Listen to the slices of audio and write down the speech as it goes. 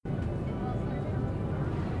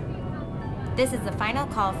This is the final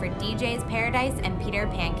call for DJ's Paradise and Peter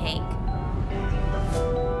Pancake.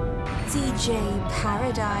 DJ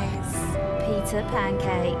Paradise, Peter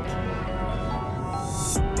Pancake.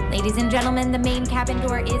 Ladies and gentlemen, the main cabin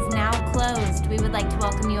door is now closed. We would like to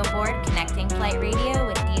welcome you aboard Connecting Flight Radio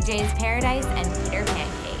with DJ's Paradise and Peter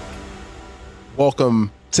Pancake.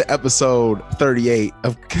 Welcome to episode 38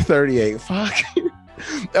 of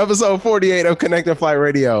episode 48 of Connecting Flight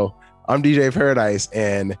Radio. I'm DJ Paradise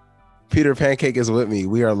and Peter Pancake is with me.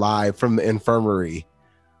 We are live from the infirmary.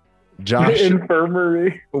 Josh, the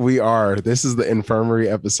infirmary. We are. This is the infirmary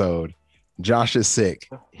episode. Josh is sick.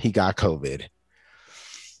 He got COVID.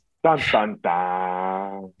 Dun, dun,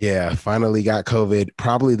 dun. Yeah, finally got COVID.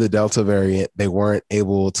 Probably the Delta variant. They weren't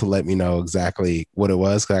able to let me know exactly what it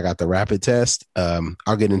was because I got the rapid test.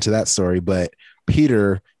 I'll get into that story. But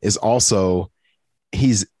Peter is also,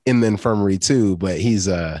 he's in the infirmary too, but he's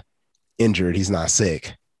injured. He's not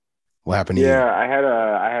sick. What happened to you? Yeah, I had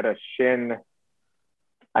a shin.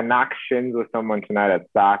 I knocked shins with someone tonight at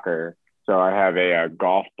soccer. So I have a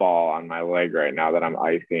golf ball on my leg right now that I'm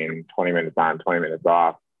icing 20 minutes on, 20 minutes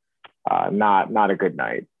off. Not a good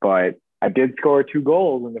night, but I did score 2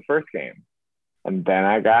 goals in the first game, and then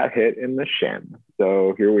I got hit in the shin.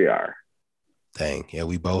 So here we are. Dang, yeah,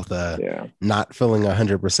 we both not feeling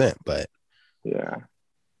 100%, but yeah.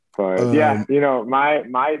 But yeah, you know, my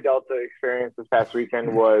Delta experience this past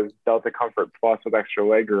weekend was Delta Comfort Plus with extra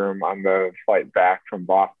leg room on the flight back from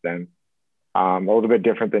Boston. A little bit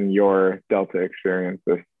different than your Delta experience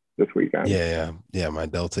this weekend. Yeah. My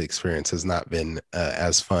Delta experience has not been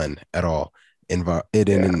as fun at all. It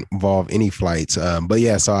didn't involve any flights. But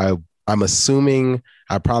yeah, so I'm assuming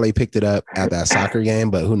I probably picked it up at that soccer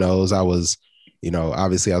game, but who knows? I was,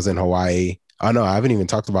 obviously I was in Hawaii. Oh no, I haven't even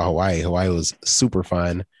talked about Hawaii. Hawaii was super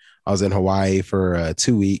fun. I was in Hawaii for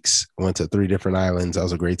 2 weeks. Went to 3 different islands. That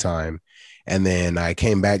was a great time. And then I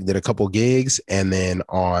came back, did a couple gigs. And then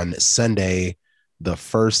on Sunday, the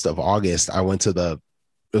 1st of August, I went to it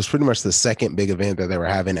was pretty much the second big event that they were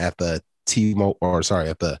having at the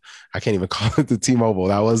I can't even call it the T-Mobile.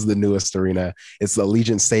 That was the newest arena. It's the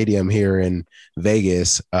Allegiant Stadium here in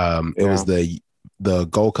Vegas. It was the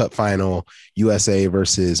Gold Cup final, USA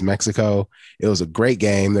versus Mexico. It was a great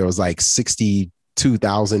game. There was like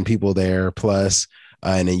 62,000 people there plus,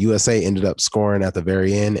 and then USA ended up scoring at the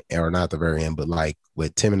very end, or not the very end, but like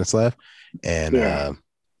with 10 minutes left. And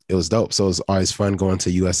it was dope. So it was always fun going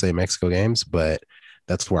to USA Mexico games, but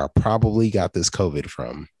that's where I probably got this COVID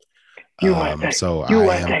from.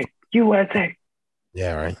 USA.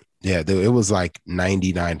 Yeah, right. Yeah, it was like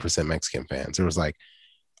 99% Mexican fans. It was like,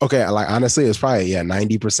 okay, like honestly, it was probably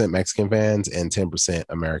 90% Mexican fans and 10%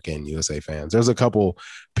 American USA fans. There's a couple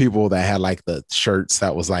people that had like the shirts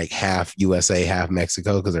that was like half USA, half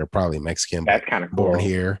Mexico because they're probably Mexican. That's kind of cool. Born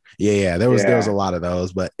here. Yeah. There was a lot of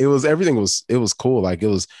those, but it was cool. Like it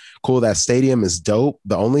was cool. That stadium is dope.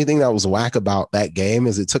 The only thing that was whack about that game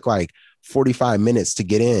is it took like 45 minutes to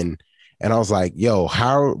get in. And I was like, yo,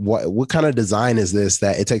 what kind of design is this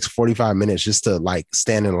that it takes 45 minutes just to like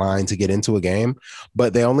stand in line to get into a game?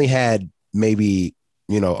 But they only had maybe,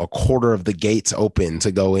 a quarter of the gates open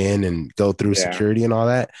to go in and go through security and all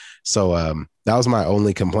that. So that was my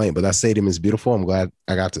only complaint. But that stadium is beautiful. I'm glad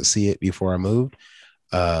I got to see it before I moved.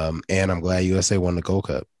 And I'm glad USA won the Gold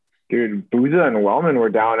Cup. Dude, Booza and Wellman were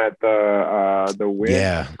down at the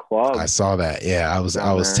Wynn Club. I saw that. Yeah, I was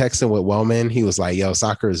texting with Wellman. He was like, yo,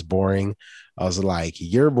 soccer is boring. I was like,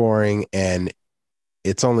 you're boring, and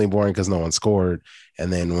it's only boring because no one scored.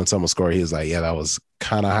 And then when someone scored, he was like, yeah, that was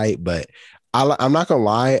kind of hype. But I'm not gonna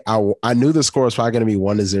lie, I knew the score was probably gonna be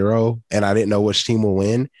 1-0, and I didn't know which team will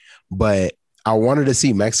win. But I wanted to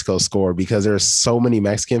see Mexico score because there's so many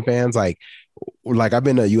Mexican fans. Like I've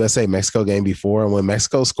been to a USA Mexico game before, and when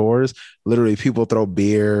Mexico scores, literally people throw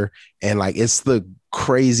beer and like it's the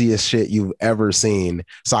craziest shit you've ever seen.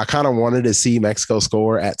 So I kind of wanted to see Mexico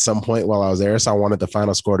score at some point while I was there. So I wanted the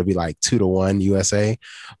final score to be like 2-1 USA.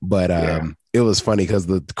 But it was funny because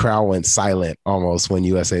the crowd went silent almost when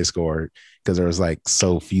USA scored because there was like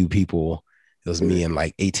so few people. It was me and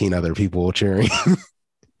like 18 other people cheering.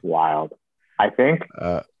 Wild. I think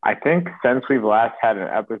since we've last had an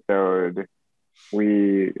episode,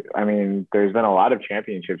 there's been a lot of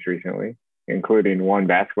championships recently, including one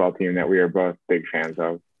basketball team that we are both big fans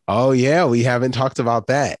of. Oh yeah, we haven't talked about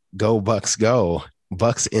that. Go Bucks, go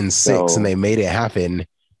Bucks in 6, and they made it happen.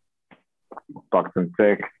 Bucks in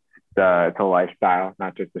 6. It's a lifestyle,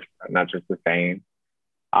 not just a saying.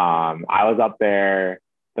 I was up there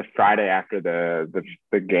the Friday after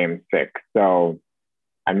the game 6, so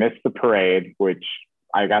I missed the parade, which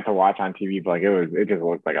I got to watch on TV, but like it just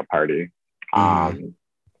looked like a party.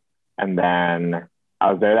 And And then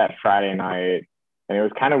I was there that Friday night, and it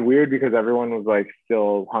was kind of weird because everyone was like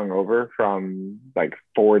still hungover from like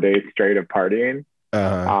 4 days straight of partying.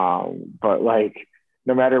 But like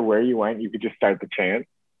no matter where you went, you could just start the chant,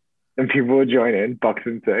 and people would join in, Bucks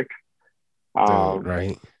and Six. Dude,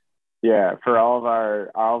 right? Yeah, for all of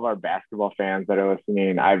our basketball fans that are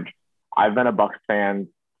listening, I've been a Bucks fan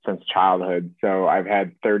since childhood, so I've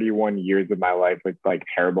had 31 years of my life with like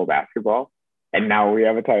terrible basketball, and now we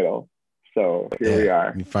have a title. So here we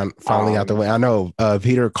are. You finally got the way. I know.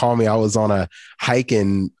 Peter called me. I was on a hike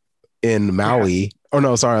in Maui. Oh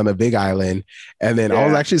no, sorry, on the Big Island. And then I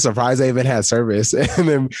was actually surprised they even had service. And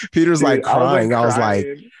then Peter's like crying. I was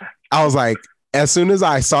like, as soon as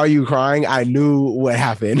I saw you crying, I knew what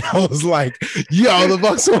happened. I was like, yo, the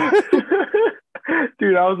Bucks won.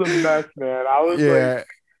 Dude, I was a mess, man. I was like,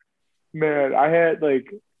 man,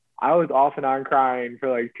 I was off and on crying for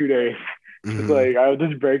like 2 days. It's like I would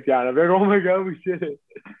just break down. I'm like, oh my God, we did it.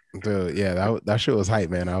 Dude, yeah, that shit was hype,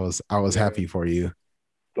 man. I was happy for you.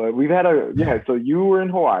 But we've had so you were in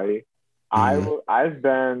Hawaii. I've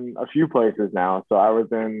been a few places now. So I was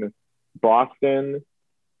in Boston,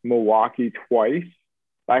 Milwaukee twice.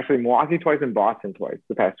 Actually, Milwaukee twice and Boston twice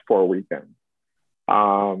the past 4 weekends.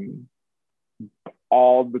 All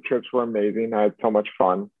the trips were amazing. I had so much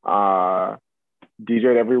fun.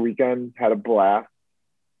 DJ'd every weekend, had a blast.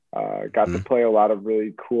 Got to play a lot of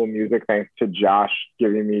really cool music thanks to Josh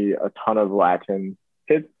giving me a ton of Latin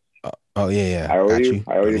hits. Oh yeah. I owe you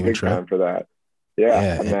big time for that.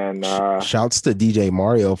 Yeah. And then shouts to DJ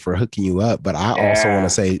Mario for hooking you up. But I also want to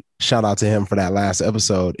say shout out to him for that last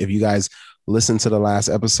episode. If you guys listened to the last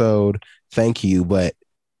episode, thank you. But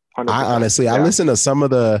I honestly, I listened to some of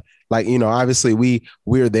the, like, you know, obviously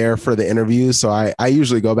we're there for the interviews. So I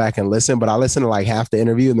usually go back and listen, but I listened to like half the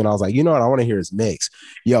interview and then I was like, you know what? I want to hear his mix.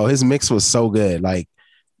 Yo, his mix was so good. Like,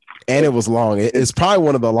 and it was long. It's probably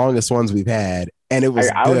one of the longest ones we've had. And it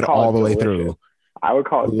was good all the way through. I would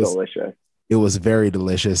call it delicious. It was very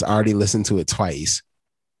delicious. I already listened to it twice.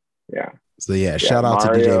 Yeah. So yeah, shout out to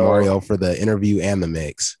DJ Mario for the interview and the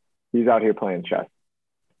mix. He's out here playing chess.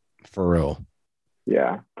 For real.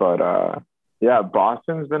 Yeah. But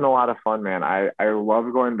Boston's been a lot of fun, man. I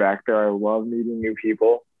love going back there. I love meeting new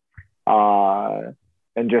people.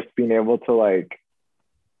 And just being able to like,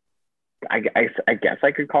 I guess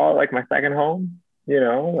I could call it like my second home, you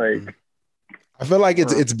know, like. I feel like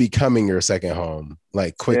it's becoming your second home,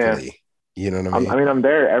 like quickly. Yeah. You know what I mean? I'm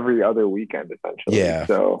there every other weekend essentially. Yeah,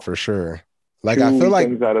 so for sure. Like 2 I feel like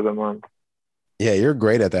out of the month. Yeah, you're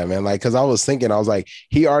great at that, man. Like, because I was like,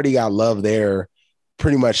 he already got love there,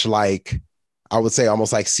 pretty much like I would say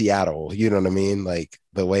almost like Seattle. You know what I mean? Like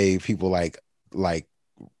the way people like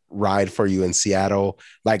ride for you in Seattle,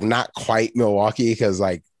 like not quite Milwaukee, because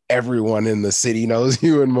like everyone in the city knows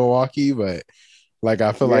you in Milwaukee, but like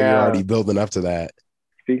I feel like you're already building up to that.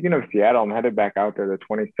 Speaking of Seattle, I'm headed back out there the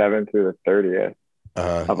 27th through the 30th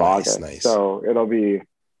of August. Nice. So it'll be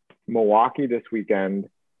Milwaukee this weekend,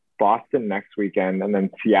 Boston next weekend, and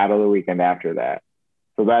then Seattle the weekend after that.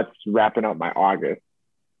 So that's wrapping up my August,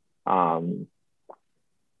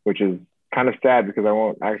 which is kind of sad because I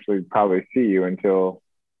won't actually probably see you until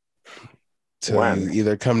when? You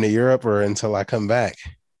either come to Europe or until I come back.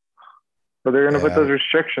 But they're going to put those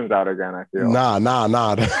restrictions out again, I feel.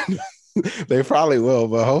 Nah. They probably will,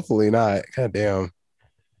 but hopefully not. God damn.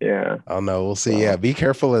 Yeah. I don't know. We'll see. Yeah. Be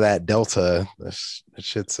careful of that Delta. That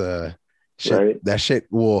shit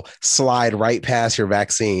will slide right past your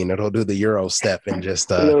vaccine. It'll do the Euro step and just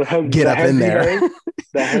get up in there.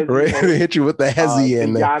 Hit you with the hezzy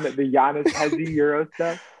in there. The Giannis hezzy Euro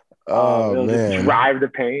step. Oh, man. Just drive the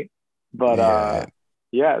paint. But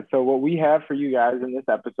so what we have for you guys in this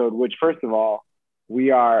episode, which first of all,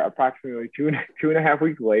 we are approximately two and a half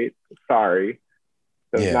weeks late. Sorry.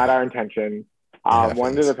 That's not our intention. What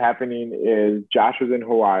ended up happening is Josh was in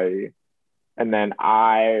Hawaii, and then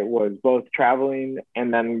I was both traveling,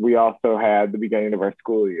 and then we also had the beginning of our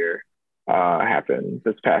school year happen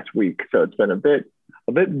this past week. So it's been a bit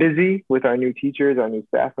busy with our new teachers, our new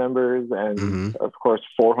staff members, and of course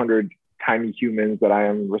 400 tiny humans that I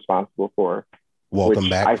am responsible for. Welcome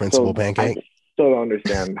back, Principal Pancake. I still don't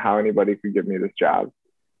understand how anybody could give me this job.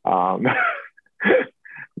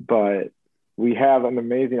 But we have an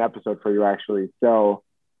amazing episode for you, actually. So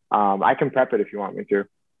I can prep it if you want me to.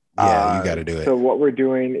 Yeah, you got to do it. So what we're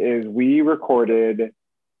doing is we recorded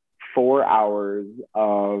 4 hours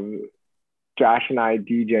of Josh and I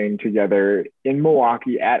DJing together in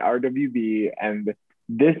Milwaukee at RWB. And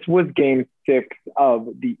this was game 6 of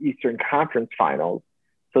the Eastern Conference Finals.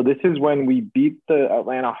 So this is when we beat the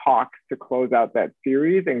Atlanta Hawks to close out that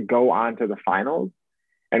series and go on to the finals.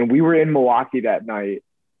 And we were in Milwaukee that night,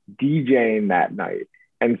 DJing that night.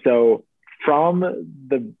 And so from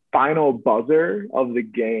the final buzzer of the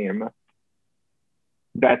game,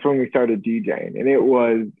 that's when we started DJing, and it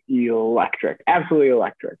was electric, absolutely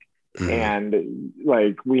electric. And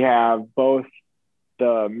like, we have both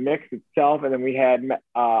the mix itself, and then we had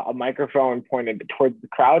a microphone pointed towards the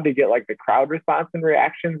crowd to get like the crowd response and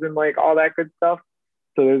reactions and like all that good stuff.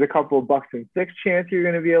 So there's a couple of Bucks and Six chants you're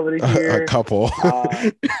going to be able to hear. A couple.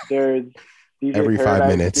 There's DJ every Paradise 5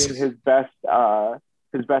 minutes. doing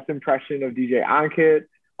his best impression of DJ Ankit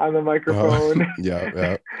on the microphone.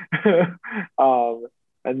 Yeah.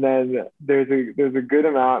 And then there's a good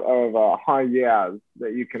amount of yeahs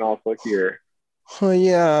that you can also hear.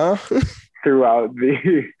 Yeah. Throughout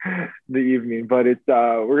the evening, but it's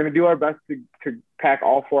we're gonna do our best to pack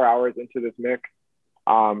all 4 hours into this mix.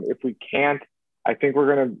 If we can't, I think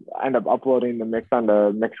we're gonna end up uploading the mix on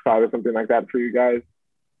the Mixcloud or something like that for you guys.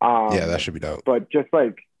 Yeah, that should be dope. But just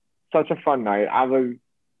like such a fun night.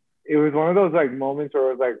 It was one of those like moments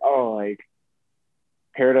where it was like, oh, like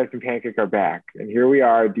Paradise and Pancake are back, and here we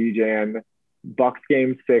are DJing Bucks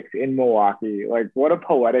Game 6 in Milwaukee. Like, what a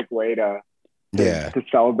poetic way to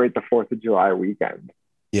celebrate the 4th of July weekend.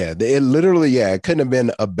 Yeah, it literally, it couldn't have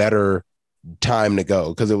been a better time to go,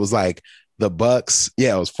 because it was like the Bucks.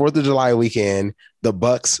 Yeah, it was 4th of July weekend. The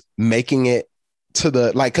Bucks making it to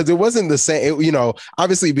the, like, because it wasn't the same,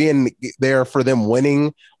 obviously being there for them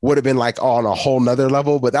winning would have been like on a whole nother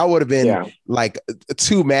level, but that would have been like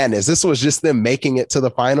too madness. This was just them making it to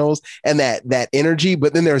the finals and that energy,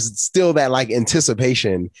 but then there's still that like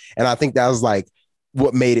anticipation, and I think that was like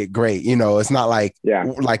what made it great. It's not like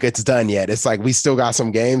like it's done yet. It's like we still got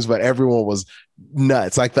some games, but everyone was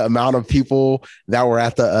nuts. Like the amount of people that were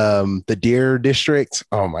at the Deer District.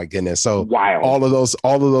 Oh my goodness. So wild. all of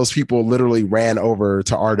those people literally ran over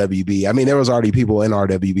to RWB. I mean, there was already people in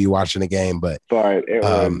RWB watching the game, but it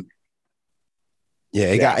was,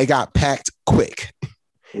 it got packed quick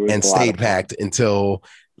and stayed packed until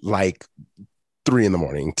like 3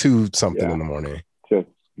 a.m, 2 something in the morning. Just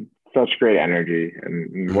such great energy,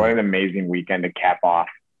 and what an amazing weekend to cap off.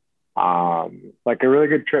 Like a really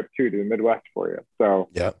good trip too to the Midwest for you. So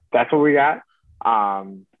that's what we got.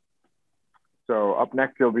 So up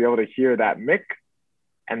next, you'll be able to hear that mix,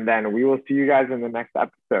 and then we will see you guys in the next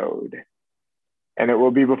episode. And it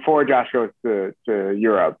will be before Josh goes to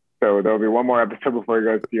Europe. So there'll be one more episode before he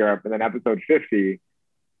goes to Europe, and then episode 50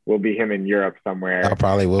 will be him in Europe somewhere. I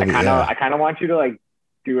probably will. I kind of want you to like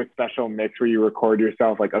do a special mix where you record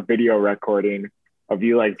yourself, like a video recording of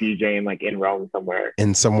you like DJing like in Rome somewhere.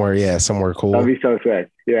 Somewhere cool. That'd be so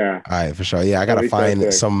sick. Yeah. All right, for sure. Yeah, I gotta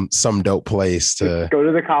find some dope place to just go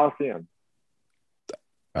to the Coliseum.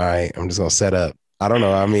 All right, I'm just gonna set up. I don't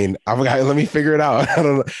know. I mean, let me figure it out. I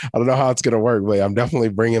don't know how it's gonna work, but I'm definitely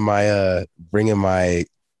bringing my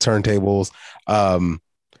turntables.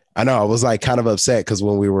 I know I was like kind of upset because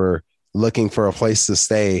when we were looking for a place to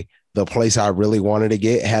stay, the place I really wanted to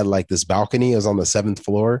get had like this balcony. It was on the 7th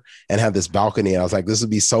floor and had this balcony. I was like, this would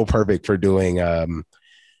be so perfect for doing,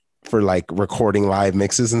 for like recording live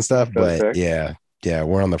mixes and stuff. But yeah,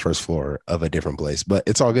 we're on the 1st floor of a different place, but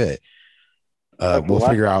it's all good. We'll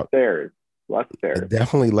figure out. Less stairs.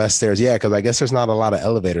 Definitely less stairs. Yeah, because I guess there's not a lot of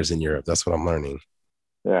elevators in Europe. That's what I'm learning.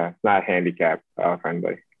 Yeah, it's not handicap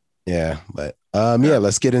friendly. Yeah, but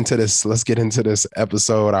let's get into this. Let's get into this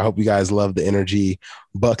episode. I hope you guys love the energy.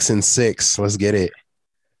 Bucks and 6. Let's get it.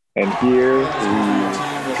 And here we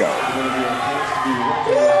go.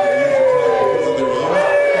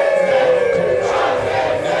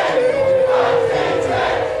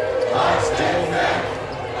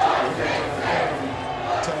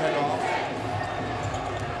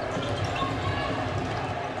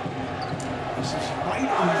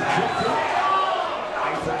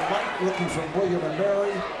 Looking from William and Mary.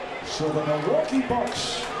 So the Milwaukee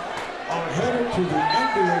Bucks are headed to the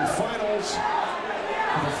NBA Finals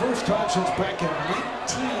for the first time since back in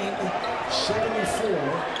 1974.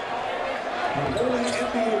 The only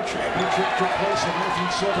NBA championship took place in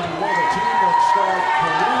 1971. A team that starred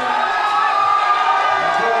Kareem,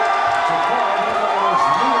 Jabbar,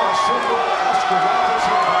 Leah Silva, Oscar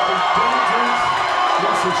Robertson, Bobby Dandridge,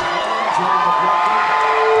 Rufus Allen joined the record.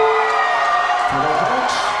 For the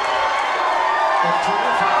Hawks,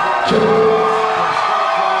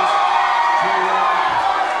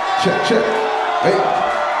 Check. Hey.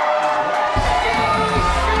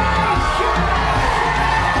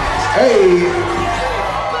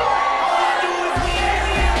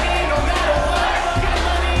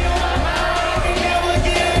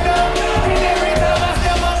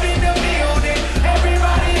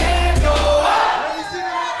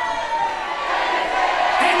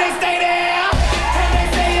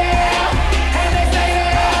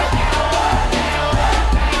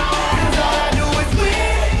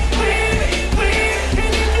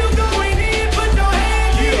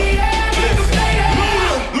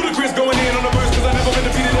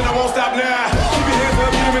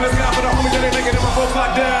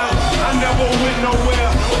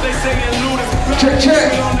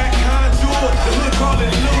 check.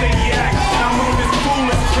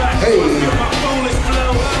 Hey.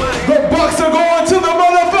 The Bucks are going to the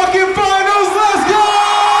motherfucking finals. Let's go!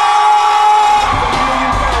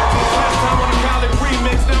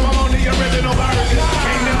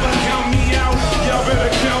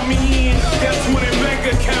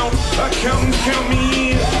 Accountants count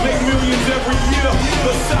me in, make millions every year.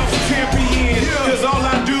 The South's champion, cause all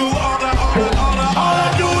I do, all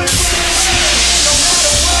I do is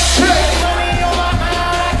money on my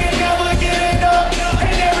mind, I can never get enough.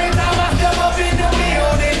 And every time I step up in the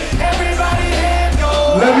building, everybody hands go.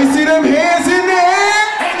 Let me see them hands in the air.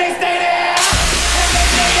 And they stay there.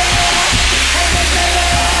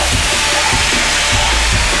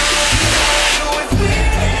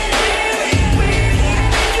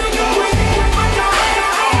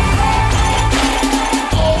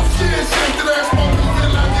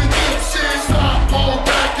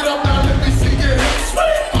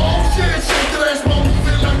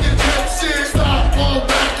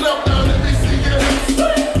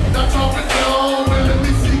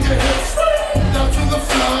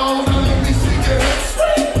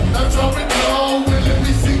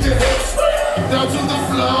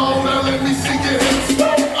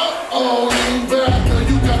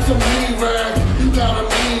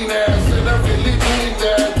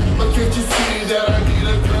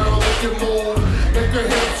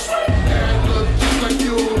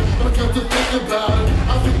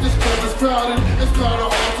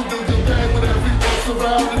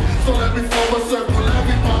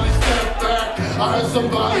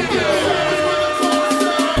 Somebody yell.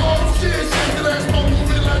 Oh shit, shake that ass,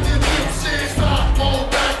 moving like you gypsy. Stop, hold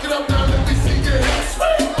back it up now, let me see your hips.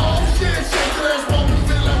 Oh shit, shake that ass,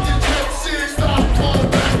 moving like you gypsy. Stop, hold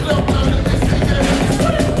back it up now, let me see your hips.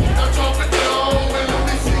 Now drop it low and let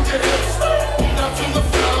me see your hips. Now to the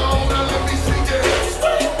floor, now let me see your hips.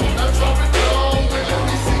 Now drop it low and let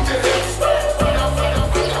me see your hips.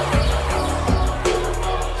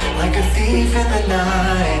 Like a thief in the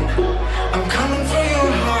night, I'm coming for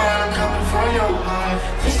your heart, I'm coming for your heart.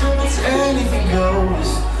 This time it's anything goes.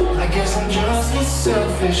 I guess I'm just a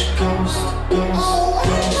selfish ghost.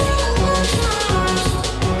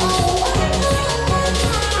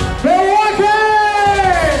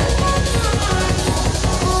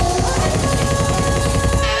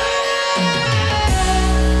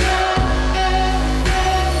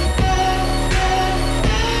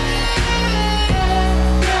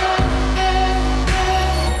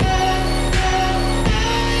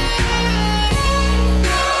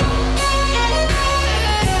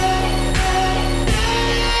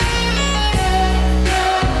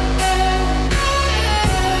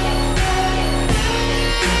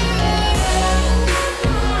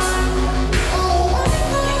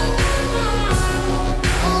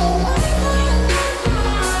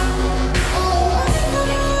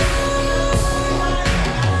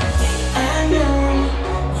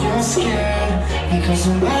 Because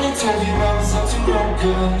somebody told you I was up to no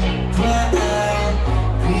good. But I'll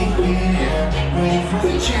be here, ready for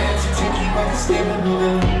the chance to take you by the stable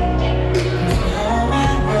blue. All my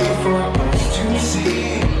world for us to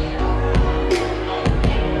see.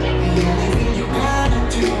 The only thing you gotta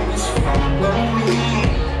do is follow me.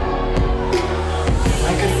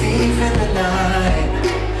 Like a thief in the night,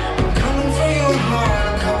 I'm coming for your heart,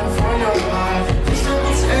 I'm coming for your life. This time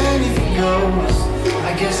it's anything goes.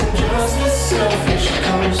 I guess I'm just a selfish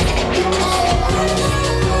ghost.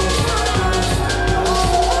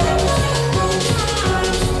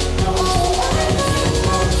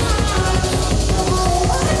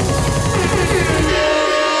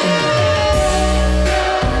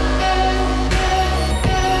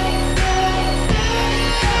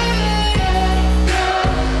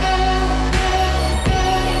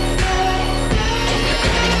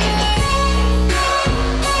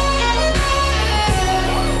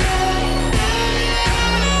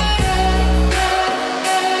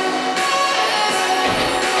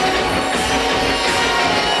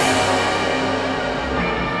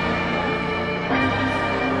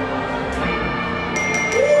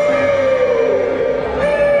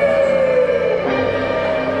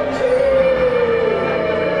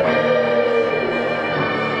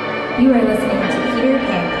 You are listening to Peter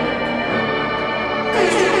Pancake.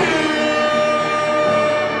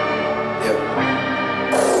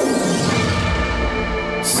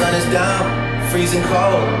 Sun is down, freezing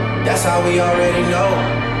cold. That's how we already know.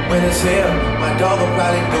 When it's here, my dog will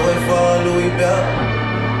probably do it for a Louis belt.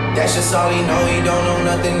 That's just all he know, he don't know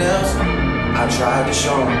nothing else. I tried to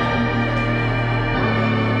show him.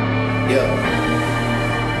 Yeah.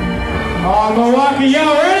 Oh, Milwaukee,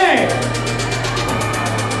 y'all ready?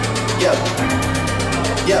 Yeah.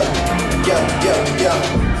 Yeah.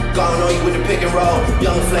 Gone on you with the pick and roll.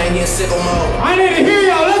 Young flame in sicko mode. I need to hear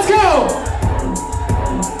y'all. Let's go.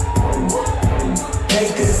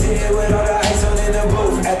 Take this here with all the ice on in the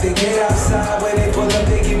booth. At the gate outside, when they pull up,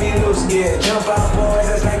 they give me loose. Yeah, jump out, boys.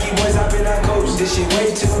 That's Nike boys hopping our coach. This shit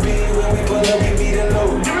way too big. When we pull up, give me the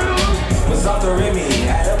loot. Was off the Remy,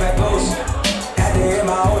 had up at post. Had to hit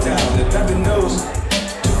my old town, the dumping news.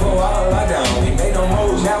 2-4 all lockdown, we made no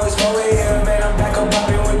moves. Now it's 4 a.m. man, I'm back up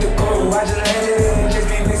popping with the crew. I just landed in, just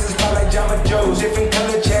be mixing spot like Jamba Joe's. Different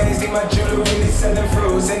color chains, see my jewelry, they selling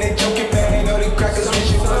fruits. And they joking, man, know the crackers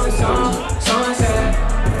wish you wasn't news. Sunset.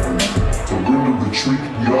 Surrender retreat,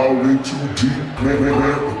 we all in too deep. Play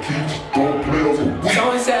but keeps, don't play over weak.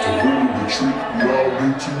 Surrender retreat, we all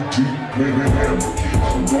in too deep. Play but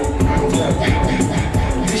keeps, don't play over weak.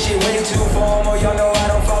 This shit way too formal, y'all know I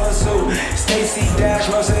don't follow suit. Stacy Dash,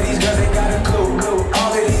 most of these girls ain't got a clue.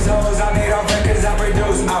 All of these hoes I made off records I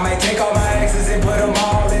produce. I might take all my exes and put them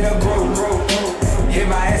all in a group. Hit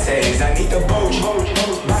my essays, I need the boat.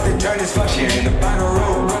 About to turn this function into bottle.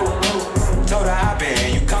 Told her hop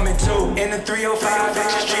in, you coming too. In the 305,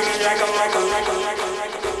 bitches treat me like a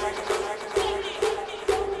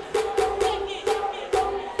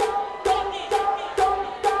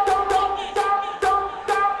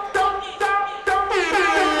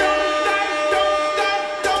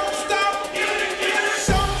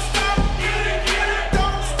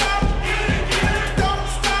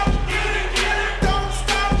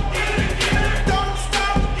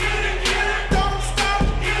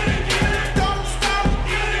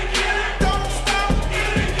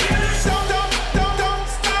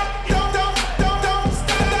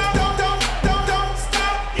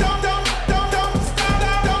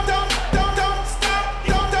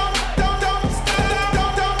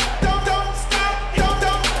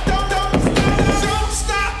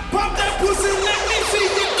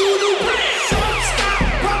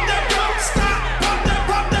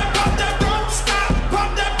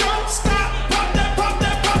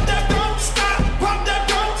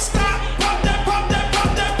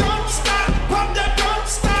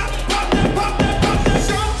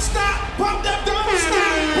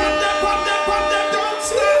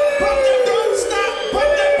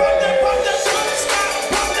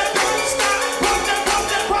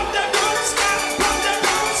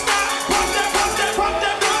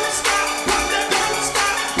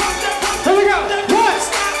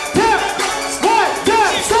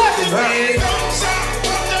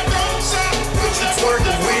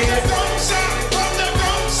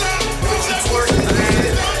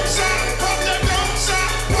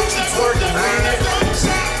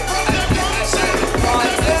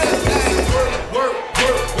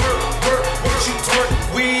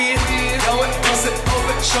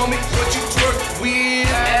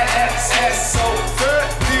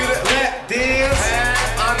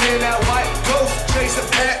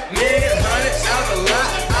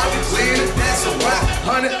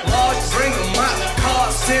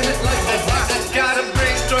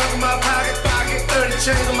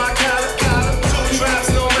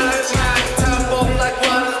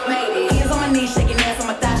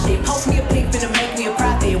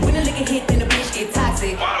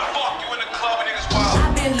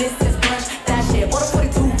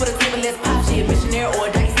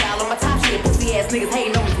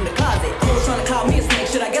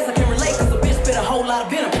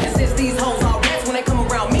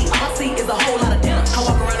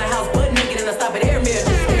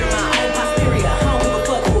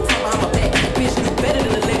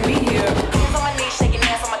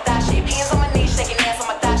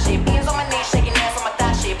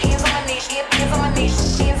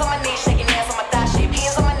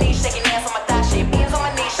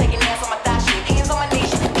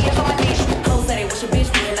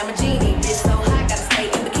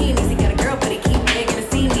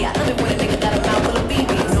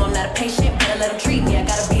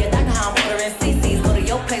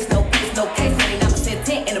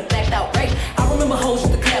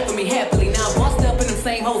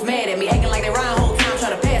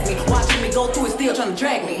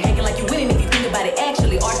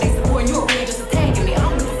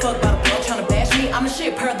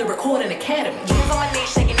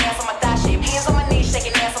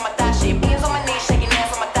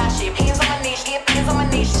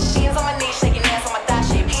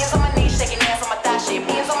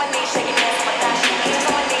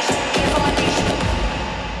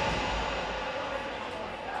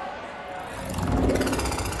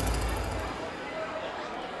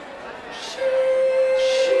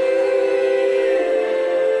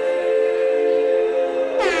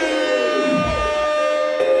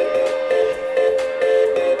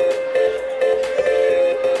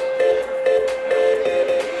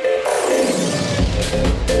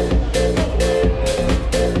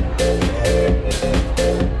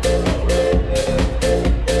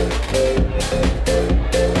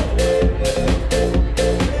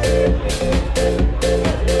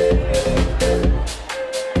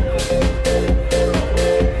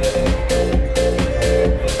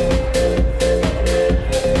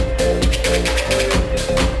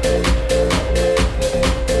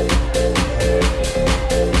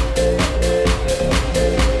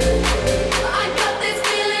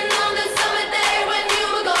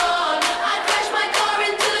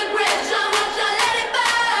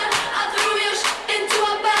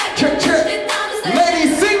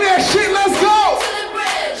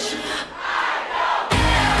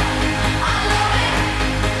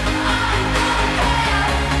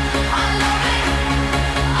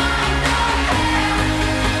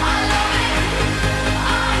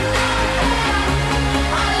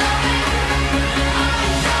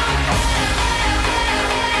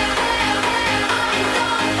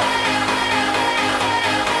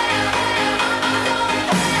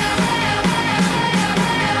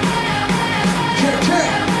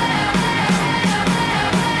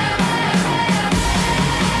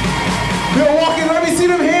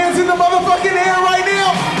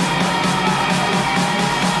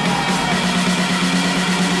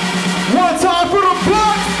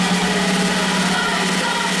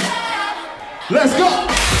Let's go.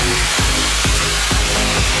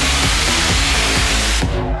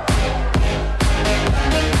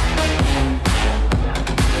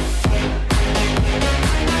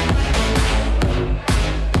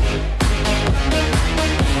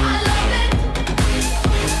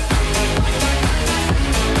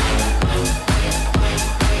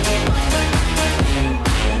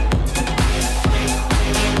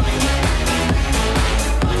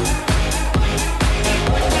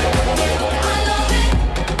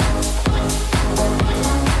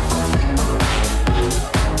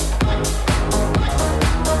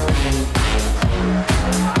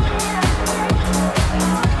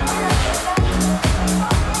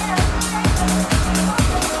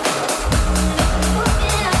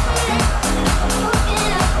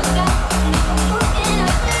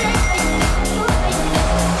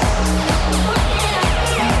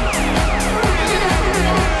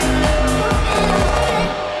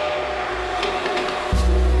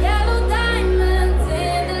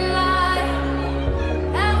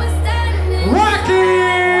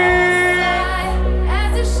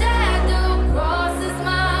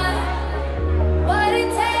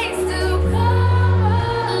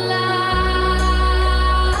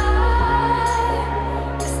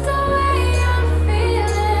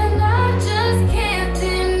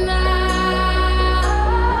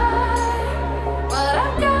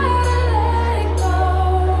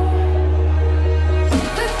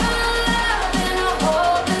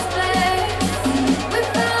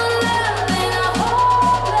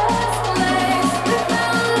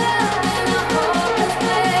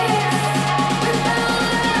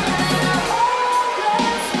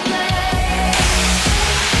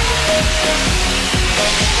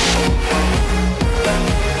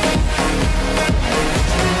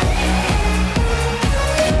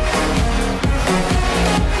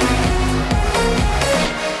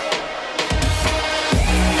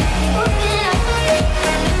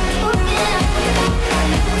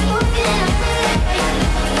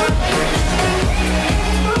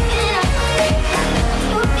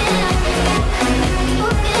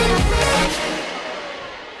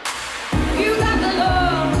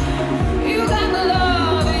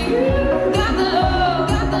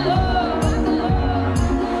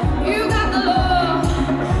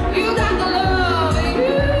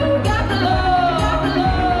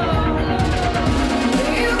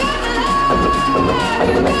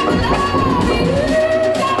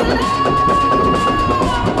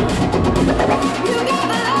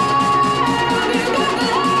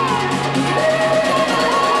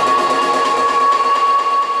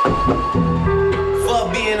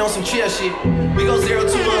 shit. We go 0 to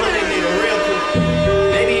 100, nigga, real quick.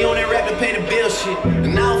 They be on that rap to pay the bill shit.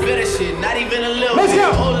 And I don't feel that shit, not even a little Let's bit.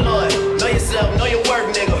 go. Oh Lord, know yourself, know your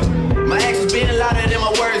worth, nigga. My actions being louder than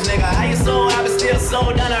my words, nigga. How you sold, I been still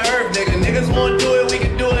sold down to earth, nigga. Niggas wanna do it, we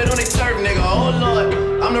can do it on their turf, nigga. Oh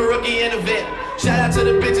Lord, I'm the rookie and the vet. Shout out to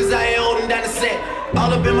the bitches I ain't holding down the set.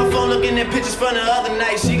 All up in my phone looking at pictures from the other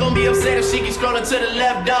night. She gon' be upset if she keep scrolling to the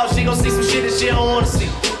left, dog. She gon' see some shit that she don't wanna see.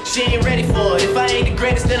 She ain't ready for it. If I ain't the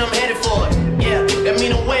greatest, then I'm headed for it. Yeah, that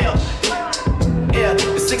mean I'm way up. Yeah,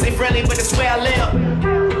 the 6 ain't friendly, but it's where I lay up.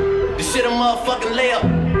 This shit a motherfucking layup.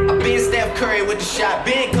 I been Steph Curry with the shot,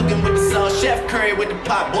 been cooking with the sauce, Chef Curry with the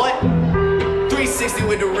pot, boy. 360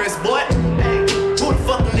 with the wrist, boy. Hey, who the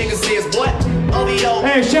fuck them niggas is, boy? OVO.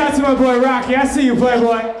 Hey, shout out to my boy Rocky. I see you,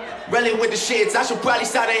 Playboy. Really with the shits. I should probably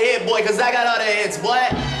start a head, boy, cause I got all the hits, boy.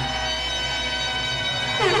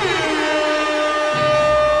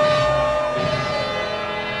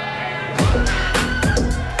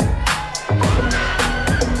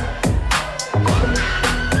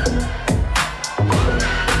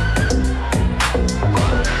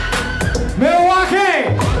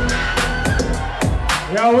 Milwaukee!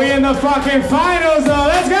 Yo, we in the fucking finals though.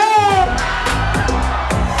 Let's go!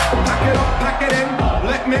 Pack it up, pack it in,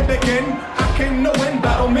 let me begin. I came to win,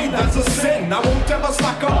 battle me, that's a sin. I won't ever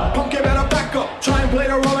slack up, punk, you better back up. Try and play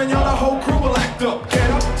the role and you're the whole crew will act up. Get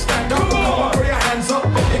up, stand up, come on, throw your hands up.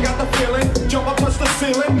 If you got the feeling, jump up, touch the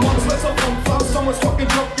ceiling. Once let's up on flow, someone's talking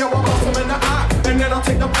junk, yo, I'll bust them in the eye. And then I'll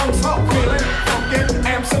take the punks out, feeling funky.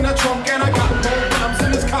 Amps in the trunk and I got more rhymes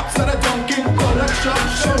in this cops that are dunking. Don't let shop,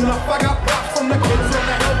 sure enough, I got props from the kids on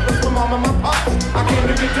the helpless, my mom and my pops. I came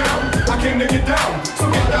to get down, I came to get down.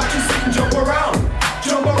 So get out your seat and jump around,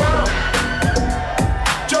 jump around.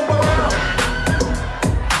 Jump around,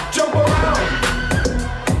 jump around,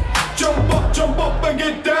 jump up and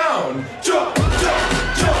get down. Jump, jump,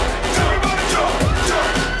 jump, everybody jump,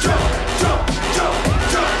 jump, jump, jump, jump,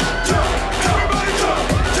 jump, jump, everybody jump,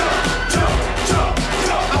 jump, jump, jump,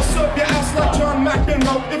 jump. I'll serve your ass like John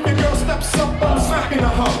McEnroe. If your girl steps up, I'm smacking a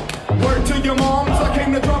hoe. Word to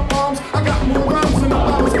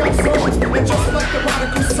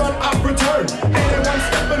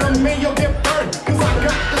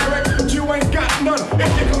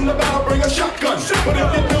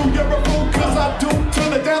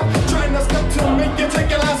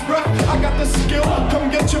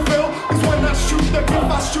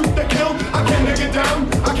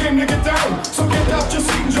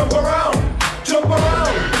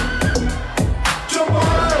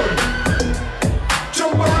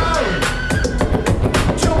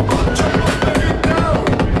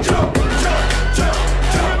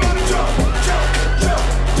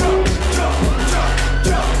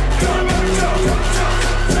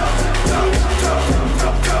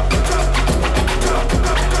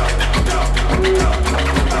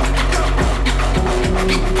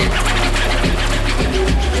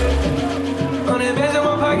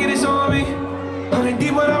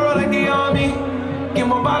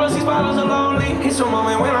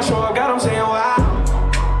I show up, God, I'm saying wow.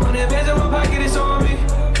 100 bands in my pocket, it's on me.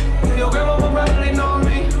 And your grandma will probably know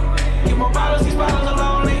me. Get more bottles, these bottles are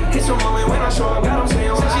lonely. It's a moment when I show up, God, I'm saying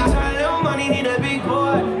wow. Said she tired, little money, need a big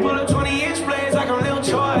boy. Pull up 20-inch blades like I'm Lil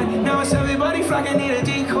Troy. Now it's everybody flocking, need a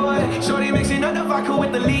decoy. Shorty mixing up the vodka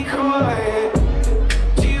with the liquor.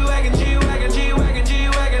 G-Wagon, G-Wagon, G-Wagon,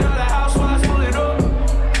 G-Wagon. All the housewives pull it up.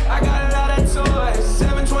 I got a lot of toys.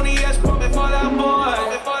 720S pumping for that boy.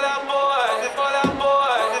 For that boy, for that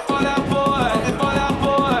boy, for that boy, for that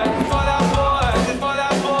boy, for that boy, for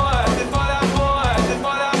that boy, for that boy,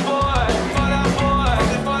 for that boy, for that boy,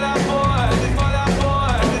 for that boy,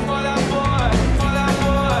 for that boy, for that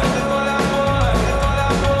boy, for that boy, for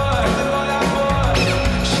that boy, for that boy.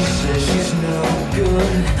 She says she's no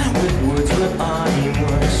good with words, but I'm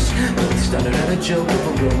worse. But started out a joke of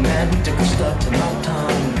a romantic stuck to my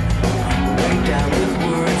tongue. Way down with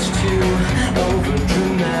words too over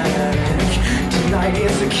dramatic. Tonight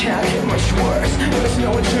is a can't get much worse. But it's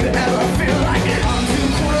no one should ever feel like I'm 2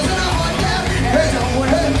 quarters and a heart left. And I don't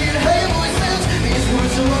want to get hey voices. These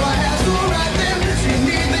words are all I have to write them. She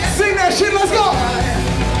need this. Sing that shit, let's go!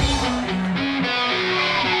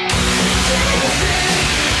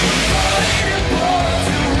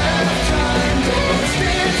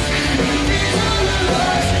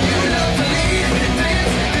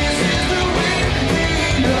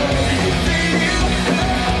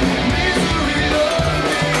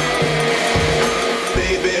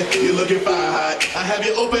 You're looking fire hot. I have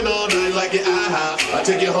you open all night like your IHOP. I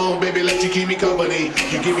take you home, baby, let you keep me company.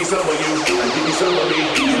 You give me some of you, I give me some of me.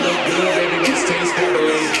 You look good, baby, let's taste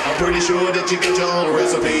heavily. I'm pretty sure that you got your own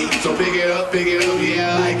recipe. So pick it up, yeah,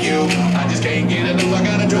 I like you. I just can't get enough, I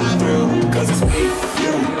gotta drive through. Cause it's me,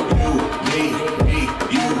 you, me,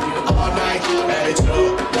 you. All night, and it's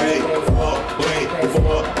no way before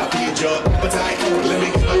I feed your appetite. Let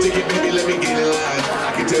me get my ticket, baby, let me get in line.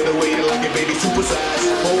 I can tell the way you like it, baby, super size.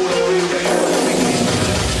 Hold on, you got your let me get it.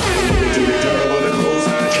 Do the job on the clothes,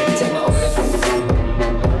 take my order.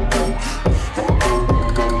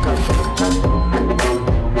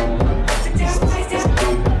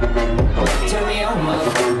 Turn me on,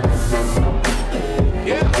 mother.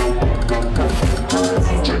 Yeah.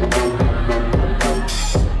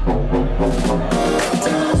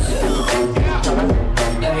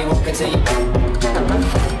 Let me walk into you.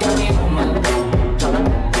 Got me home, mother.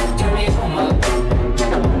 Turn me on, mother.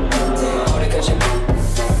 Hold it, 'cause you.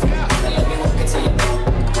 And let me walk into you.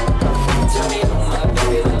 Turn me on, mother,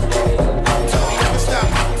 baby, love, baby, love. Turn me on, Stop,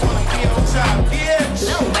 wanna be on top, yeah.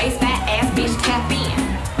 Little waist, fat ass bitch, tap in.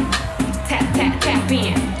 Tap, tap, tap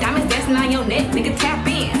in. Diamonds dancing on your neck, nigga, tap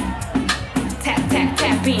in. Tap, tap,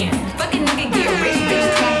 tap in. Fucking nigga, get rich, bitch,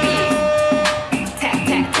 tap in. Tap,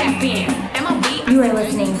 tap, tap in. MLB, You are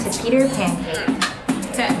listening to Peter Pancake.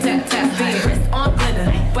 tap, tap, tap in. Wrist on glitter,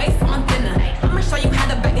 waist on thinner. I'ma show you how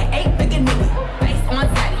to bag an 8-figure nigga. Face on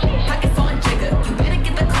zaddy, pockets on jigger. You better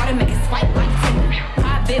get the card and make it swipe like Tinder.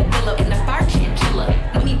 Private villa in the fire chinchilla.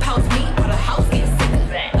 When he post me, or the house get sicker.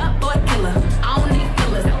 Up boy killer, I don't need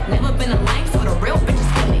fillers. Never been a lame, so the real bitch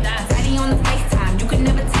is feeling. Daddy on the FaceTime, you can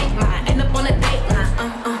never take mine. End up on a date line,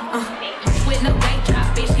 with no day job,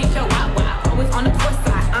 bitch, hit your wild. Always on the court side,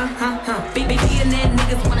 Big billionaire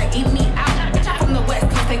niggas wanna eat me out. Bitch, I'm from the west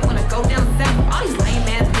coast, they wanna go down south. All these lame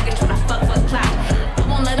ass niggas tryna fuck for clout. I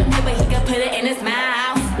won't let him hit, but he can put it in his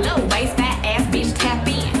mouth. Little waist, fat ass bitch, tap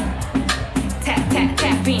in. Tap, tap,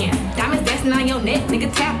 tap in. Diamonds dancing on your neck, nigga,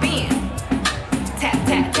 tap in. Tap,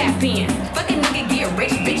 tap, tap in. Fucking nigga, get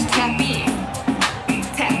rich, bitch, tap in.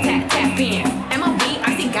 Tap, tap, tap in. MLB, I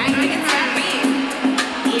see gang, nigga, tap in.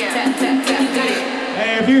 Yeah. Tap, tap, tap, got it.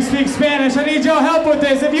 Hey, if you speak Spanish, I need your help with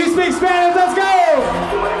this. If you speak Spanish, let's go!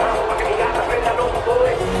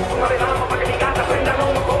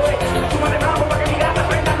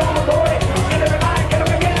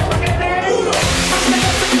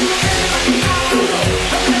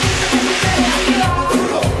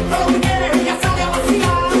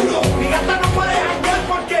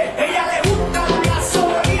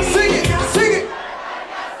 Sing it!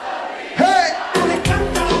 Hey!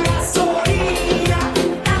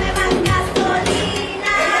 Dale más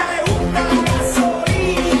gasolina.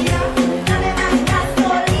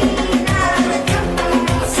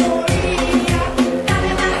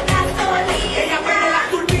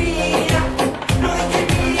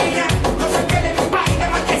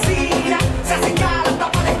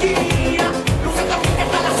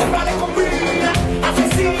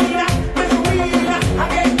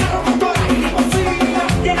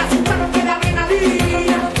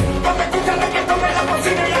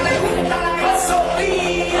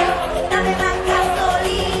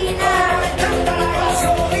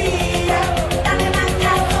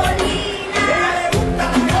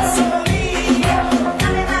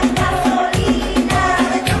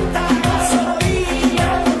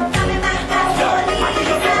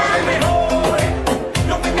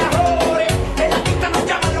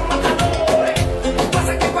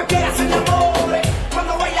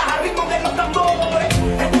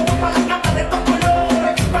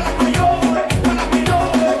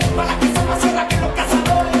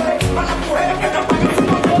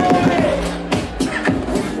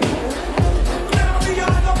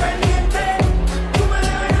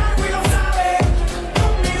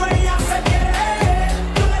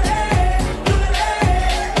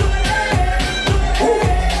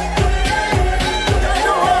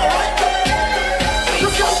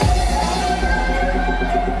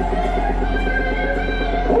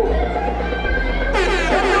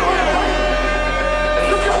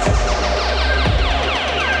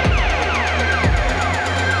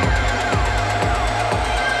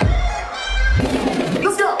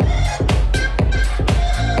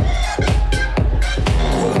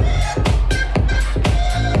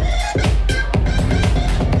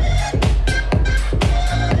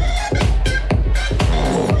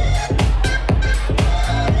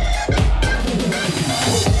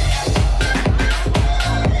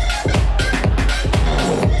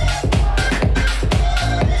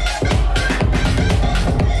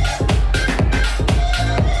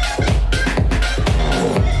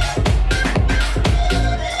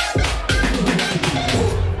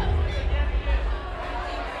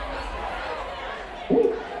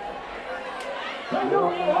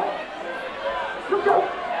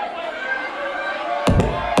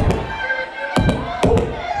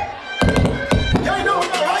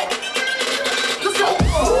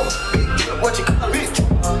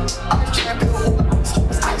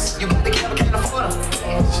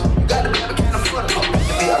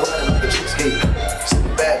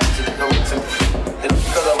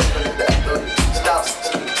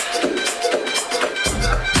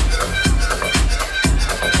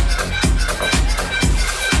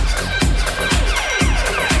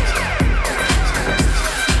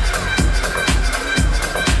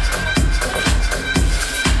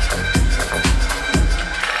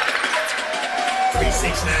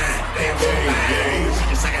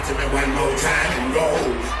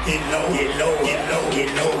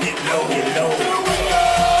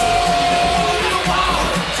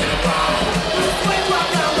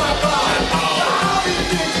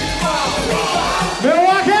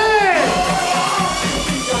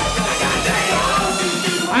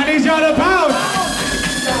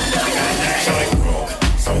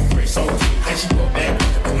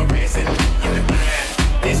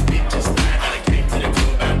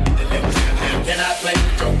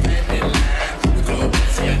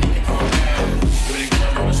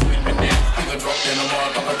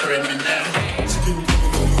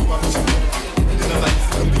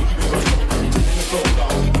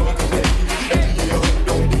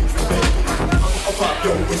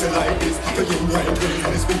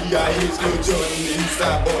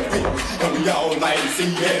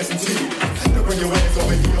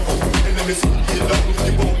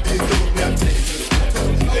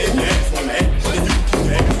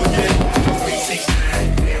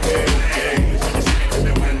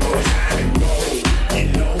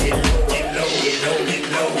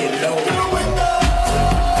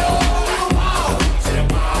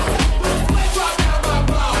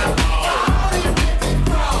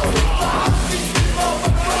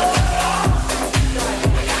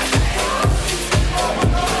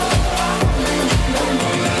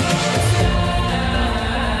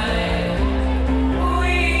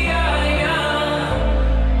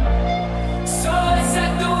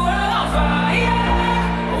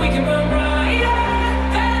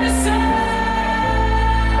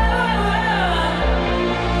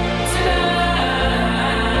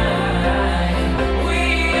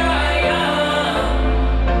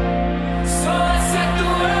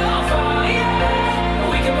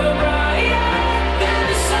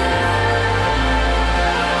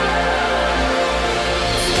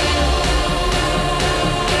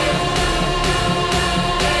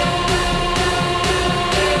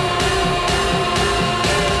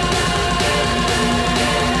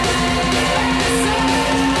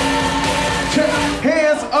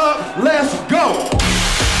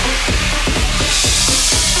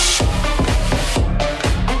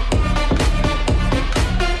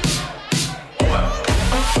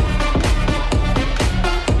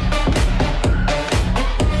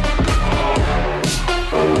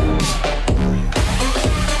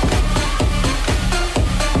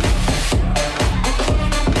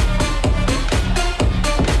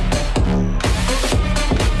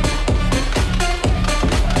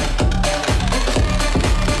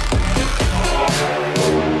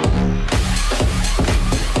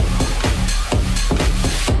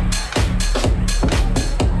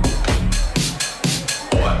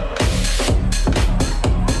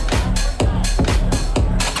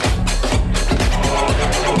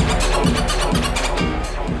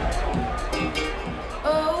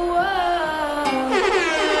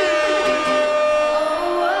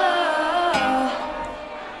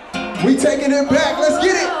 We taking it back. Let's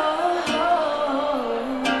get it.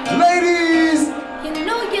 Ladies. You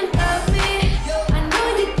know you love me. I know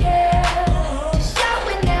you care. Shout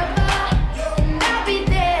whenever, and I'll be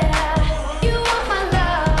there. You are my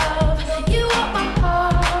love. You are my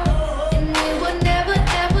heart. And we will never,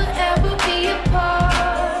 ever, ever be apart.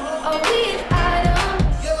 Are we an item?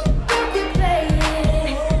 Don't be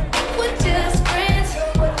playing. We're just friends.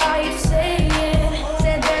 What are you saying?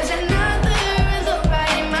 Said there's another look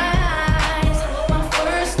right in my eyes. My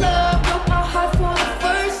first love.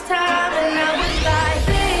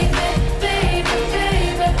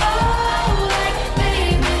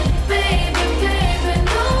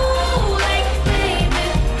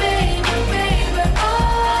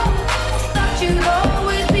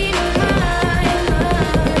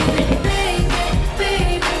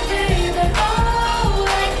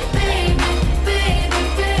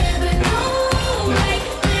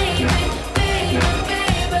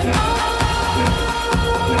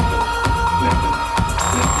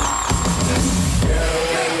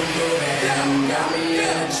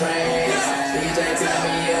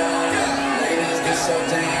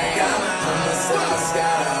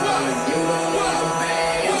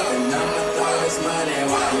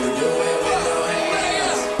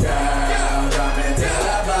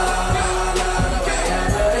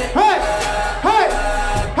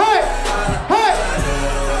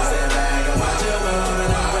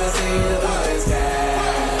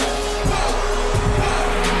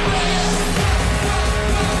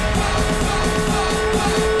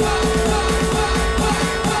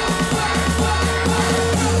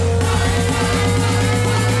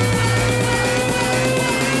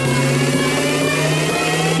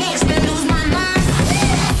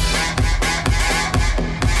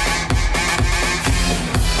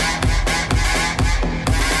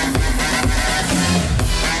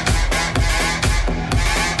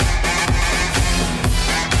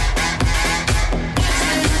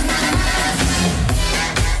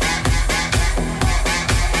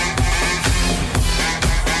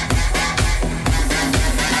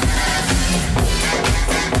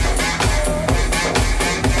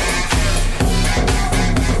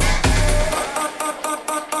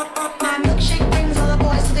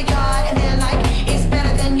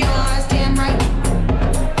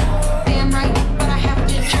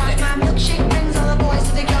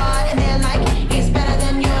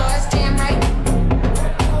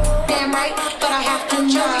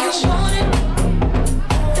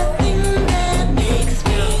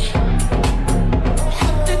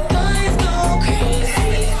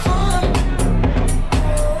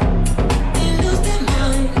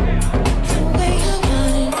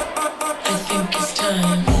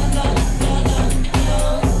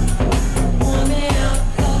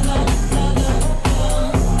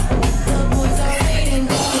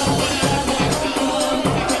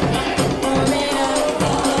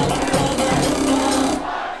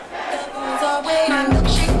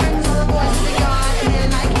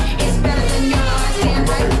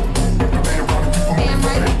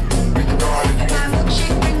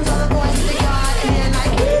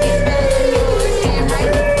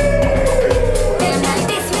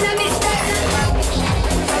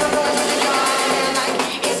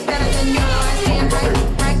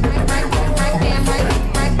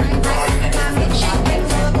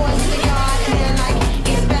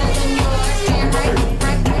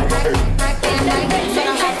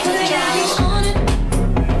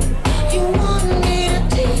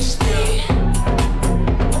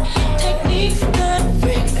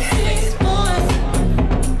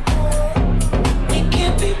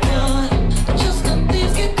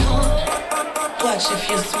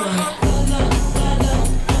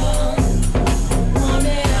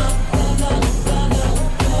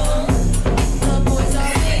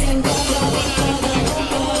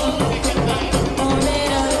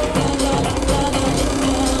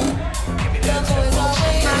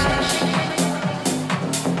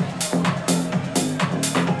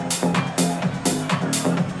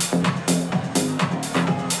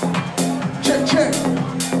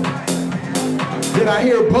 I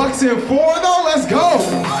hear Bucks in 4 though. Let's go.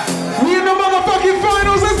 We in the motherfucking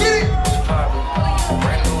finals. Let's get it.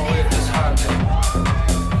 Brand new whip, just hopped in.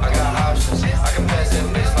 I got options. I can pass that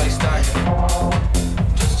bitch like Stockton.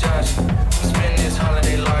 Just joshing. Spend this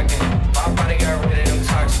holiday locked in. My body got rid of them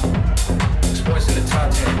toxins. Sports in the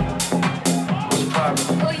top 10. What's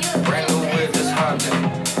poppin'? Brand new whip, just hopped in.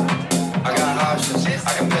 I got options.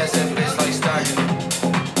 I can pass that bitch like Stockton.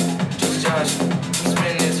 Just joshing.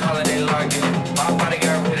 Spend this holiday locked in. My body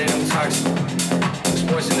got rid of them toxins.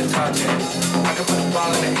 Sports in the top 10. I can put the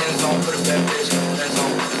ball in the end zone, put a bad bitch in the end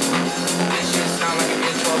zone. This shit sound like an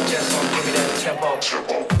intro jet song. Give me that tempo.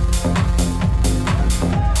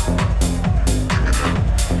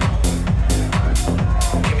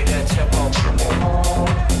 Give me that tempo.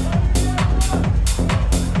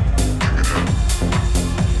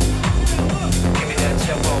 Give me that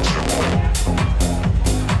tempo.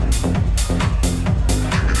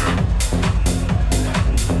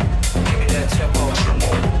 Give me that tempo.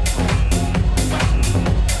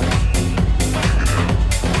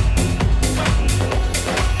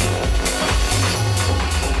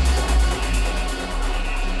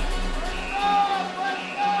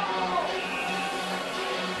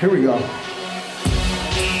 Here we go.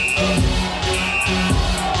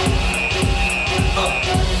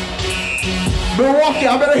 Milwaukee,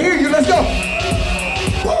 I better hear you. Let's go.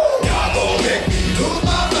 Y'all gon' make me lose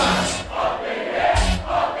my mind.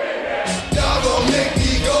 Y'all gon' make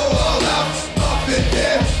me go all out. Up in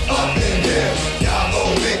here, up in here. Y'all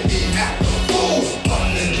gon' make me act a fool.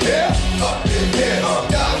 Up in here, up in here.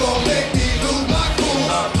 Y'all gon' make me lose my cool.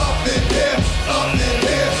 Up in here, up in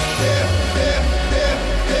here. Here, here, here,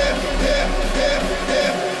 here, here, here, here, here,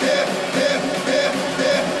 here, here,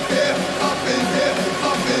 here, here. Up in here,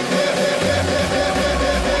 up in here, here, here, here, here, here,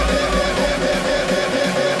 here,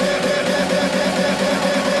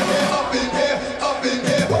 here, up in here, up in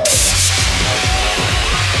here.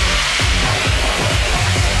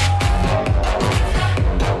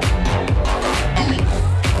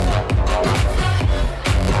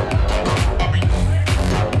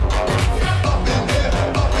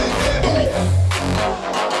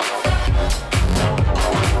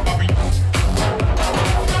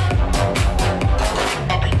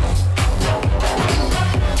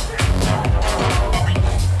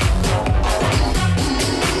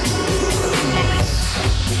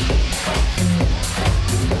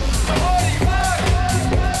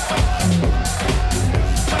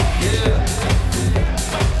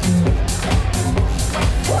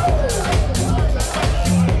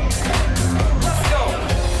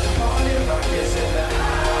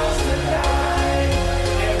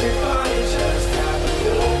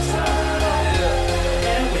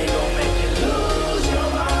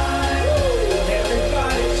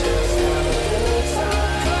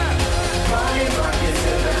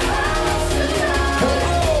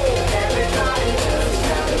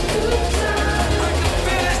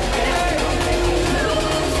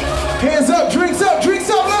 Hands up, drinks up, drinks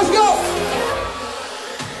up. Let's go.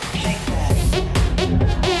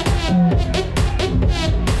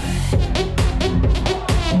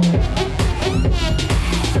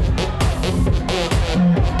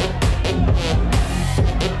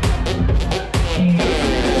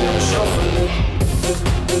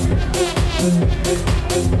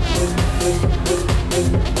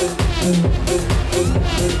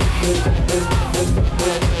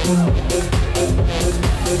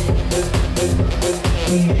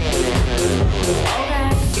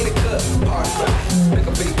 In the club, hard ride. Make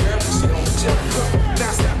a big girl, she on the jump.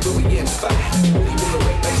 Now stop, but we in the spot. Really move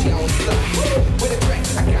away like she on the fly. With a drink,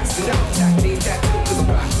 I got some dough. Tight jeans, tattoo, cause I'm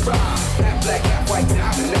rock, rock. Half black, half white,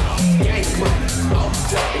 diamond now. Gang money, all the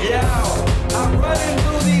time. Yo, I'm running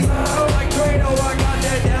through these halls like Drano. I got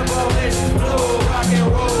that demolition flow. Rock and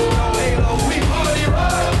roll, no halo. We party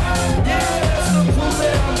rock. Yeah, that's the proof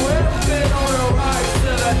that I'm repping on the rise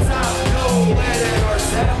to the top. No wedding or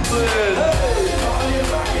Zeppelin. Party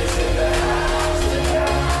rock is in the house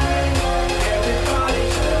tonight. Everybody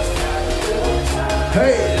just have a good time.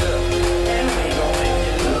 Hey. And we gon' make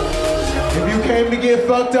you lose your If you came to get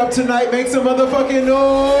fucked up tonight, make some motherfucking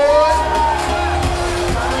noise.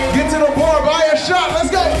 Get to the bar, buy a shot.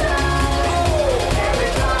 Let's go.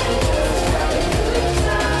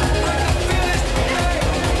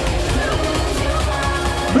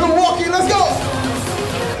 Milwaukee, let's go.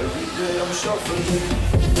 I'm shuffling.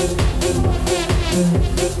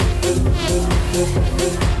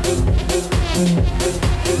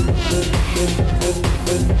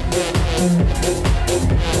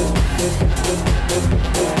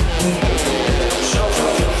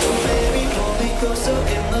 Baby, pull me closer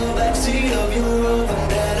in the backseat of your Rover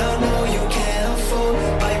that I know you can't afford.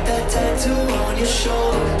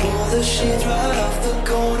 sheets right off the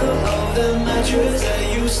corner of the mattress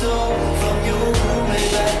that you stole from your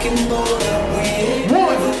roommate back in Boulder. We ain't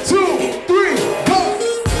 1, 2, 3, go!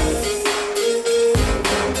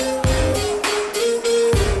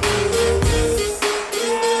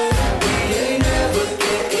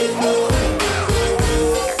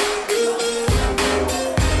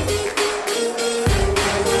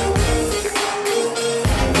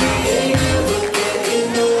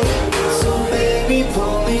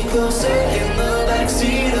 Closer in the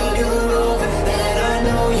backseat of your Rover that I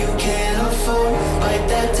know you can't afford. Bite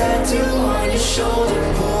that tattoo on your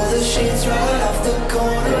shoulder. Pull the sheets right off the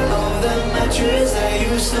corner of the mattress that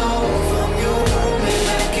you stole from your roommate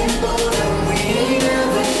back in Boulder. We ain't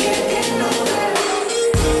ever getting older.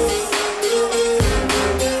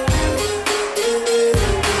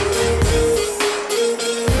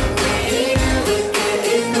 We ain't ever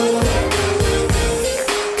getting older.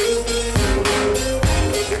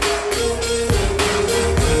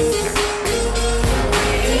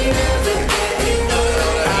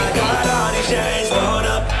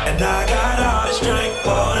 I got all this drink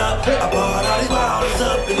poured up. I bought all these bottles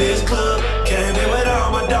up in this club. Came in with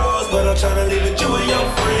all my dogs, but I'm tryna leave with you and your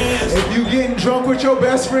friends. If you getting drunk with your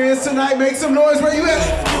best friends tonight, make some noise where you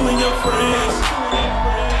at. You and your friends.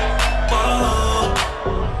 Whoa.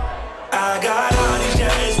 I got all these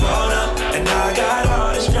chains poured up, and I got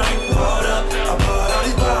all this drink poured up. I bought all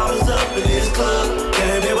these bottles up in this club.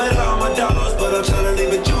 Came in with all my dogs, but I'm tryna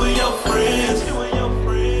leave with you and your friends. You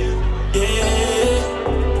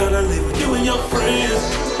and your friends.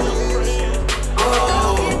 Oh.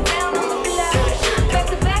 Back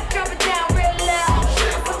to back, drop it down real loud.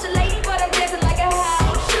 I'm such a lady, but I'm dancing like a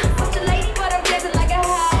house. Such a lady, but I'm dancing like a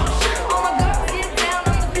house. All my girls get down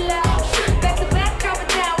on the floor. Back to back, drop it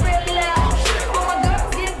down real loud. All my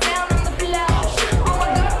girls get down on the floor. All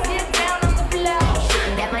my girls get down on the floor.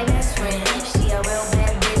 That my best friend, she a real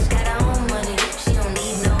bad bitch, got her own money. She don't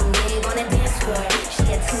need no nigga on the dance floor. She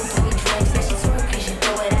had 2, 3 drinks, now she twerking. She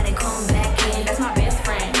throw it out and come back in. That's my best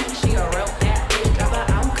friend. She a real bad bitch, drop her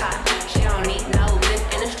own car. She don't need no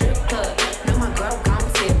lift in a strip club. No, my girl gon'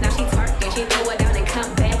 tip. Now she twerking, she throw it down and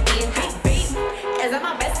come back in. Hey, babe, is that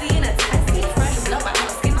my bestie in a taxi? Fresh blow out,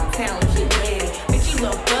 skin on town, she ready. Bitch, you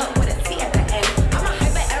look good with a T at the end. I'm a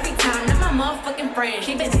hyper every time, not my motherfucking friend.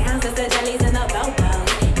 She been down since the jellies and the bobos.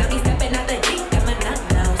 Now we stepping out the Jeep, got my nut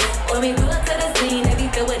nose. When we pull up to the scene, they be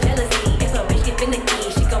filled with jealousy. If a bitch get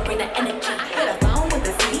finicky, she gon' bring the energy. I hit a phone with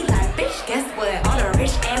the city like, bitch, guess what? All the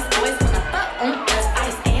rich ass boys wanna fuck on us. I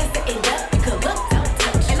just ass sitting up, you could look, don't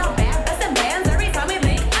touch. And I'm bad, bustin' bands every time we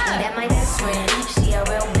link up. That my best friend, she a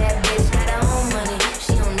real bad bitch, got her own money.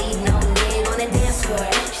 She don't need no nigga on the dance floor.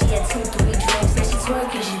 She had 2, 3 drinks, now she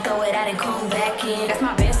twerking. She throw it out and come back in. That's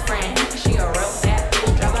my best friend. She a real bad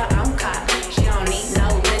bitch, drive her own car. She don't need no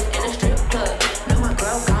lift in a strip club. No, my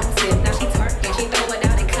girl gon' tip. Now she twerking, she throw it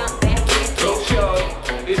out and come back in. Go shorty,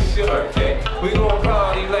 it's your birthday. We gon'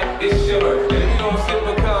 party like it's your birthday. We gon' sip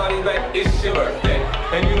Bacardi like it's your birthday.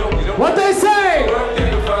 And you know we don't. What they say?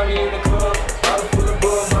 Birthday, you find me in the club. Bottle full of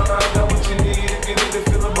bug, my mind got what you need if you need to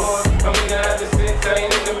feel the buzz. I'm gonna have the sex, I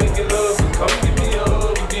ain't into making love. So come give me a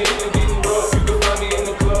hug, you getting rough. You can find me in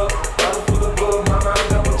the club. Bottle full of bug, my mind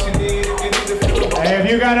got what you need if you need to feel the buzz. Hey, if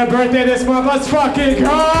you got a birthday this month, let's fucking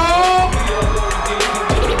go!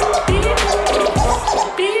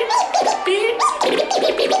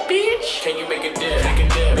 Can you make it dip? Make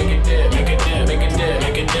it dip, make it dip, make it dip, make it dip,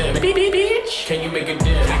 make it dip, bitch. Can you make it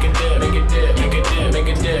dip? Make it dip, make it dip, make it dip, make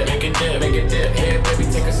it dip, make it dip, make it dip. Yeah, baby,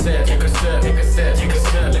 take a sip, take a sip, take a sip, take a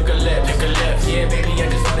sip. Lick a lip, lick a lip. Yeah, baby, I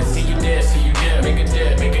just wanna see you dip, see you dip. Make it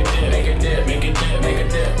dip, make it dip, make it dip, make it dip, make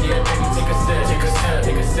it dip. Yeah, baby, take a sip, take a sip,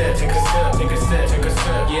 take a sip, take a sip, take a sip, take a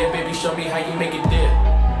sip. Yeah, baby, show me how you make it dip.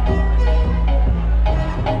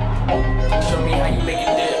 Show me how you make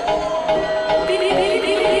it dip.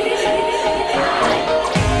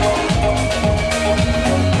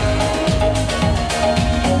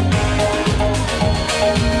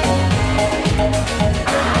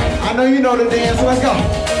 I know you know the dance, so let's go.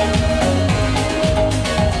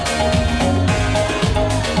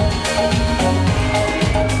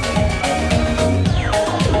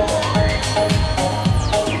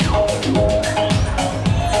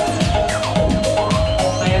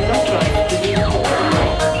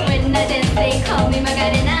 When I dance, they call me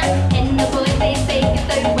Macarena. And the boys, they say que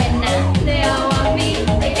soy buena. They all want me,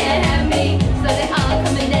 they can't have me. So they all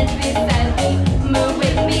come and dance beside me. Move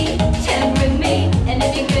with me, chant with me. And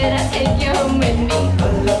if you're good, I'll take you home with me.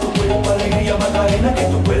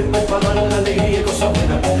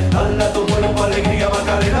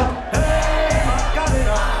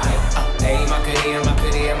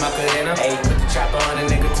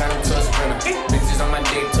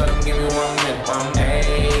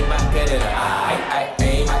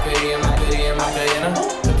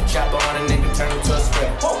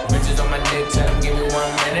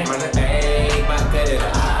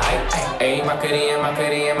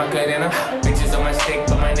 Bitches on my stick,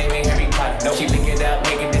 but my name ain't Harry Potter. No, she lick it up,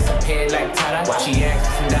 make it disappear like Tata. She asks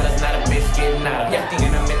for some dollars, not a bitch getting out of.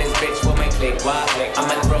 And I'm in this bitch for my click. Why?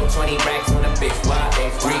 I'ma throw 20 racks on a bitch. Why?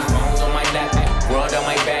 3 phones on my lap, world on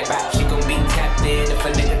my back. She gon' be tapped in if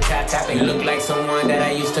a nigga tap it. Look like someone that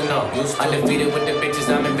I used to know. Undefeated with the bitches,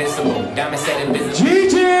 I'm invincible. Diamond said invisible.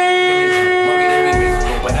 GG!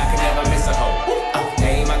 But I can never miss a hoe.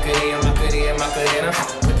 Hey, my career.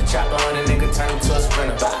 Put the chopper on a nigga, turn him to a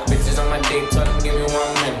sprinter. Bitches on my dick, told him give me 1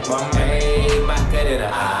 minute. Hey, my career.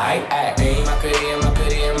 Hey, my career.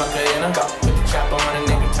 Put the chopper on a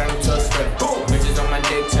nigga, turn him to a sprinter. Bitches on my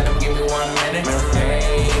dick, tell him give me 1 minute.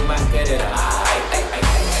 Hey, my career.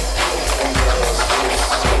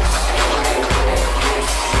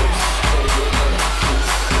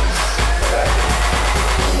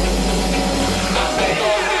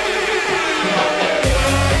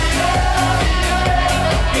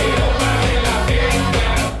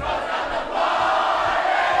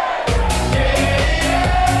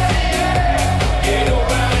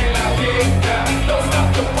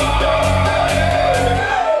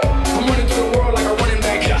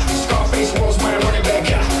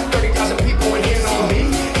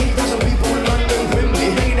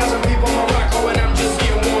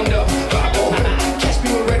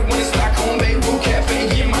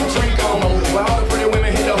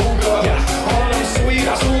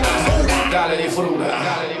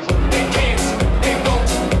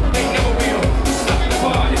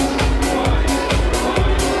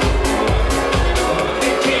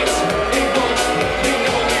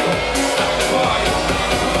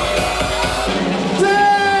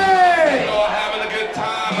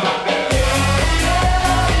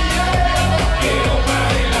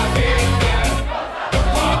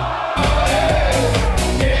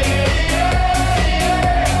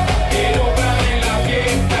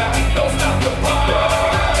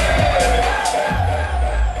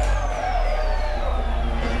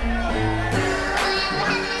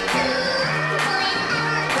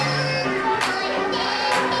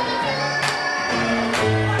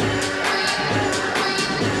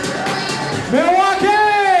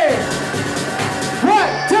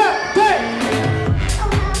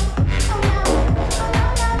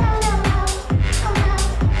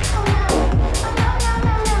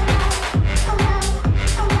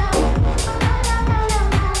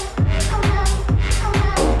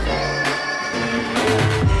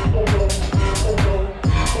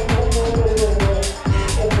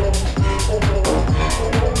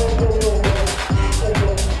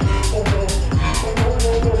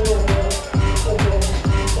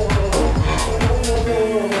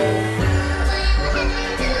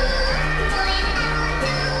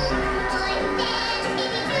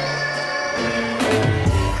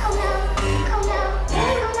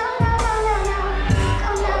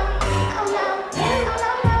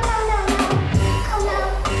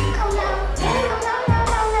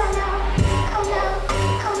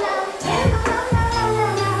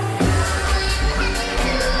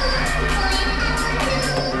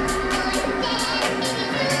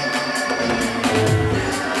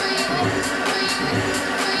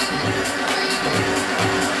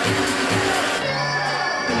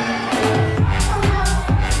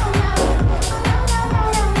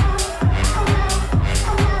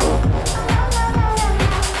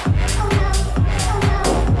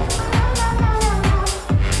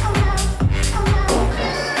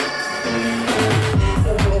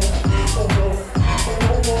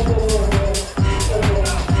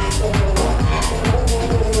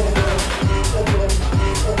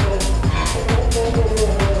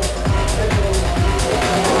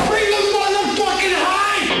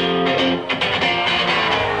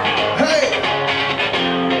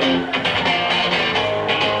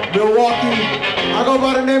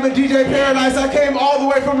 DJ Paradise. I came all the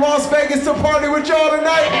way from Las Vegas to party with y'all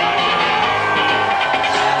tonight.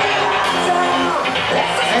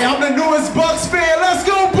 Hey, I'm the newest Bucks fan. Let's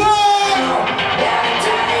go, Bucks!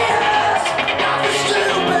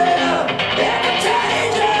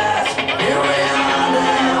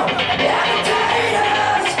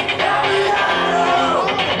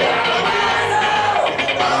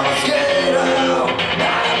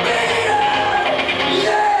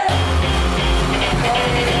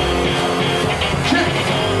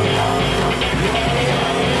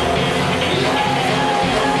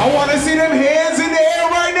 See them hands in the air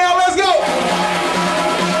right now. Let's go.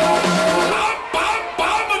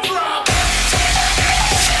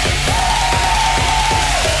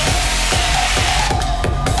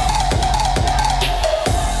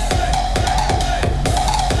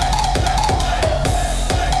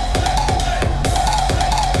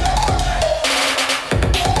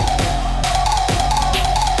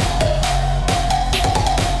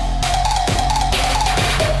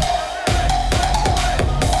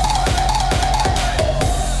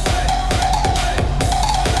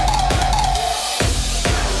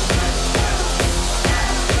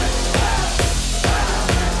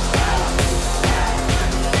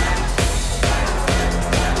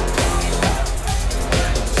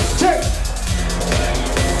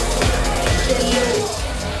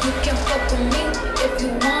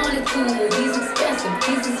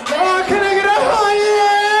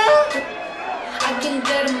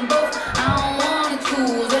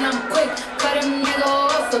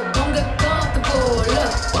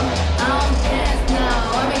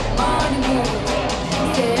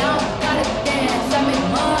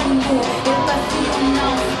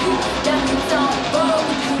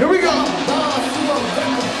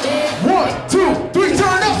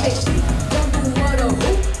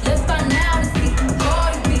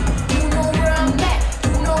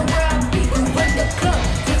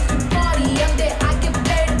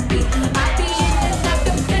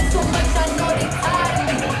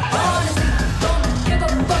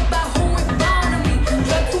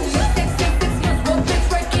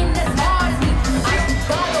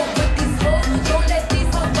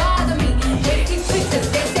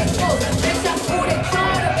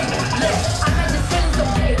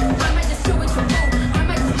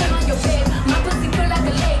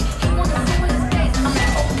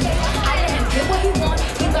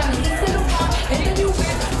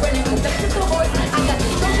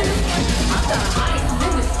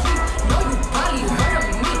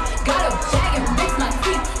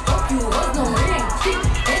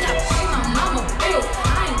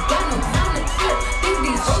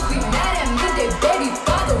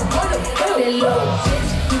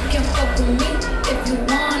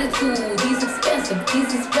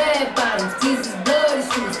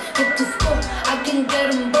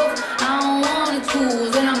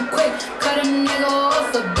 quick. Cut a nigga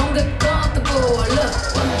off, so don't get comfortable. Look,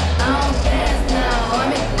 I don't dance now, I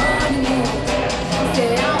make money move. Say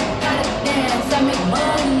I don't gotta dance, I make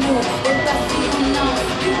money move. If I see you now,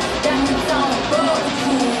 that means I don't roll with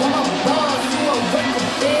you. I'm a boss, you a worker,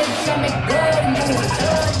 bitch. I make good moves.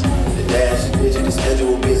 The dash, bitch, the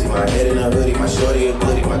schedule busy. My head in a hoodie, my shorty a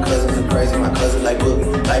goodie. My cousins are crazy, my cousins like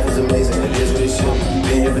boogie. Life is amazing, it is what it should be.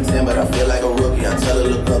 Been here for 10, but I feel like a rookie. I tell her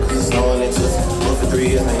look up, cause it's snowing in Tootsie. Booked for 3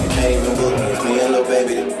 years, now you can't even book me. It's me and Lil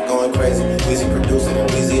Baby, they going crazy. Weezy producing and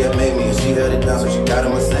Weezy had made me. And she held it down, so she got a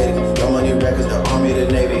Mercedes. Your money records, the army, the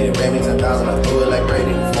navy. It ran me 10,000, I threw it like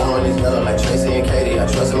Brady. Foreign is yellow like Tracy and Katie. I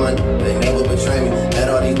trust in my they never betray me. Met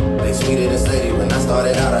all these, they sweeter than Sadie. When I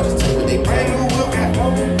started out, I just took what they paid me.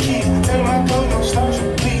 Tell my clothes, no starch,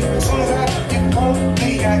 please. As soon as I get cold,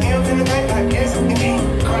 please. Got M's in the bank like yes, indeed.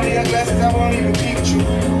 Cardiac glasses, I won't even peek at you.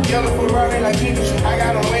 Yellow Ferrari like Pikachu. I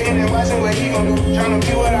got him waiting and watching what he gon' do. Tryna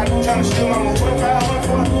be what I do, tryna steal my move. 2500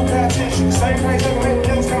 for a new pair of tennis shoes. Same price, I can make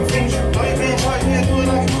them come finish you. Know you been charged, yeah, do it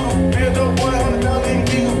like you do. Real dope boy, $100 in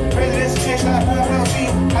the deal. President's attention, like $5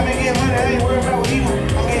 fee. I been getting money, I ain't worried about what he do.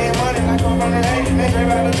 I'm getting money like I'm from the 80s. They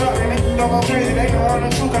straight out the truck, and they don't go crazy. They know I'm the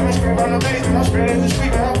truth, I'm straight from the basement. I'm spread as a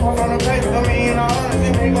street, man, I'm off on the paper. Don't mean all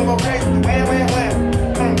honest, they gon' go crazy. Wham, wham, wham,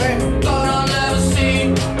 come baby. Thought I'll never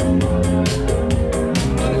see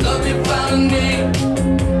the love you found in me.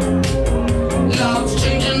 Now it's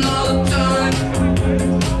changing all the time.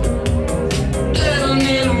 Living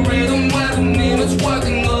in a rhythm where the minute's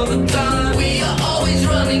working all the time. We are always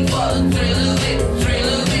running for the thrill of it, thrill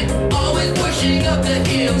of it. Always pushing up the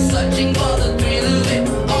hill, searching for the thrill of it.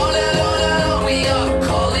 All that, we are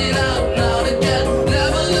calling out now to get.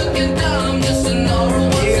 Never looking down, I'm just an aura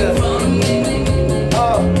what's in front of me.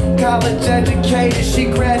 College educated, she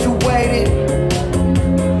graduated.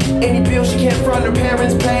 Any bill she can't front, her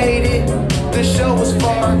parents paid it. The show was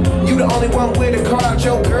far, you the only one with a car,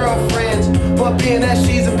 your girlfriends. But being that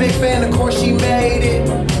she's a big fan, of course she made it.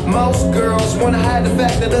 Most girls wanna hide the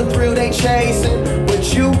fact that the thrill they chasing.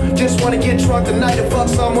 But you just wanna get drunk tonight and fuck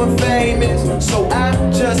someone famous. So I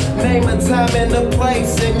just name a time and a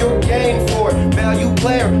place in your game for it. Value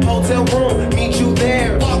player, hotel room, meet you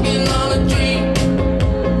there. Walking on a dream.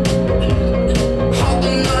 How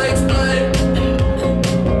can I explain?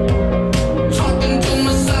 Talking to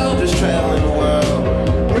myself. Just traveling the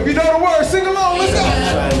world. If you know the words, sing along, let's go.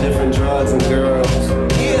 Trying different drugs and girls.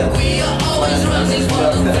 Yeah. We are always running for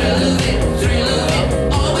the thrill of it, thrill of it.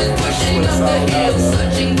 Always pushing up the hill,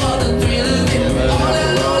 searching for the thrill of it. All that,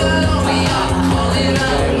 we are calling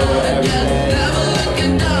out now to get. Never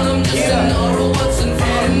looking down, I'm just an aura what's in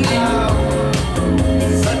front of me.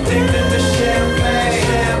 Addicted to champagne,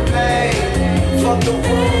 champagne. Fuck the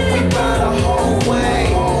room, we buy the whole way.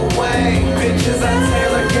 Bitches, I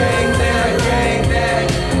Taylor gang that.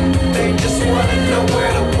 They just wanna know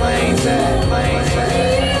where the plane's at.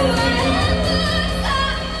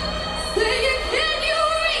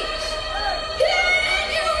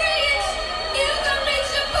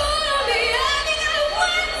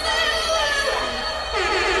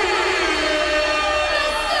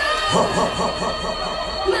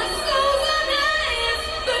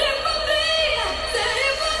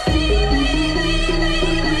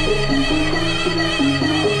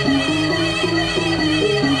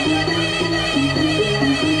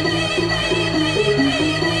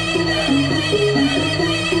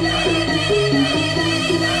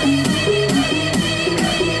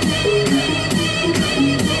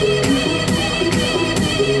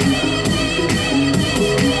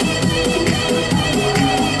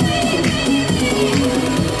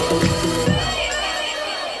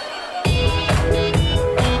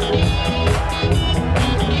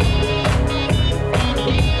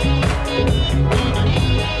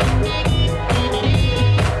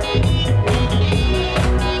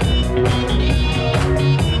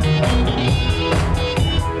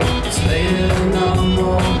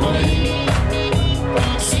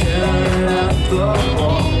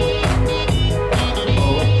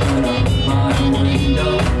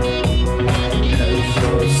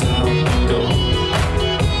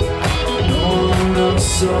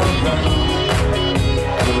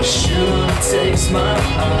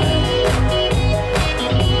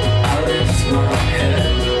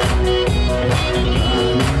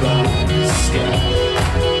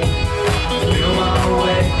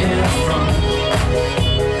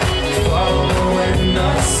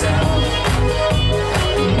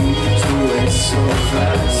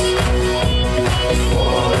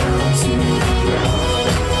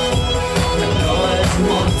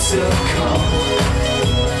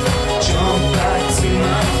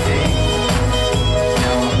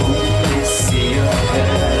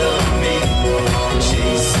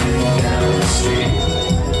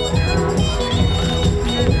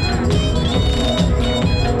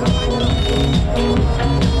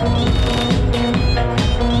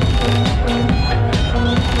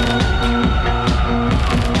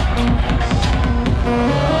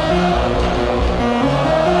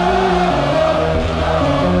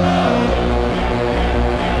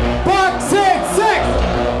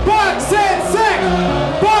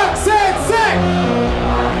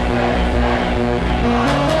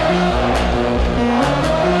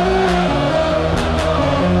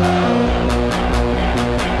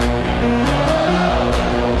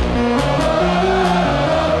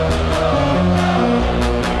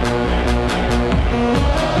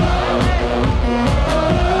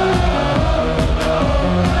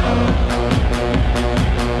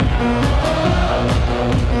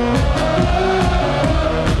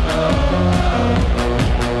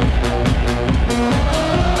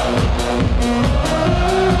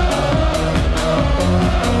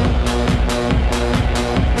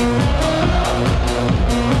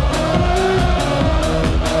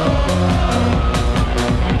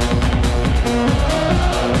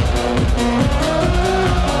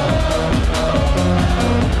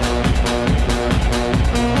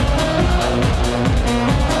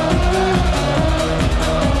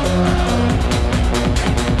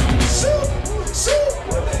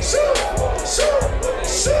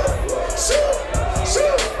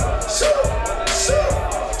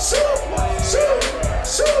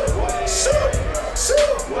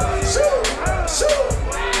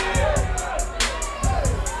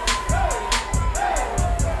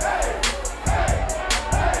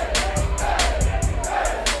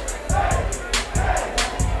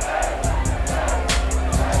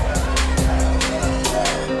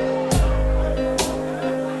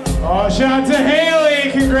 Shout out to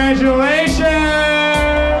Haley, congratulations!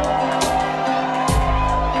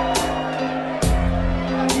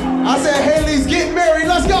 I said Haley's getting married,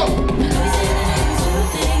 let's go!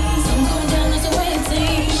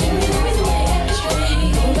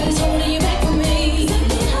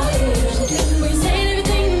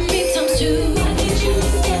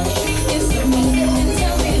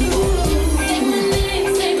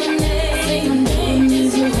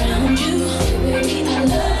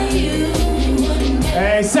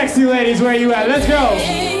 Hey, sexy ladies, where you at? Let's go!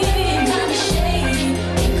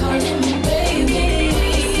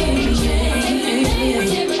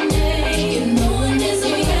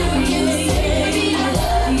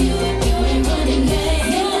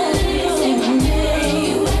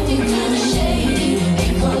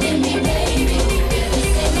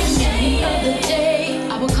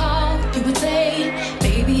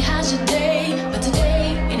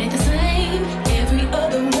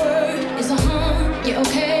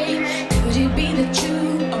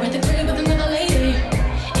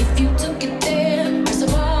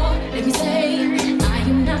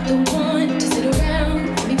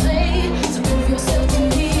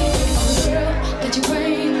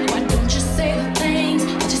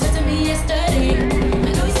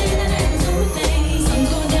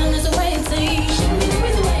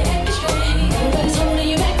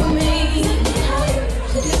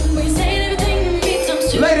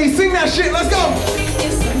 Ladies, sing that shit, let's go!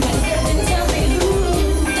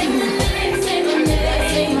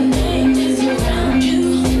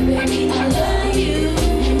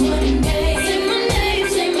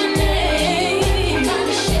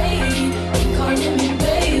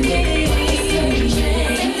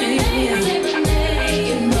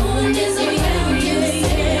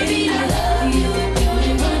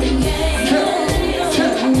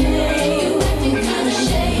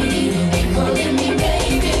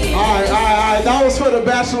 That was for the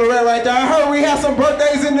Bachelorette right there. I heard we had some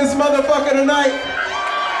birthdays in this motherfucker tonight.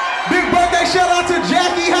 Big birthday shout out to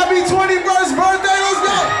Jackie. Happy 21st birthday. Let's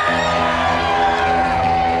go.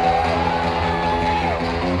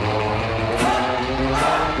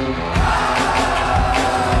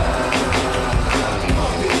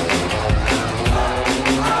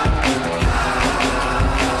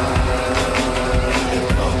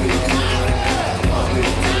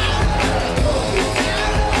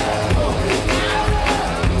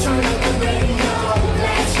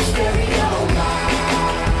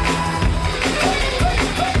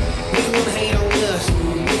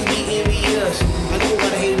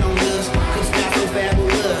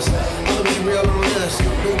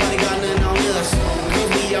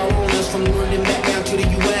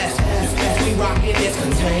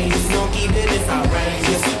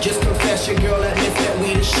 Just confess your girl admits that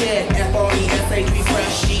we the shit. F-R-E-S-H, we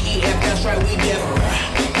fresh. G-E-F, that's right, we different.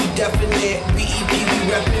 We definite, B-E-P, we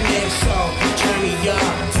reppin' it. So, turn me up,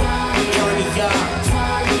 turn me up,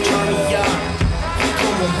 turn me up.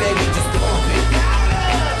 Come on, baby, just pump it.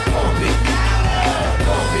 Pump it,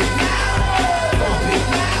 pump it, pump it,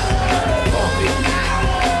 pump it,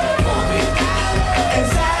 pump it.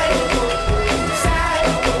 Inside, inside,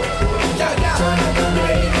 turn up the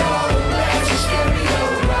radio.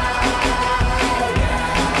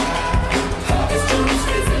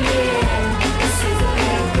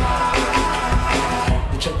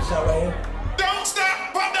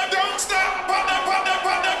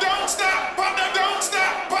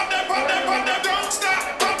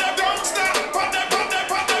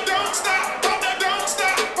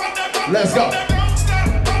 Let's go.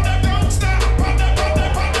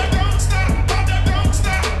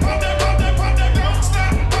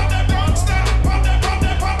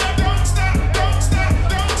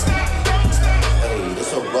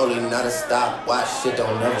 It's a rolling, not a stop. Watch shit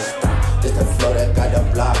don't never stop. This the flow that got the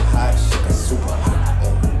block hot. Shit that's super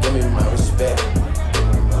hot. Give me my respect.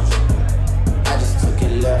 I just took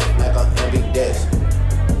it left like I'm ambidextrous.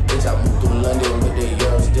 Bitch, I moved through London with the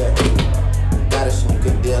Euros deck. Got a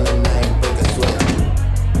sneaker deal and I ain't break a sweat.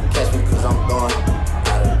 Catch me cause I'm gone.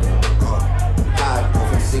 Out of there, gone. I go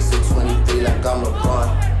from 6 to 23 like I'm LeBron.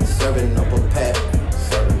 Serving up a pack.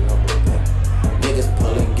 Serving up a pack. Niggas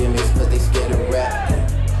pulling gimmicks cause they scared of rap.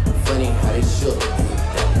 Funny how they shook.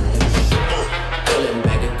 Pulling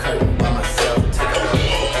back the curtain by myself.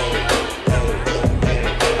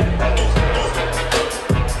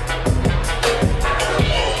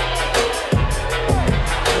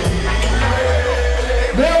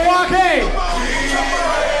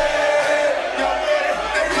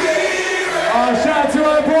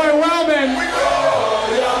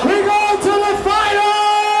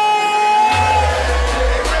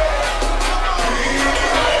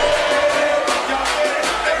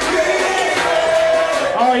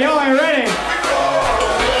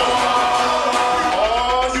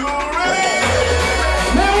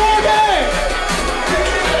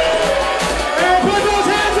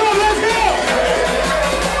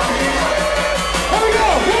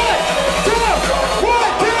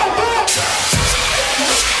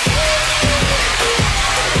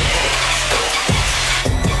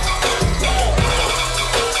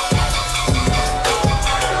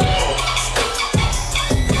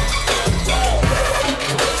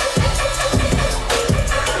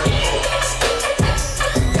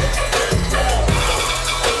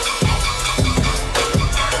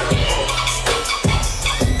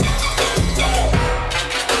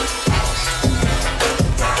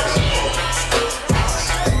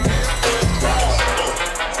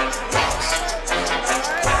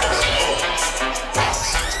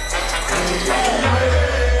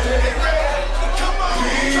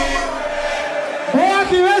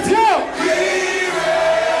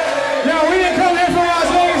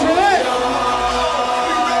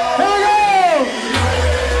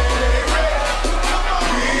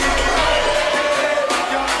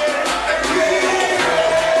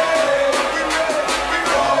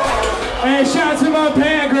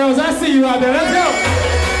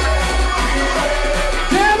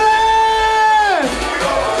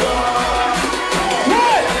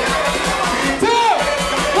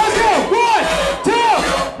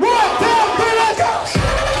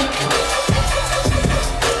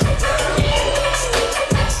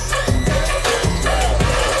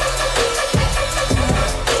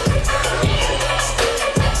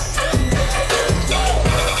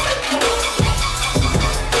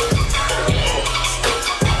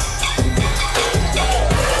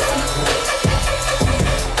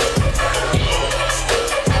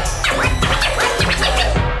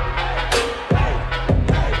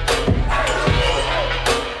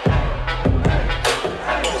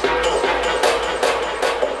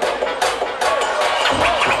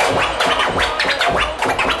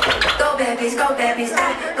 bad bitch, go bad bitch,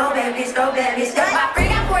 go bad bitch, go bad bitch. My friend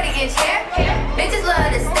got 40-inch hair, bitches love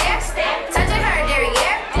to stare, touching her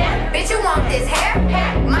derriere. Bitch, you want this hair?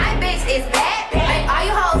 My bitch is bad, make all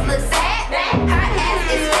you hoes look sad. Her ass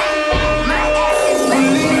is fat, my ass is wet.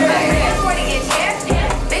 My friend got 40-inch hair,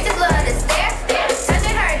 bitches love to stare,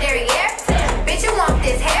 touching her derriere. Bitch, you want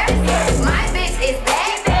this hair? My bitch is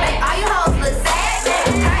bad, make all you hoes look sad.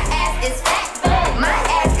 Her ass is fat, my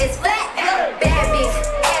ass is flat. Bad bitch,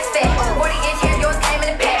 ass fat, 40-inch hair, yours came in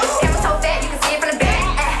the pack. Camera so fat, you can see it from the back.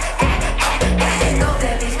 Go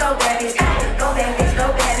bad bitch, go bad bitch, go bad bitch, go bad bitch, go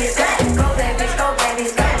bad bitch, go bad bitch, go bad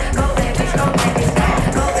bitch, go bad bitch, go bad bitch,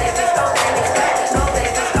 go bad bitch,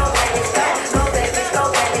 go bad bitch, go bad bitch,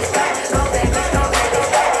 go bad bitch, go bad bitch, go bad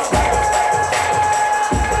bitch, go bad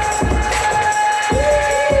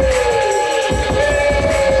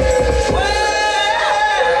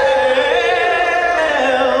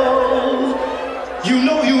You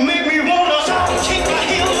know you make me wanna kick my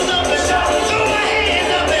heels up and shout, throw my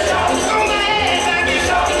hands up and shout, throw my hands back and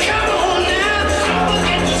shout. Come on now, don't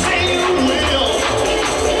forget to say you will.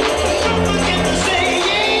 Don't forget to say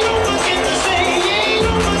yeah, don't forget to say yeah,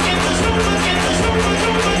 don't forget to,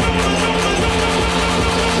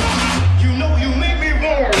 You know you make me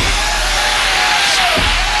wanna.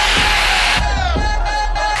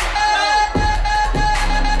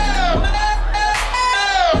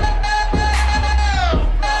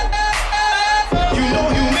 You know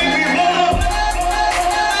you make me wanna.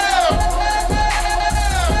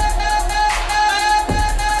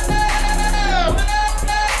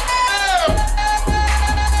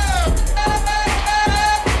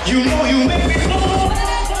 You know you make me wanna.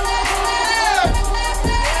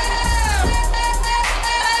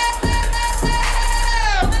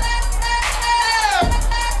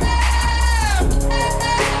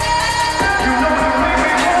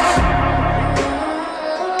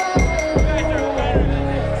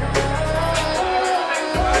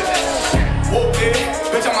 Whoop it,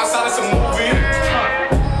 bitch, I'm outside of some movie.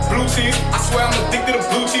 Blue cheese, I swear I'm addicted to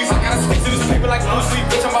blue cheese. I gotta stick to this paper like blue sleep.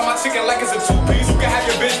 Bitch, I'm by my chicken like it's a two-piece. You can have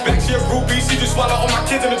your bitch back, she a groupie. She just swallow all my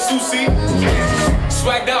kids in a two-seat.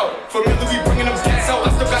 Swagged out, familiar, we bringing them cats out.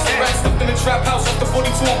 I still got some rats stuffed in the trap house. Off the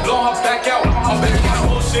 42, I'm blowing her back out. I'm back in my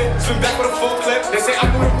bullshit, swim back with a full clip. They say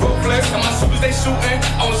I'm doing broke flips, and my shooters they shooting.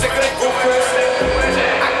 I was sick of that broke flips.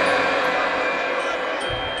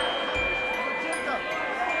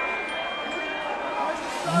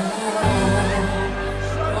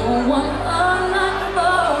 Don't want a lot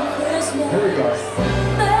for Christmas. Here we go.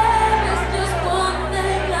 There is just one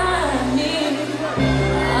thing I need.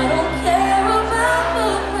 I don't care about the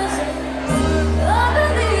presents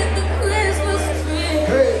underneath the Christmas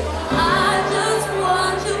tree. I just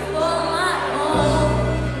want you for my own.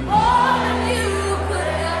 More than you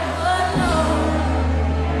could ever know.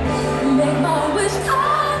 Make my wish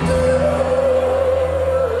come true.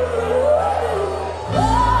 All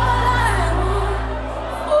I want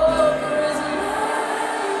for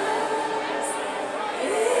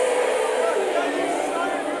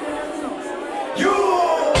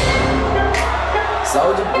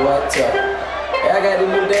Soulja Boy, tough. Hey, I got this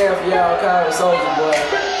new dance for y'all called Soulja Boy.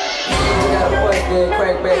 You gotta punch, then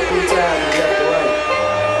crank back 3 times and left to right.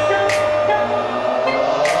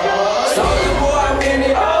 Soulja Boy, I'm in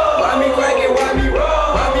it. Why me crank it? Why me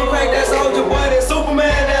roll? Why me crank that Soulja Boy? That Superman,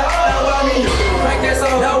 that now why me crank that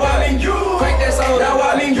soul? Now why me crank that soul? Now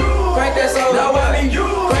why me crank that soul? Now why me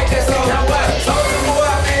crank that soul? Now why Soulja Boy,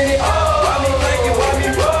 I'm in it. Why me crank it? Why me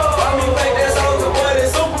roll? Why me crank that Soulja Boy? That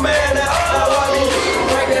Superman, that now why me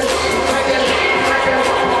crank that?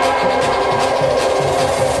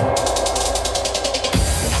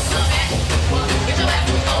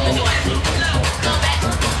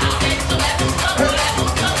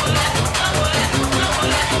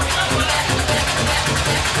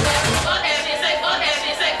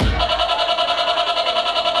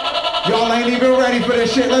 Y'all ain't even ready for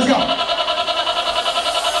this shit. Let's go.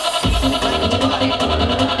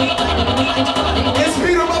 It's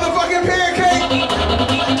Peter motherfucking Pancake.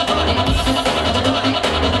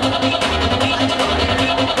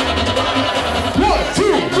 One,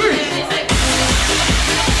 two, three.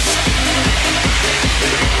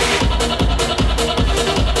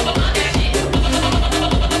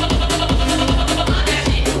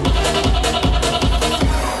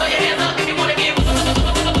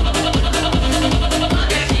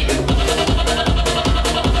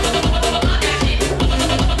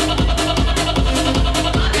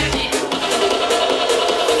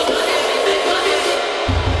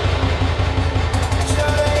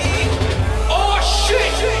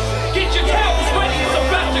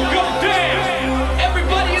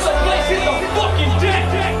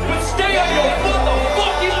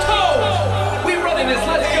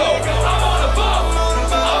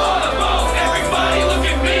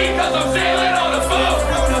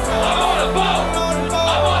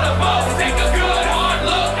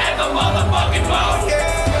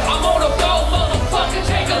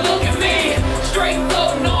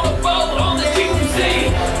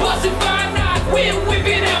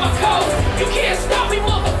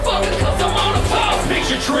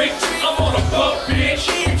 your drink. I'm on a boat,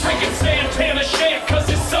 bitch. Drinking Santana shit, cause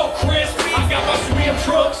it's so crisp. I got my swim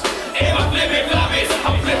trunks and my flippin' floppies.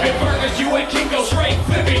 I'm flipping burgers, you and Kingo straight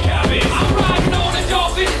flipping cabbage. I'm riding on a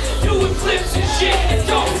dolphin, doing flips and shit. And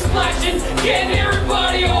dolphin splashing, getting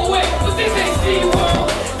everybody away. But this ain't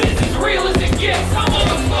SeaWorld, this is real as it gets. I'm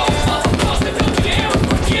on a boat, bustin' up the air and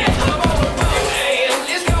forget. I'm on a boat, and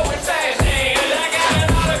it's going fast, and I got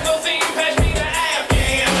an article thing, pass me the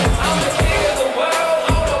Afghan. I'm the king of the world,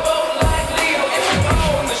 on a boat like Leo. If you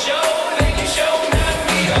own the show, then you show not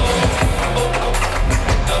me.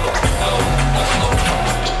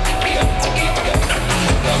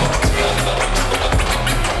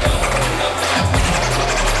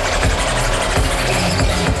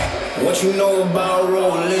 What you know about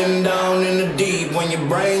rolling down in the deep? When your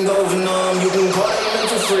brain goes numb, you can call it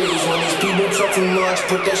mental freeze. When these people talk too much,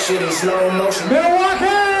 put that shit in slow motion.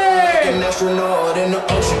 Like an astronaut in the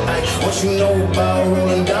ocean. Ay, what you know about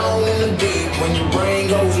rolling down in the deep? When your brain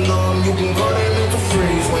goes numb, you can call it mental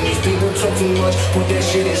freeze. When these people talk too much, put that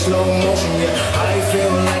shit in slow motion. Yeah, I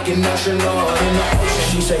feel like an astronaut in the ocean.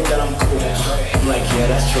 She say that I'm cool. I'm like, yeah,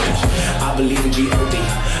 that's true. I believe in G.O.D.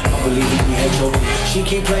 I believe in G.H.O.D. She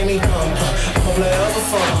keep playing me dumb. I'm a player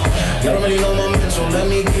for fun. Y'all don't really know my mental. Let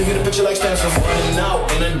me give you the picture like stencils. Running out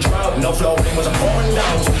in a drought. No flow, rain was I'm pouring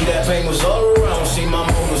down. See that pain was all around. See my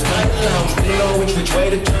mood was kind of lounge. Didn't know which way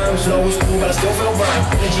to turn. Slow was cool, but I still felt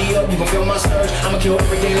right. Energy up, you can feel my surge. I'ma kill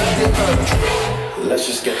everything like this purge. Let's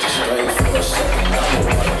just get this straight for a second. I'm a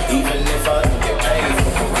runner. Even if I don't get paid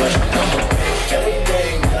for progression, I'm a bitch.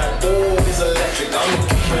 Everything that I do is electric. I'm a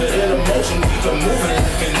keep it in motion, keep it moving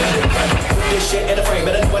like kinetic. Put this shit in the frame,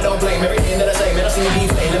 but I know I don't blame everything that I say. Man, I see me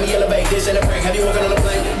deflate. Let me elevate this in a prank. Have you walking on a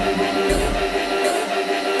plane?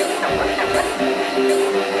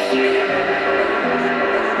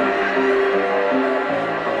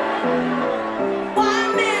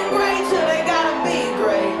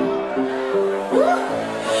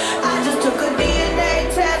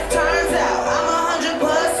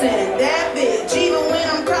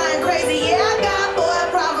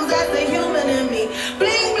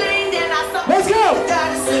 Let's go!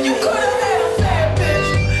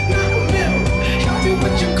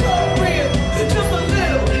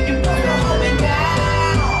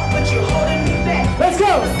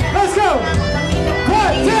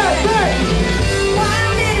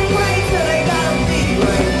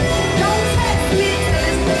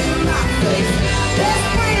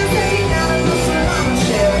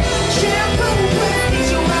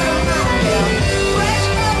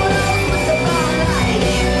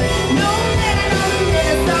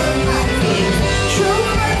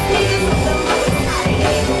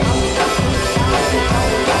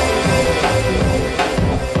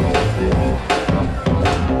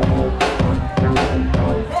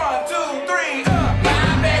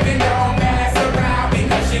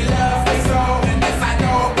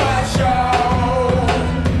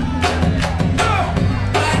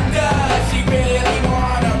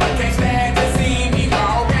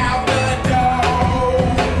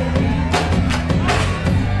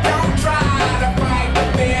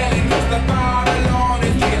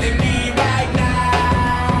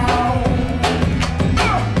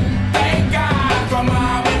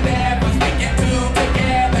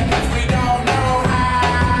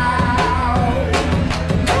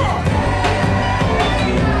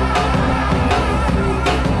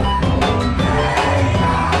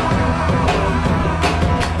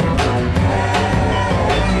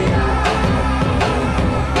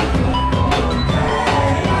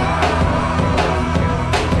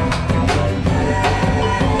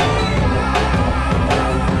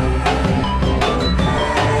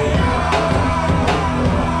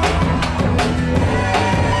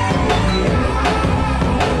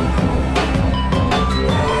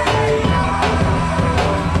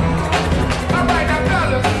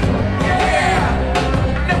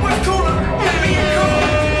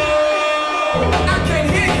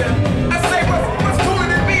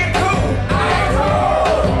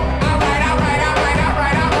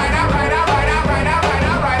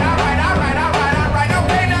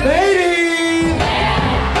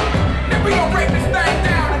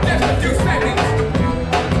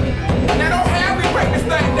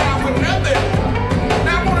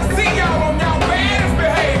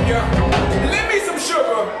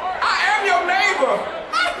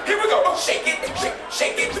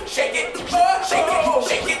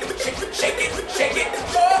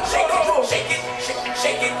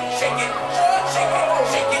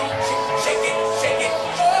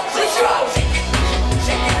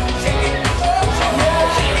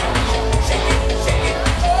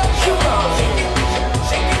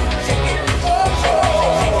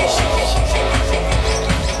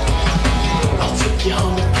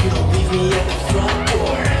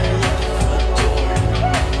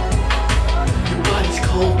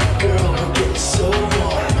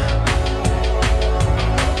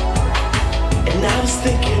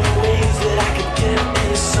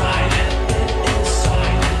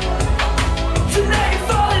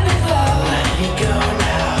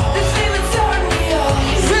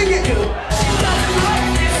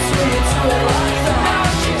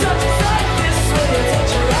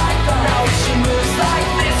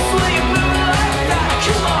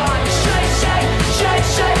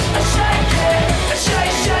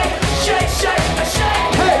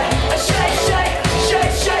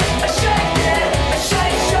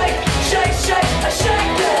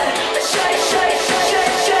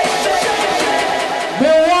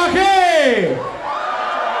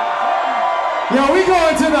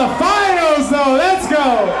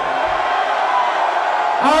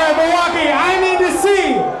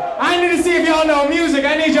 see. I need to see if y'all know music.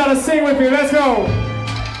 I need y'all to sing with me. Let's go.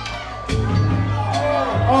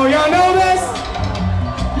 Oh, y'all know this?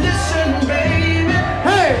 Listen, baby.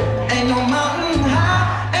 Hey. Ain't no mountain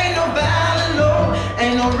high, ain't no valley low,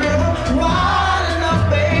 ain't no river wide enough,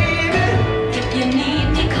 baby. If you need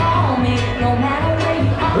me, call me. No matter where you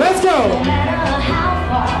are. Let's go. No matter how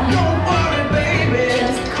far. Don't worry, baby.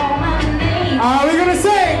 Just call my name. Are we gonna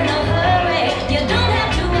sing? In a hurry. You don't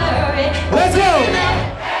have to worry. Let's go.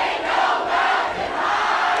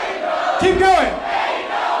 Keep going.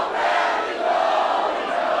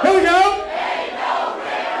 Here we go.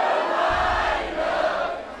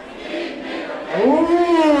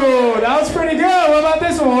 Ooh, that was pretty good. What about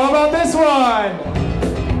this one? What about this one?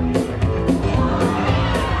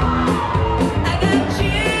 I got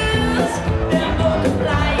chills, they're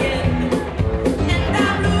multiplying, and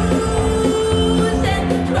I'm losing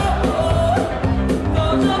control.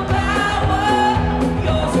 For the power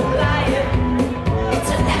you're supplying, it's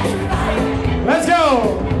electrifying. Let's go.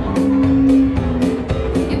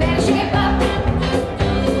 You better shape up.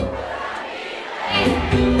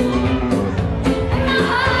 And my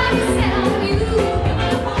heart is set on you.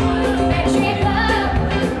 You better shape up.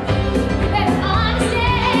 You better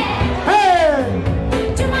understand. Hey.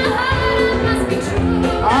 To my heart, I must be true.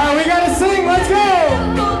 All right, we gotta sing. Let's go.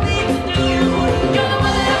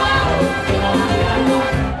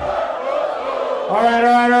 All right.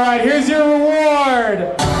 Here's your reward.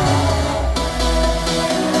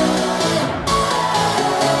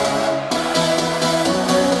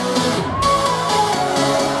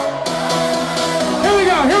 Here we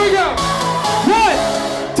go.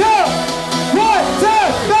 1, 2,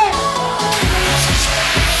 3.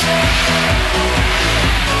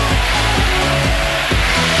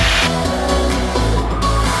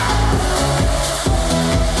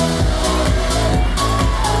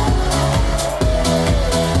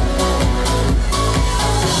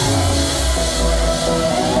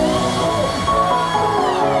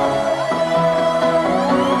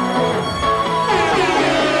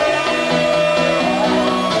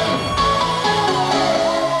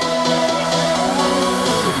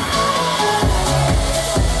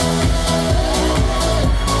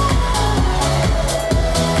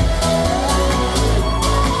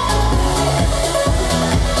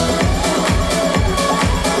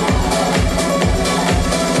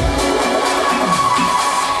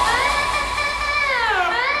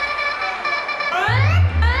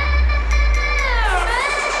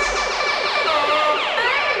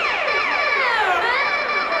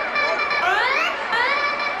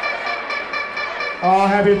 Oh,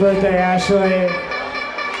 happy birthday, Ashley.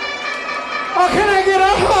 Oh, can I get a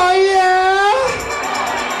oh yeah?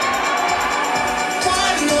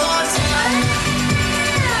 One more time.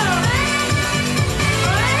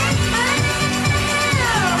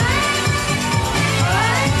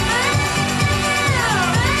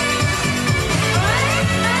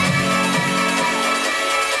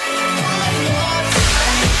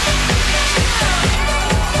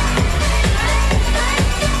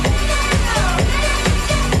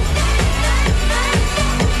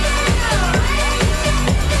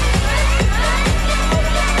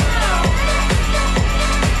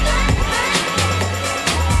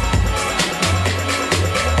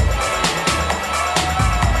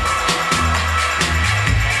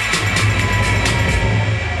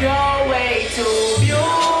 You're way too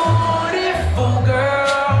beautiful,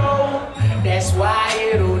 girl. That's why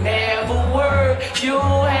it'll never work. You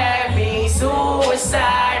have me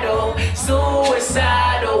suicidal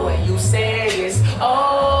when you say it's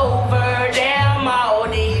over. Damn, all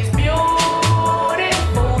these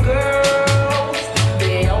beautiful girls,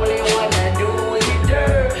 they only wanna do you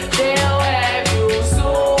dirt. They'll have you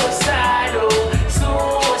suicidal. They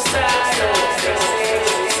say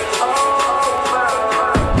it's over.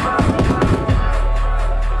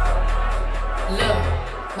 Look,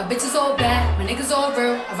 my bitch is all bad, my niggas all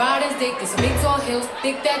real. I ride his dick in some big tall hills,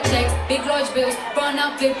 big fat checks, big large bills, run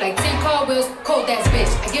out flip like 10 car wheels. Cold ass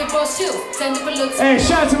bitch, I give bros chills, send it for looks. Hey,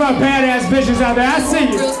 shout out to my badass bitches out there. I see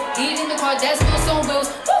you. Eat in the car, that's wheels on wheels.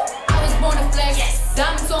 Woo! I was born to flex,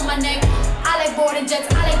 diamonds on my neck. I like boarding jets,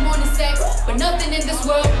 I like more than sex, but nothing in this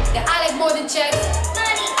world that I like more than checks.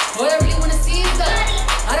 Money. All I really wanna see is love.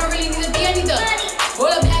 I don't really need to be any done. All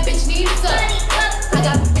a bad bitch needs is love. I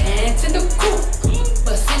got pants in the coupe,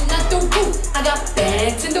 bustin' out the roof. I got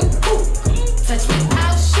pants in the coupe. Touch me,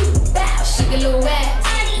 I'll shoot. Bow, shake a little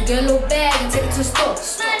ass. You get a little bag and take it to the store.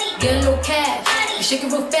 Get a little cash. You shake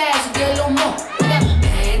it real fast, you get a little more. I got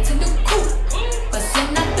pants in the coupe,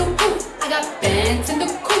 bustin' out the roof. I got pants in the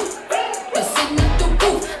coupe, bustin' out the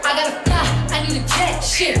roof. I gotta fly, I need a jet. head.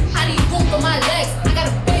 Shit, I need room for my legs. I got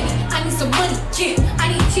a baby, I need some money. Yeah,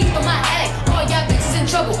 I need teeth for my egg. All y'all bitches in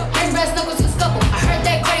trouble. Bring brass knuckles to scuffle. I heard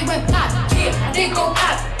that Cardi went pop. Yeah, I did go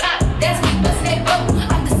pop. That's me busting that bubble.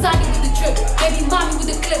 I'm the Sonny with the drip. Baby mommy with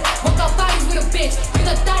the clip. Walk out bodies with a bitch. Bring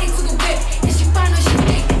a thotty to the whip. If she find her, she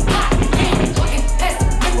think. Hot, yeah, walking past the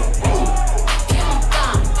mirror. Boom. Yeah, I'm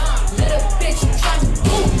fine. Little bitch, trying to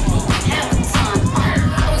boom. Have a time.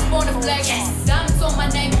 I was born to flex. Diamonds on my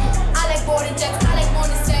name. I like boarding jets. I like more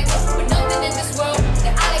than sex. But nothing in this world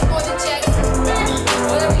that I like more than checks.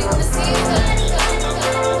 What I really wanna see is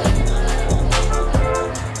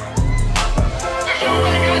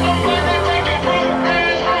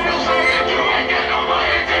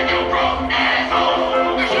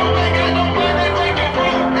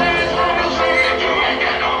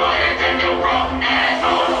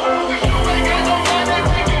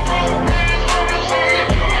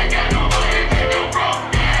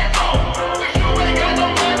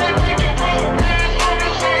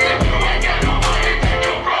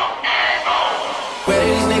Where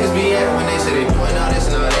these niggas be at when they say they doing all this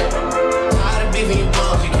and all that? Tired of beefing you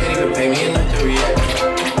bums, you can't even pay me enough to react.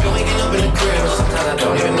 Been waking up in the crib, sometimes I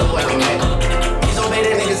don't even know what I'm at. He's so made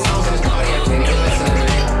that nigga songs in his party, I can't even listen to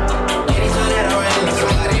that. Anytime that I run into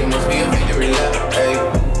somebody, it must be a victory lap. Hey,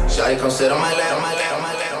 shawty come sit on my lap, on my lap, on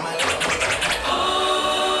my lap, on my lap.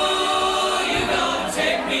 Oh, you gonna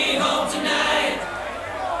take me home tonight?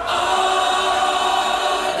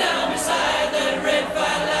 Oh, down beside that red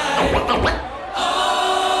fire light. Oh,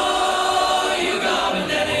 you gonna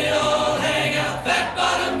let it all hang out. Fat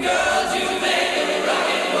bottom girls, you make the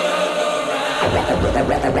rocket world go round.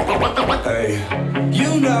 Hey, you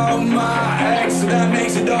know my ex, so that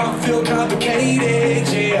makes it all feel complicated,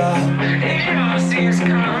 yeah.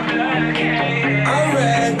 I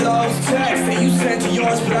read those texts that you sent to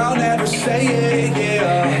yours, but I'll never say it,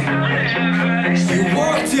 yeah. You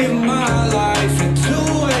walked in my life at 2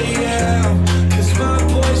 a.m. Cause my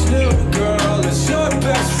boy's new girl is your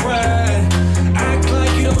best friend. Act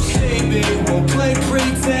like you don't see me, won't play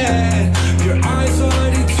pretend. Your eyes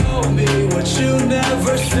already told me what you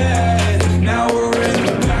never said. Now we're in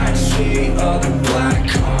the backseat of the black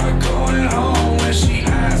car going home. When she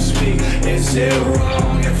asked me, is it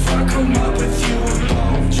wrong if I come up with you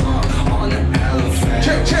both drunk on the elephant?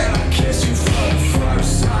 Check, check. I kiss you for the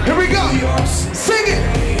first time. Here we go. Sing it.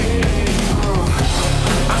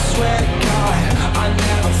 I swear to God, I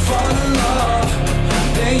never fall in love.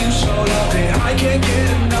 Then you showed up and I can't get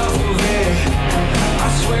enough of it. I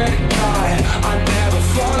swear to God, I never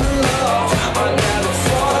fall in love. I never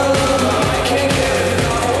fall in love. I can't get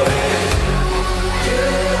enough of it.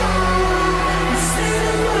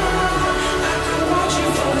 I could want you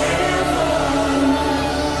forever.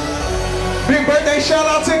 Big birthday shout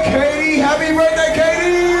out to Katie. Happy birthday, Katie.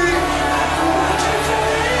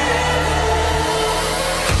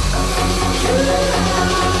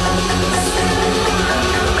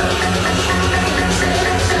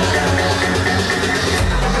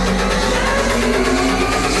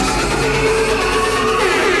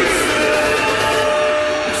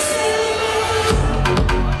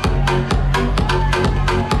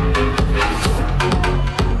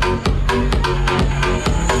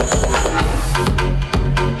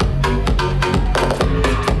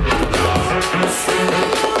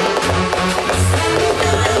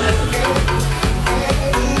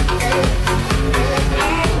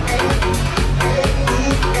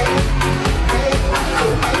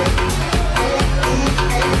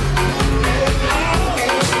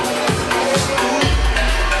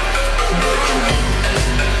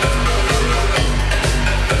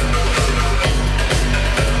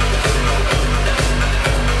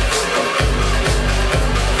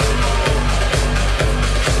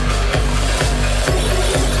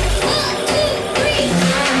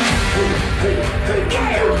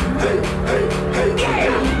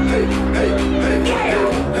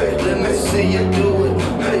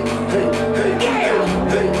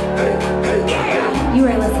 You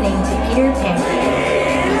are listening to Peter Pan.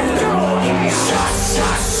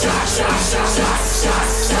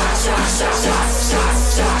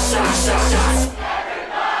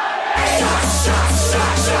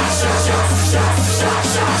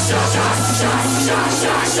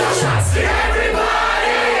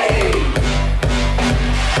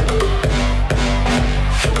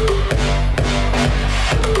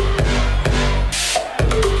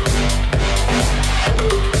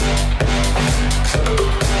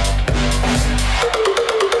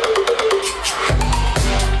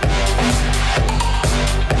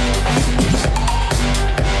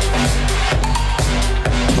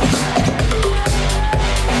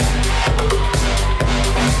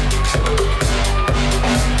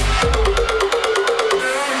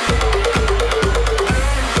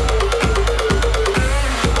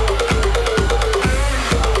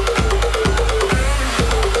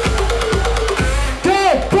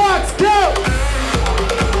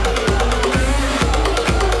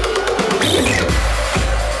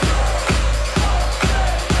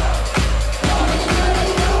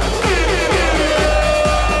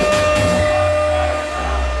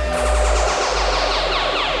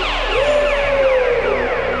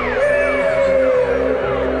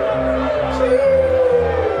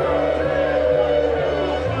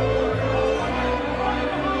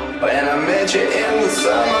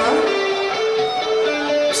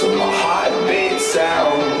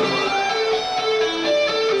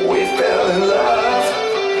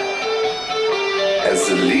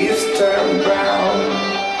 turn brown.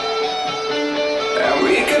 And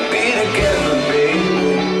we could be together, baby,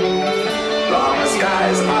 long as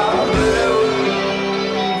skies are blue.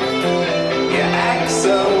 You act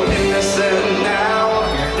so innocent now,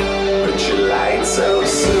 but you lied so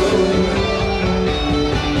soon.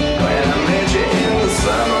 When I met you in the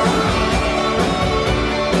summer,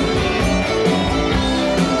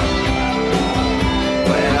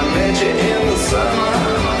 when I met you in the summer,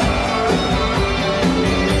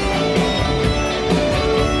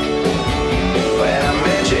 when I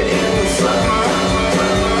met you in the summer.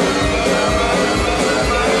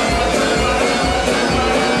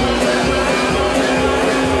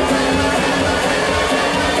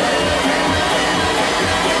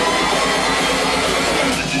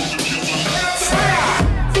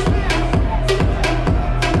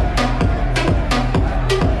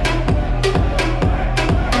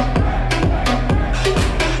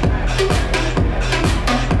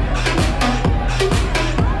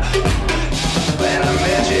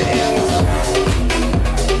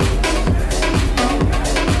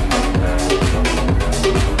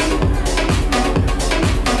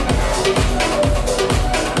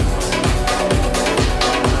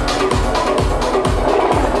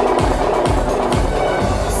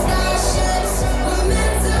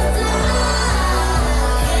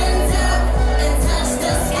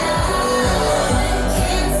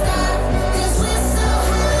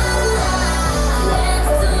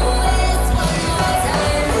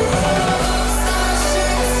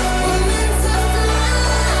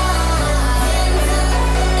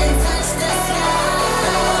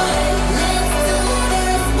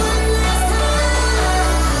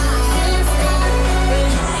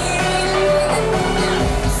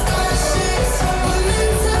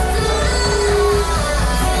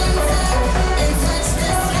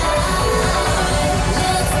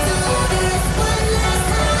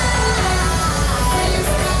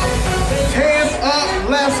 Hands up,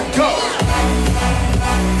 let's go.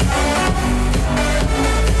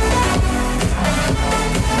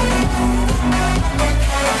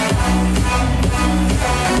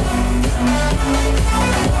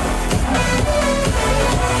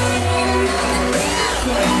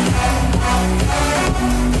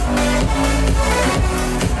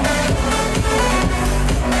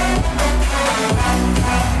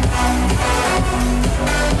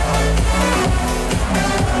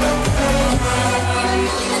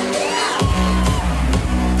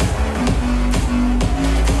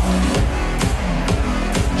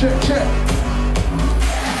 Check, check.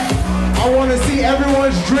 I want to see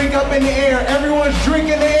everyone's drink up in the air. Everyone's drink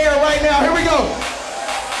in the air right now. Here we go.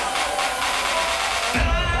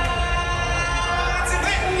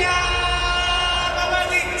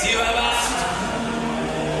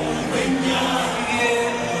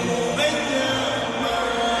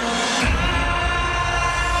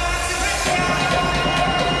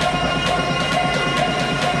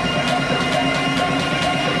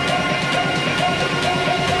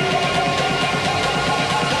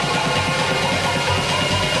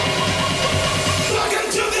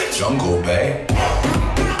 Jungle Bay.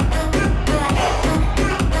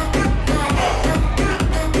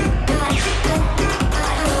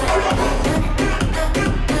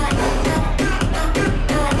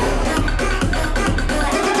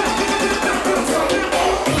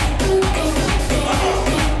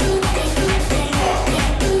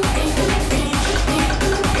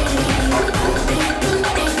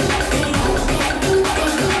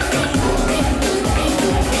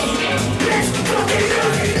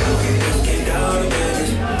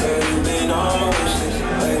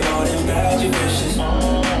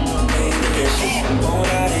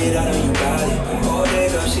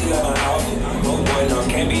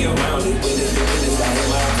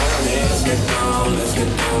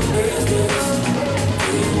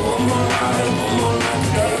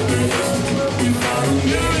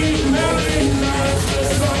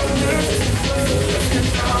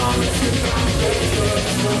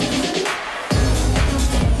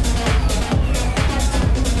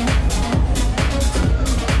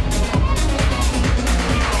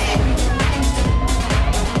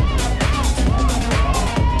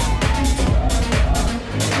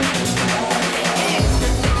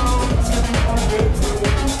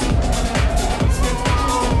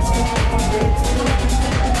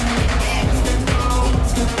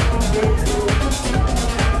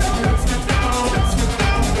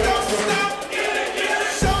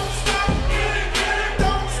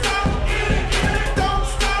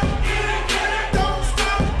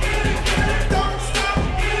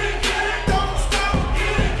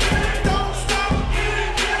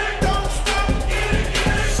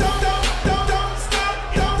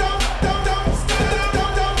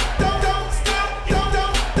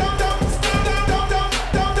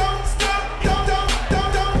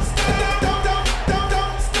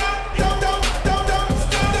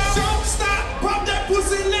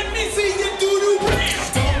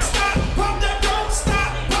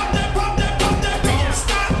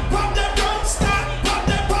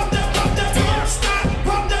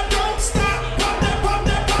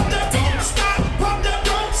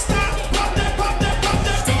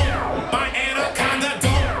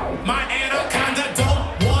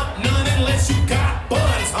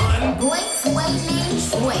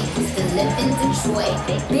 used to live in Detroit.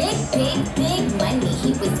 Big money,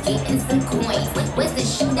 he was getting some coins. Was the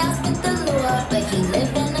shootouts with the Lord, but he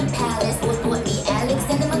lived in a palace. Bought me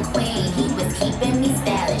Alexander McQueen, he was keeping me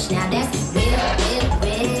stylish. Now that's real.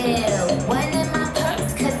 One in my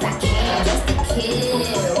purse, cause I came just to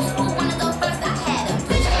kill. Who wanna go first? I had him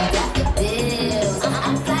push them daffodils.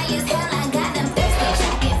 I'm fly as hell, I got them thirsty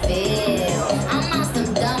jacket feel. I'm on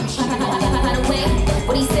some dumb shit. By the way,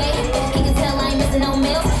 what he say? He can tell I ain't missing no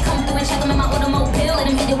meals. Come through and check him in my automobile. Let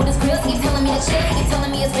him hit it with his grills. He keep telling me to chill. He keep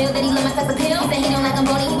telling me it's real that he love my sex appeal. He said he don't like I'm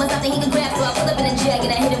bony, he wants something he can grab. So I pull up in a jag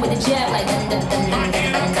and I hit him with a jab like dun dun dun dun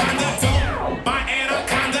dun dun dun.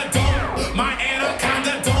 My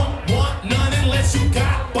anaconda don't want none unless you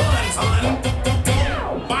got buns, hun.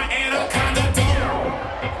 My anaconda don't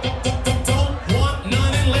want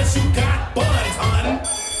none unless you got buns, hun.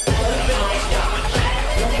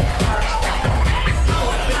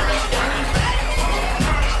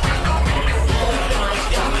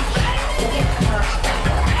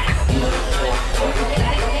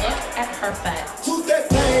 Perfect. Shoot that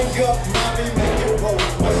thing up, mommy, make it roll.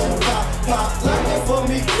 When you pop, like it for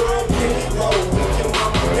me, girl, get it low. With your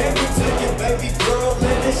mama, baby, take it, baby, girl,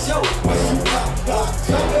 let it show. When you pop,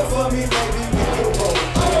 clap it for me, baby, make it roll.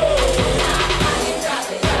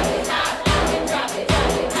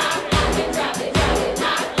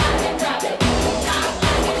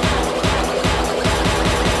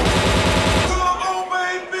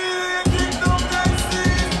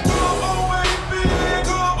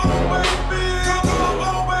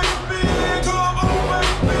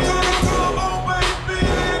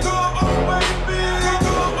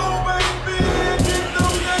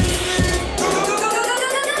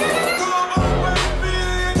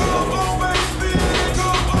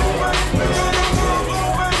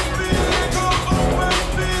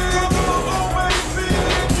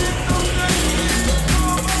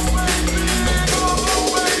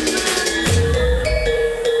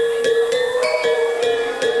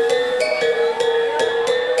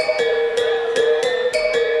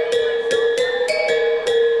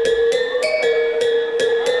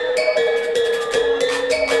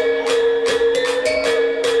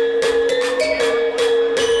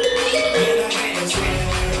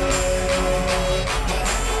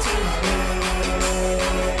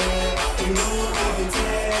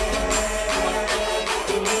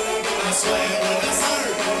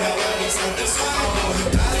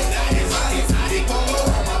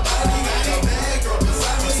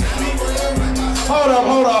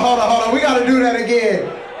 Hold on. We gotta do that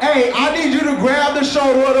again. Hey, I need you to grab the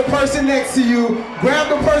shoulder of the person next to you. Grab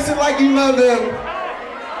the person like you love them.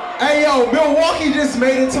 Hey, yo, Milwaukee just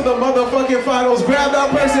made it to the motherfucking finals. Grab that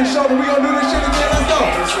person's shoulder. We gonna do this shit again. Let's go.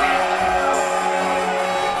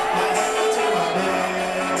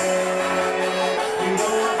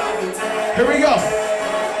 Here we go.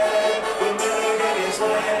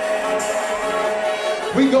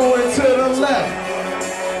 We going to the left,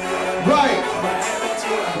 right,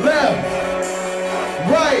 left,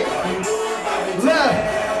 right, left,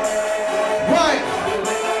 right,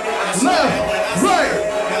 left, right.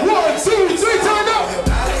 1, 2, 3, turn up.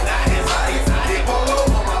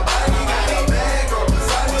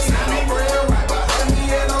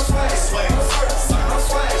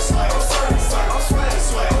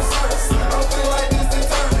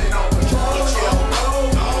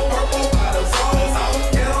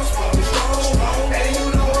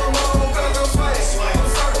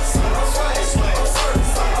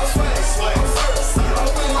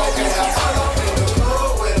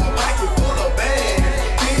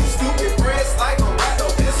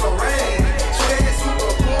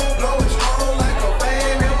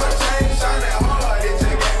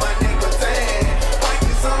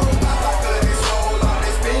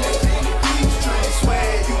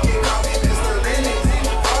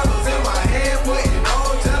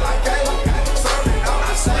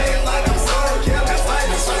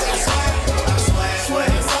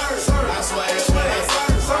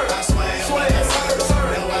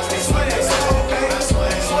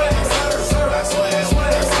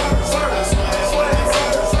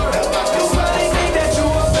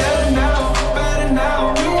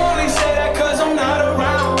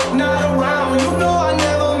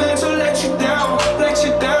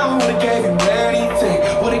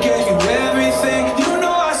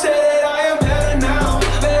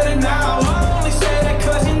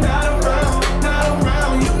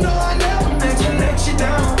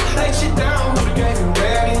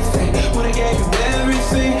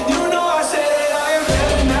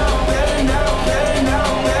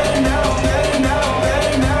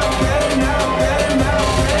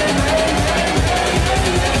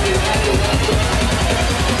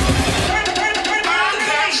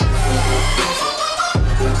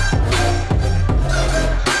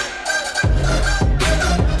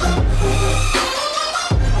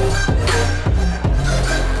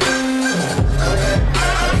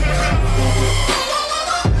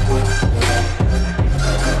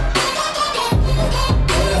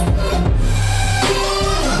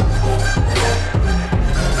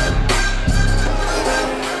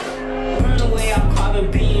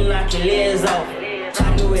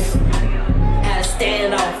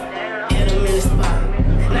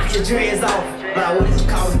 the dreads off. My what is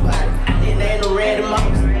called body. It ain't no Randy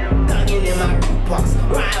Moss. Dunking in my box.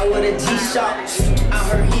 Ride with a G-Shock. I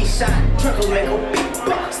heard he shot. Truck'll make a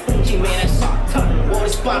beatbox. He made that shot. Turn. Water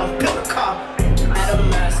spot on pick a car. Out of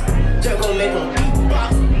mask. Jerk gon' make him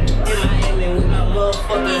beatbox. In Miami with my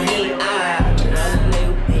motherfucking hate eye. Another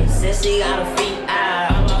nigga bitch says she got her feet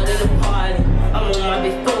out. I'm out in the party. I'm on my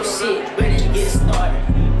before shit. Ready to get started.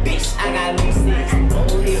 Bitch, I got no sense.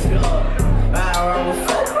 Oh, here we go. Ride around with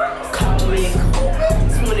folk. Call me cold.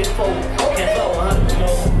 24. Can't go 100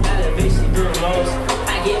 more. Elevation do the most.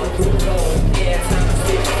 I get what you on. Yeah, time to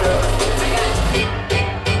switch it up. I got it.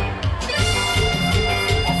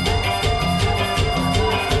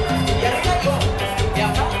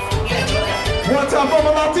 One time for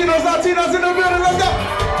my Latinos in the building, let's go.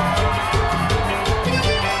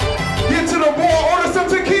 Get to the bar, order some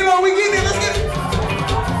tequila, we get it, let's get it.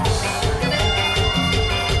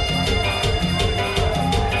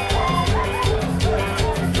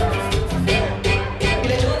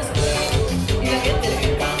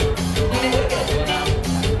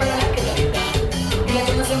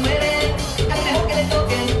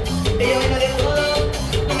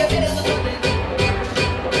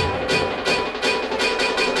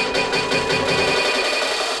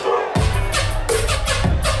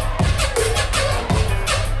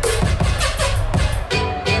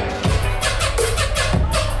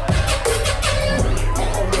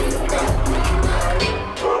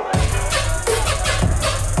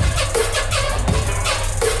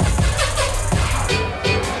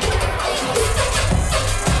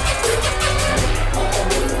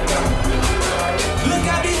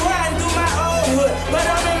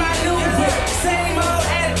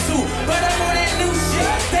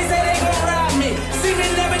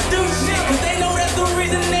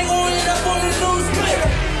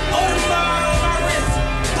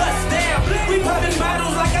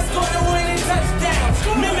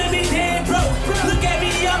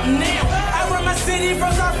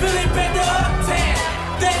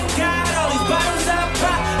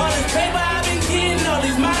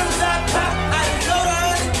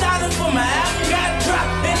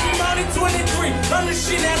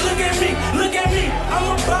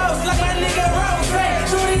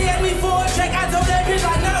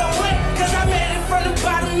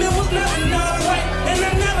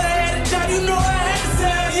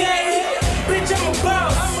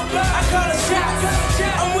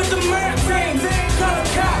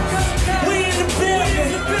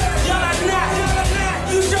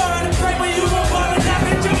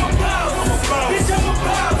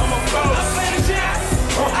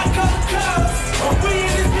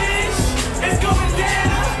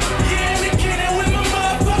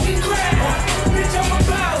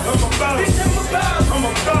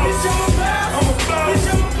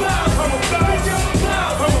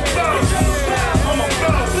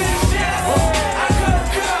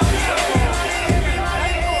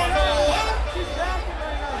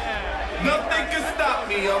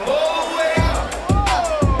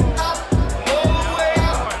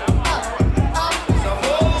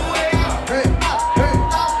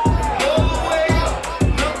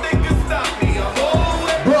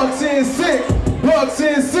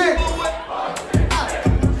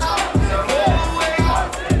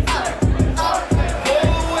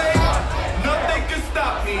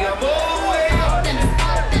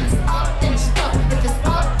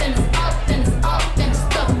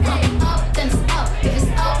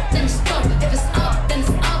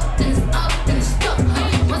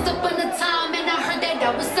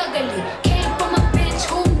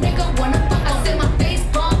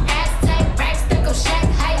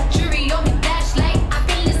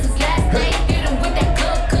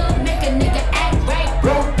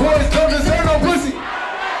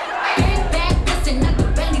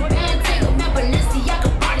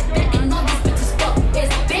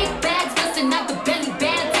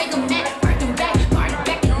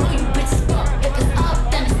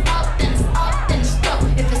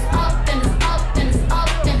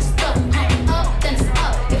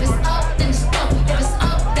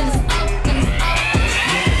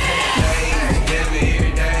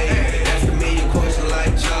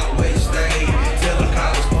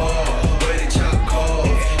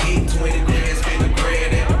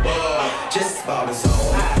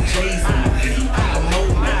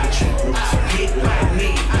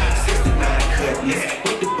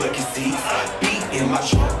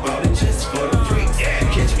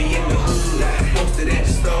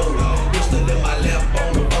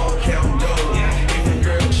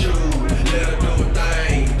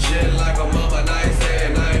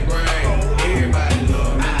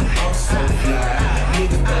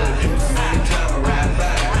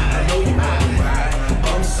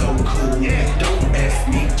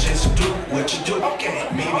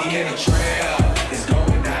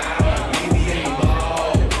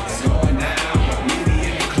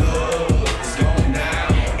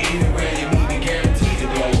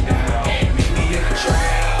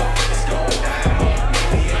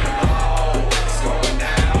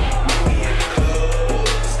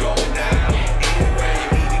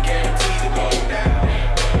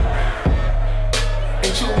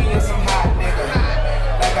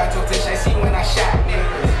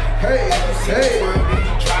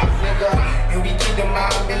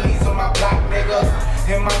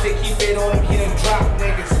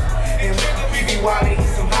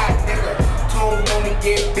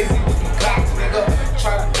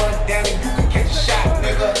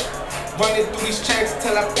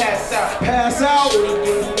 Pass out.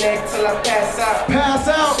 Neck till I pass out. Pass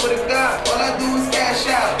out. Swear to God, all I do is cash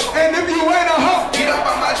out. And if you ain't a hoe, get up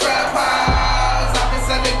on my trap house. I've been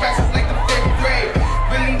selling cracks since like the 5th grade.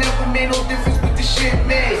 Really never made no difference with the shit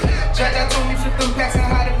made. Judge, I told me flip them packs and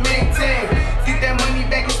how to maintain. Get that money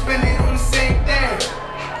back and spend it on the same thing.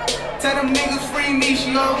 Tell them niggas free me,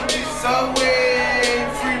 yo. Subway,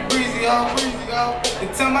 free breezy, yo. And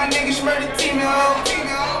tell my niggas murder team, yo.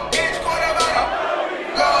 Bitch, quarter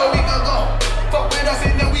go, we gon' go. Fuck with us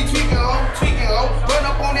and then we tweaking, ho. Run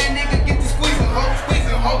up on that nigga, get the squeezing, ho.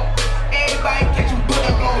 Everybody catch him,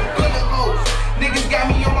 bullet holes. Niggas got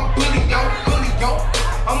me on my bully, yo.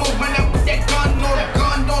 I'ma run up with that gun on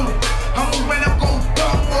him. I'ma run up, go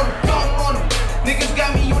dumb on him. Niggas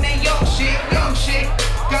got me on that young shit.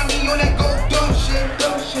 Got me on that go dumb shit.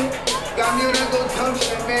 Got me on that go dumb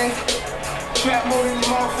shit, man. Trap more than the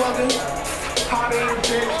motherfucker. Hot in the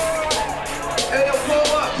bitch. Hey, yo, pull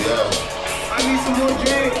up. Yeah. I need some more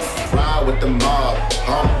drinks. Ride with the mob,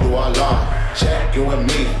 through Allah. Check you and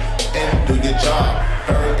me, and do your job.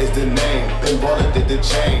 Bird is the name, then Baller did the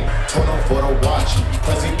chain. Torn up for the watch,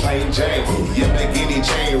 Pussy plain Jane. Yeah, bikini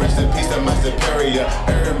chain, rest in peace to my superior.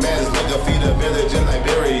 Hermes nigga feed a village in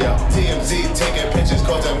Liberia. TMZ taking pictures,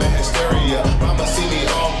 causing my hysteria. Mama see me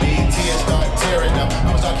on BT and start tearing up.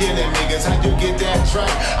 I'm start killing niggas, how you get that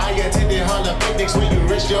track? I attended Harlem picnics when you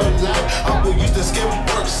risk your life. Uncle used to skip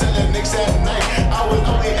work, selling nicks at night. I was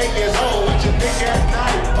only 8 years old, watching Nick at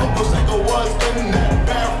night. Uncle Psycho was in that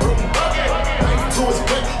bathroom bucket. To his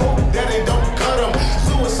quick, hope that they don't cut him.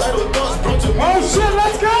 Suicidal thoughts brought to me. Oh shit,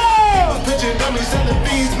 let's go! Pitching dummies, selling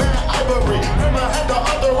beans, man, ivory. Grandma had the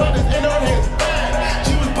other runners in her hands bag.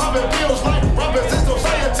 She was popping pills like robbers in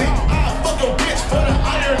society. I fuck a bitch for the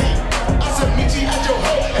irony. I said, meet you at your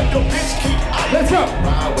hoe and your bitch keep ironing. Let's go!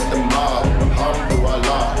 Ride with the mob, through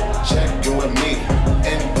Allah. Check you and me,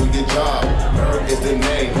 and do your job. Bird is the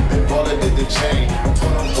name, and Baller did the chain.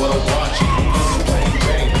 Turn up for the watch, this is plain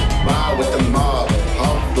Jane. Ride with the mob,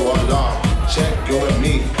 through Allah. Check you and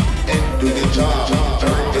me, and do your job.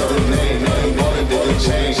 Bird is the name, and Baller did the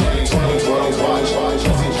chain. Turn up for the watch,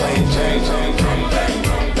 this is plain Jane.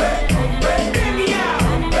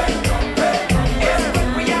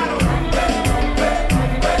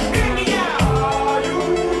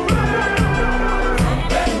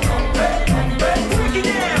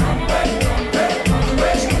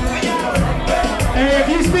 Hey, if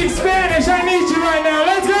you speak Spanish, I need you right now.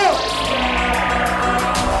 Let's go!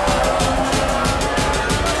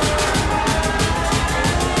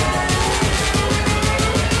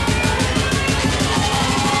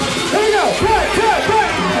 Here we go! Cut!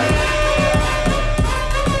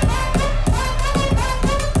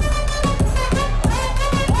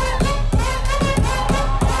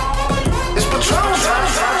 It's Patron time.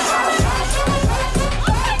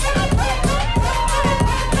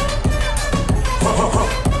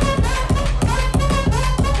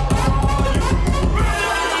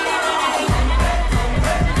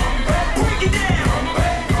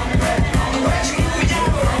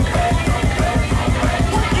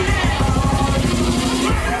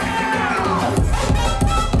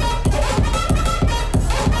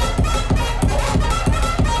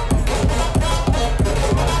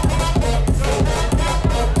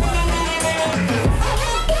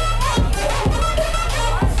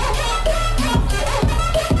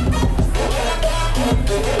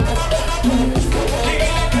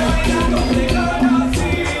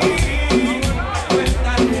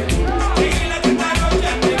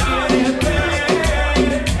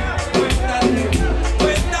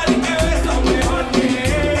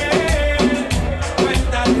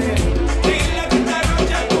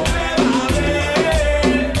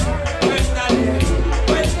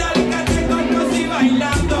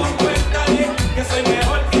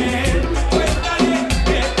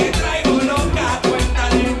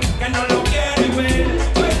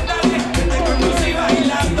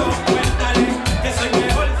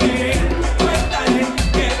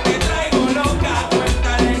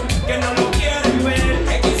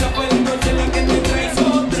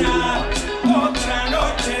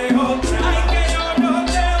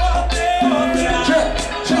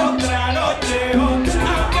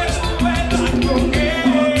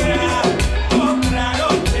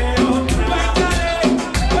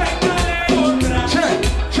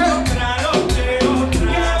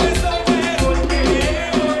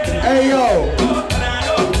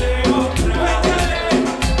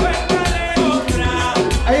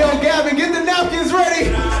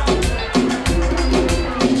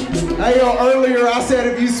 Hey yo, earlier I said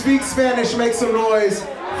if you speak Spanish, make some noise.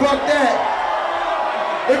 Fuck that.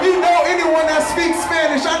 If you know anyone that speaks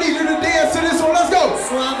Spanish, I need you to dance to this one. Let's go.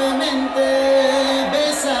 Suavemente,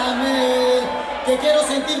 bésame, que quiero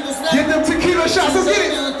sentir tus labios. Get them tequila shots, let's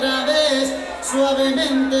get it. Otra vez,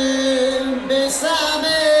 suavemente,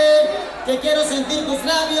 bésame, que quiero sentir tus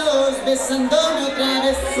labios besándome otra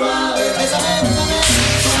vez. Suave, bésame, bésame,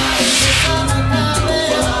 suave, bésame otra vez.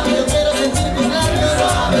 Suave, yo quiero sentir tus labios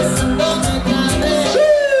besándome otra vez.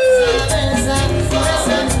 Suave, besa,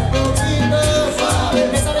 besa un poquito. Suave,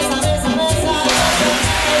 besa, besa, besa, besa.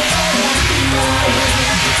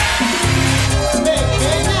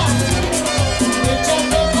 Pequeña,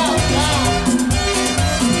 échate pa' acá.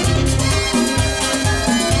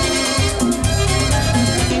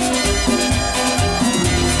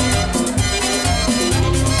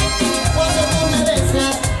 Cuando tú me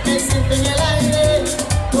besas, me siento en el aire.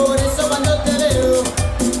 Por eso cuando te veo,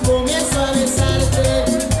 comienzo a besarte.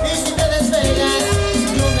 Y si te despegas,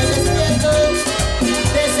 yo me despierto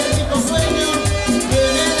de ese rico sueño que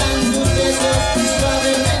me dan tus besos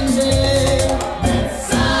suavemente.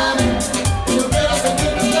 Bésame, yo quiero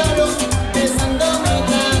sentir tus labios besándome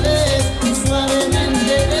otra vez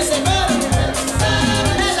suavemente. Bésame,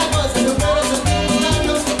 bésame, es la cosa, yo quiero sentir tus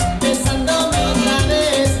labios besándome otra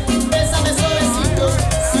vez. Bésame suavecito,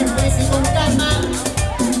 sin prisa y con calma.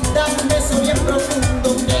 Dame un beso bien profundo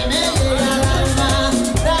que me llega al alma.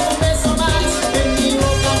 Dame un beso más en mi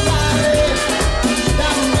boca padre.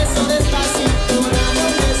 Dame un beso despacito, dame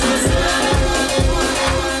un beso suave.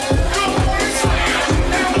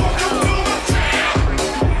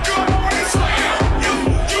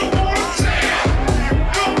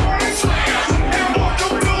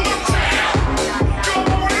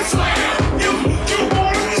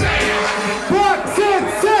 Box it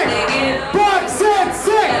sick. Box it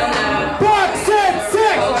sick. Box it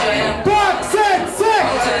sick. Box it sick.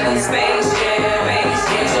 Space Jam,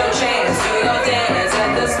 here's your chance to go dance at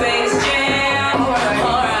the Space Jam.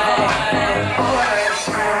 Alright,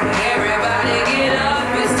 everybody get up,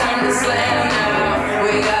 it's time to slam now.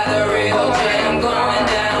 We got a real jam going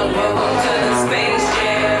down. Welcome to the Space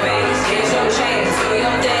Jam. Here's your chance to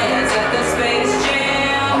go dance at the Space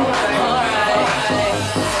Jam. Alright.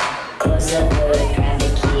 Close up, boy, grab the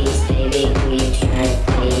keys, baby, who you trying to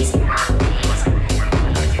please?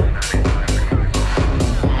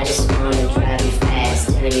 I just wanna drive you fast,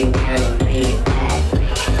 turn you around and bring you back.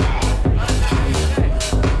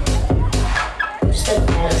 Push the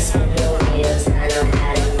pedal, spin the wheels, I know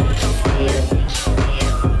how to make you feel.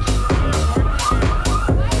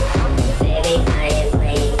 Baby, I ain't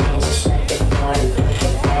playing games, just shut the door and put the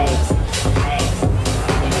brakes.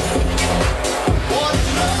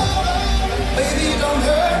 Baby, don't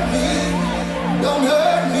hurt me no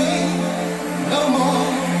more.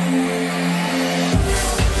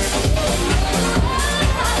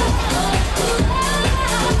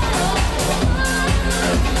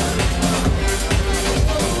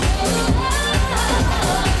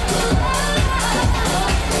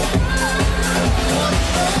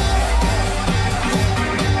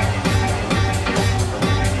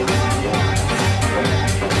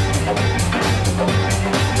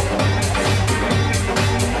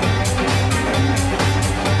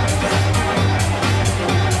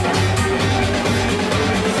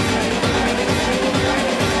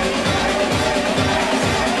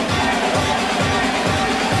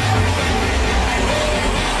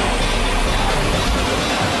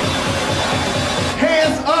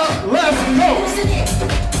 Hands up, let's go.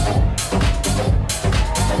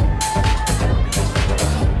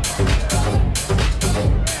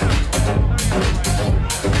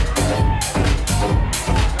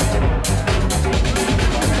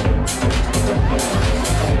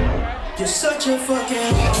 You're such a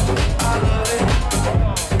fucking hoe, I love it.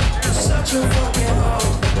 You're such a fucking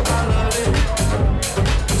hoe, I love it.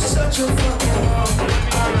 You're such a fucking hoe,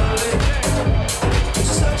 I love it. You're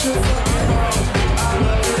such a fucking hoe, I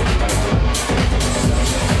love it.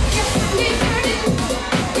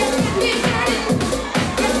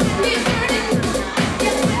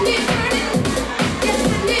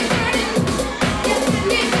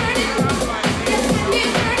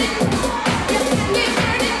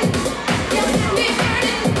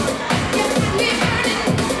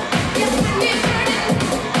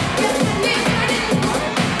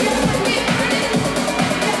 Yeah.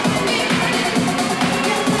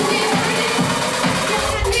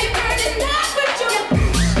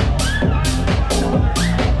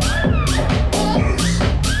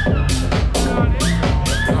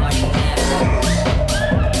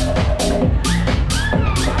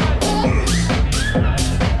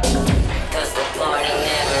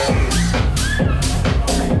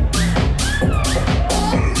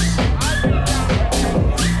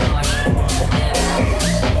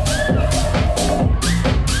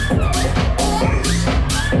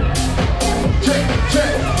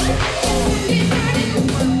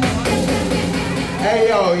 Hey,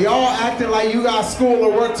 yo, y'all acting like you got school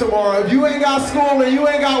or work tomorrow. If you ain't got school and you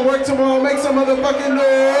ain't got work tomorrow, make some motherfucking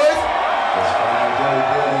noise. It's Friday,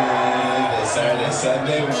 it's Saturday,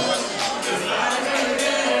 Sunday.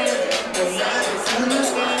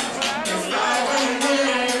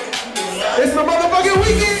 It's the motherfucking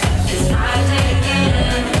weekend. It's Friday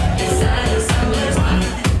again. It's Saturday, Sunday.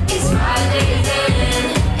 It's Friday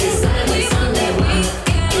again. It's Saturday, Sunday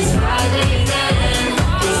weekend. It's Friday again.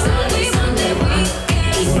 It's Saturday, Sunday weekend.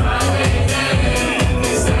 It's Friday again.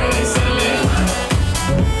 It's Saturday, Sunday.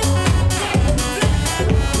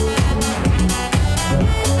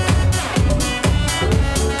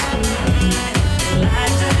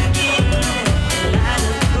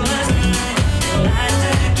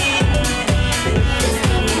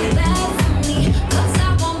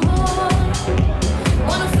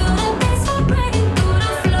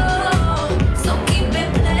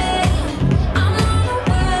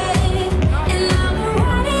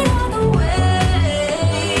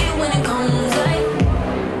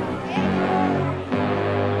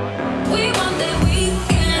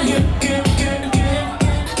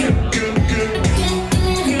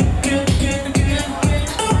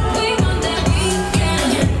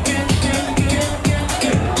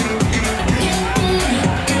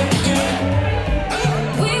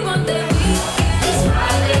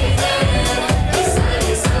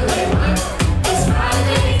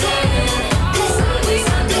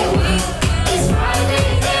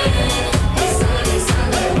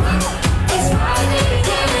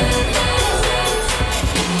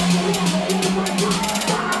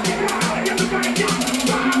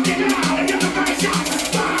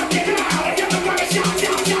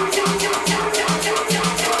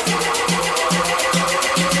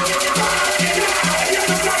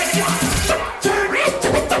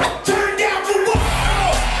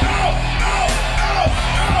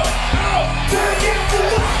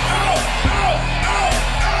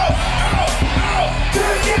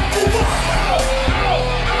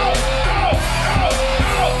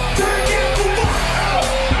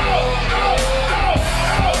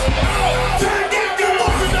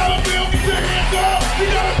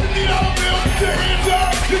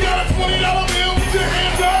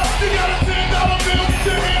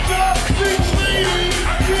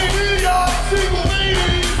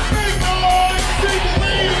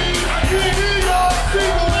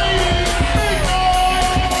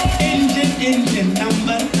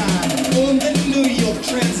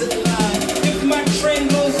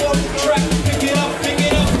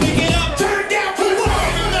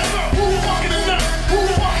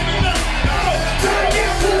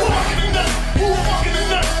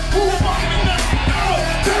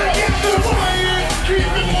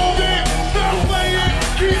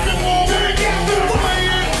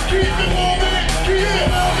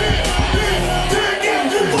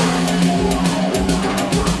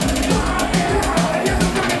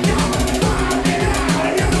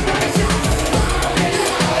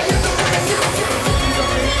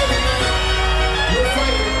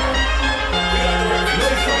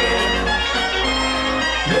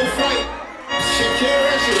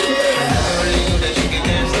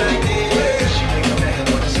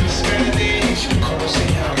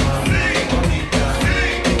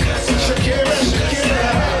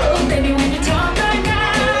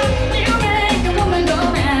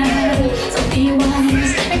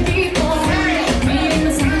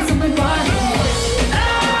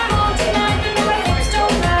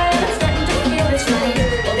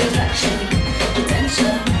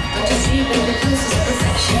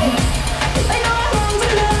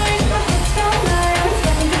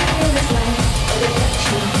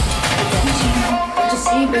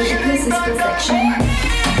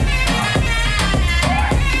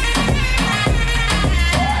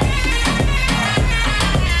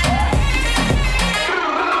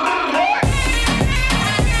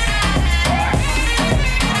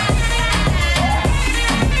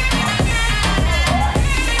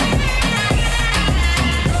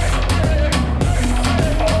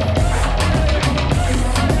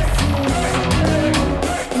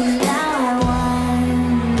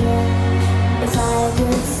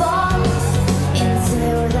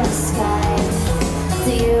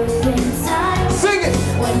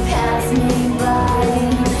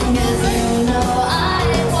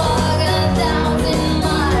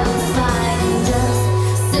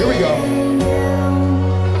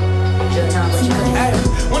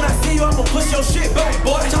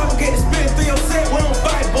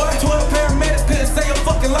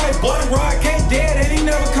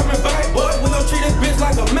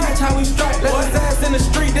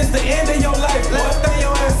 The end of your life, boy. Thing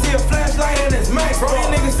your ass see a flashlight and it's max. Bro, these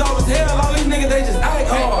niggas soft as hell.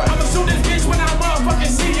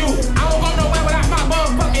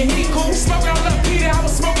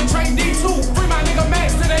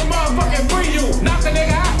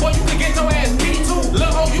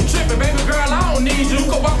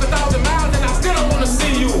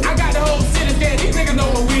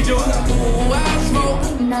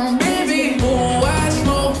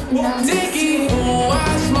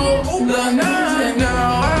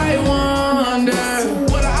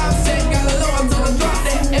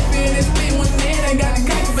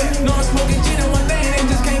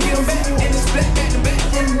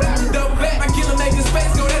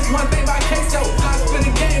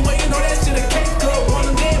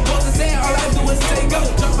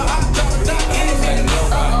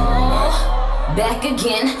 back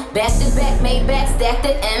again. Back to back, made back, stack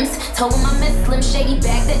the M's. Told him I miss Slim Shady,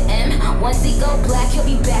 back to M. Once he go black, he'll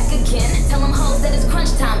be back again. Tell him hoes that it's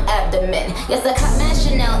crunch time abdomen. Yes, I caught Mad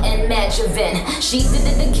Chanel and Mad Javin. She did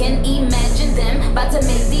it again, imagine them. About to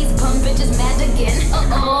make these pump bitches mad again.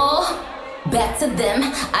 Uh-oh. Back to them,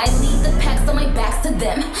 I lead the pack, so my back's to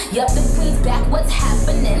them. Yup, the queen's back, what's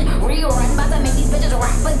happening? Rerun, about to make these bitches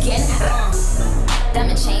rap again.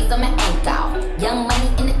 Diamond chains on my ankle. Young money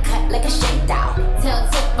in the cut like a shakedown. Tell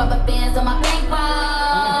tip rubber bands on my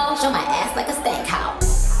bankroll. Show my ass like a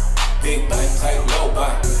steakhouse. Big bank, tight, low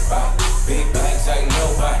buy. Big bank, tight,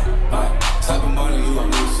 low buy. Type of money you gon'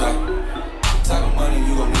 need to sight. Type of money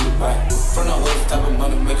you gon' need to buy. Front on what's type of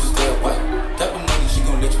money make you stay away. Type of money she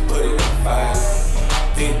gon' let you put it on fire.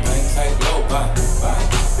 Big bank, tight, low buy.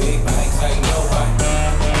 Big bank, tight, low buy.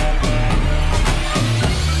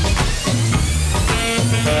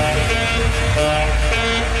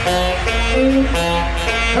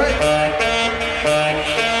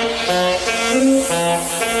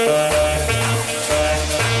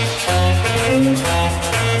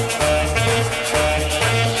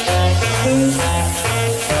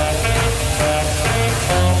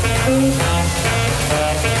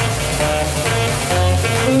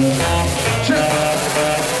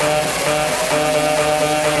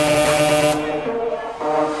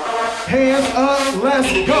 Hands up,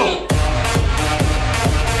 let's go.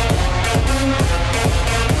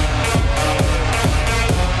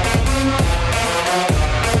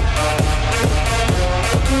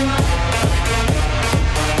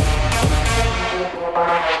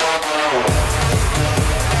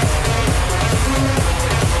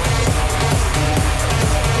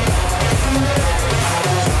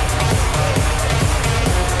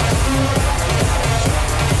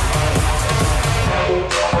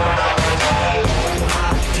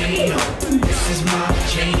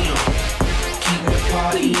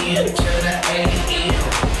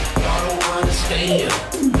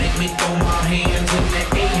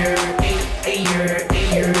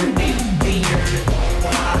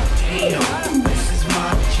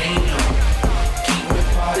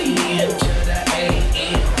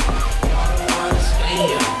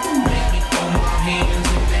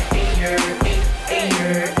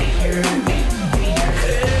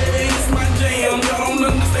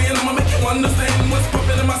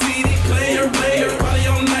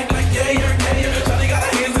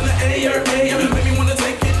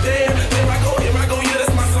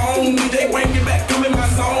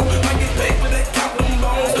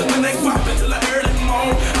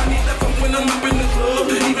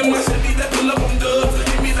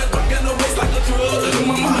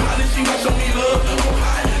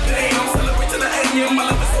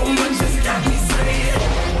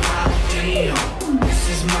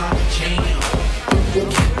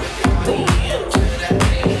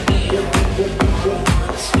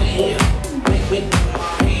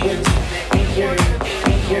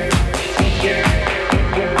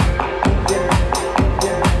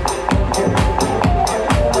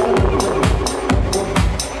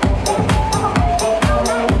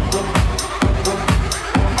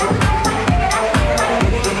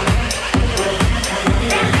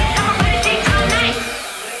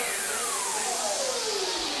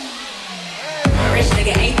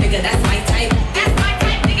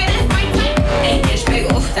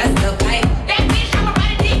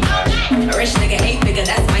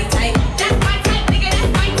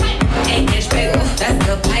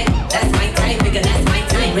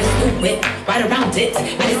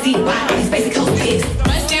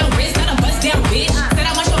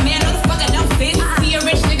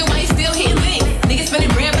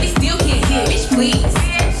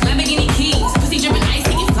 Lamborghini keys, pussy dripping ice,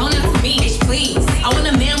 he get flown out to me. Bitch, please. I want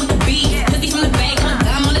a man with a beat.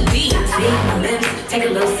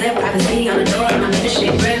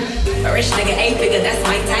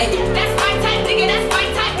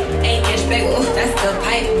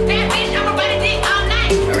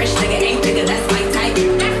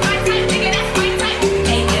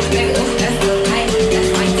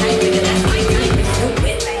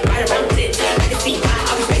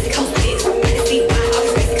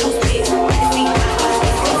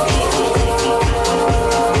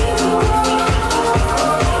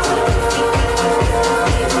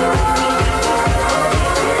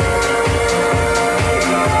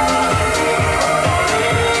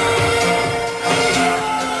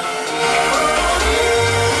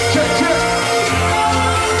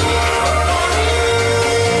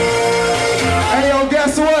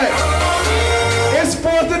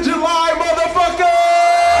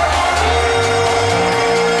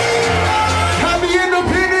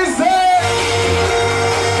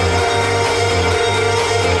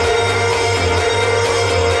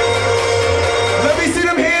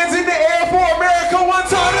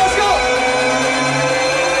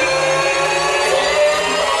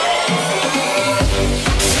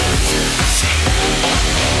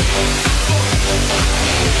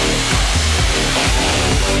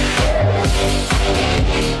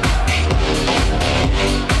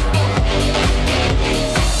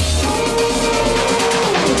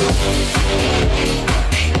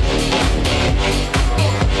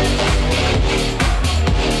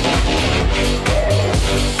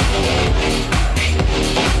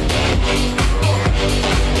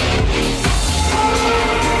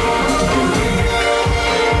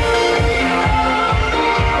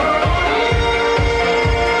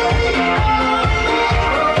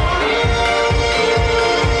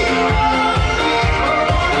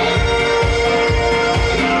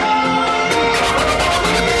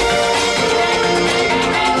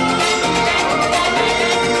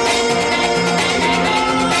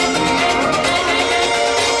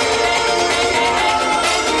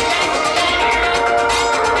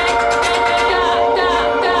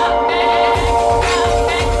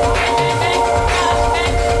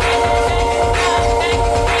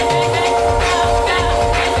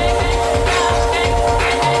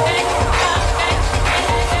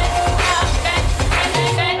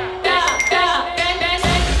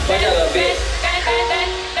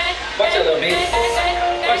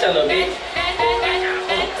 that little bitch.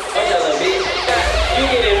 Watch that little bitch. You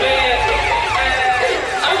getting mad?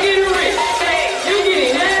 I'm getting rich. You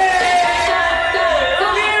getting mad?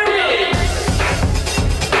 I'm getting rich.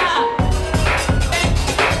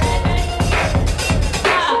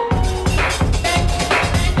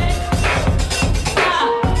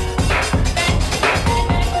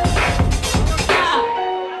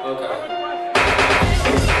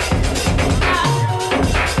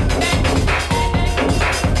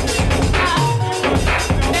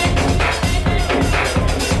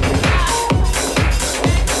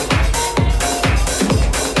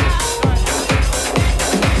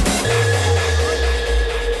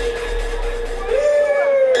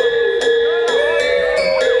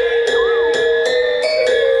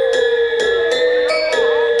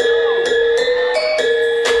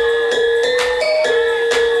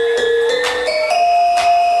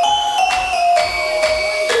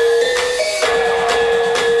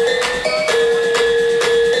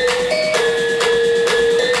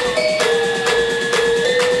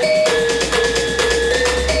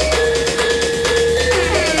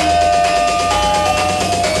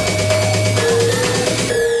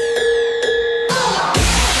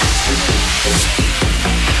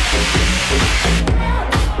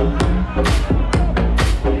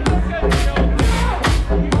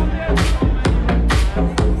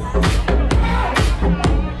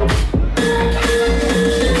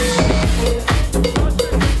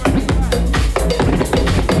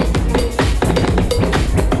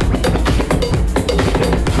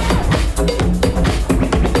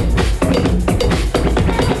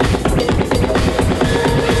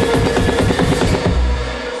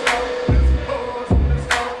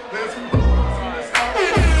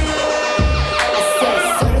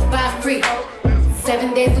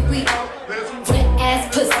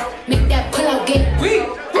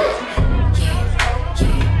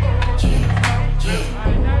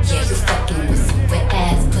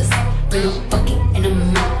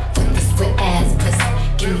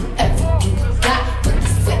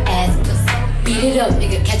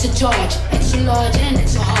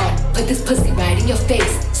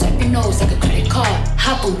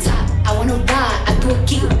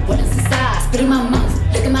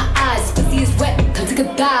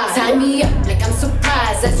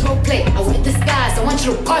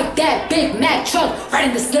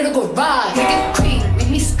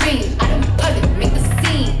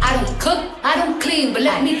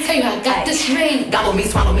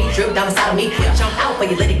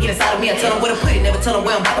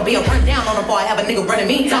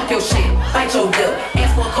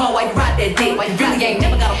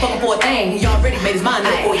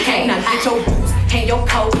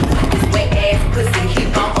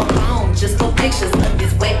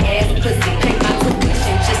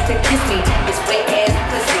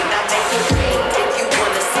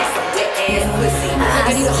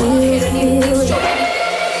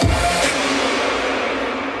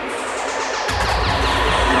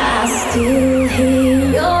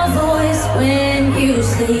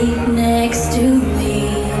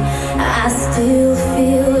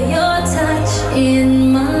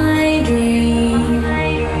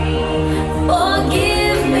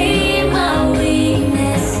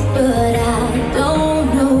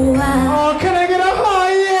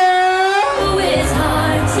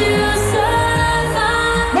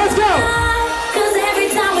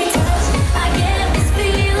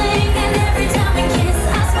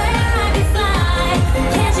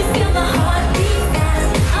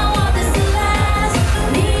 I want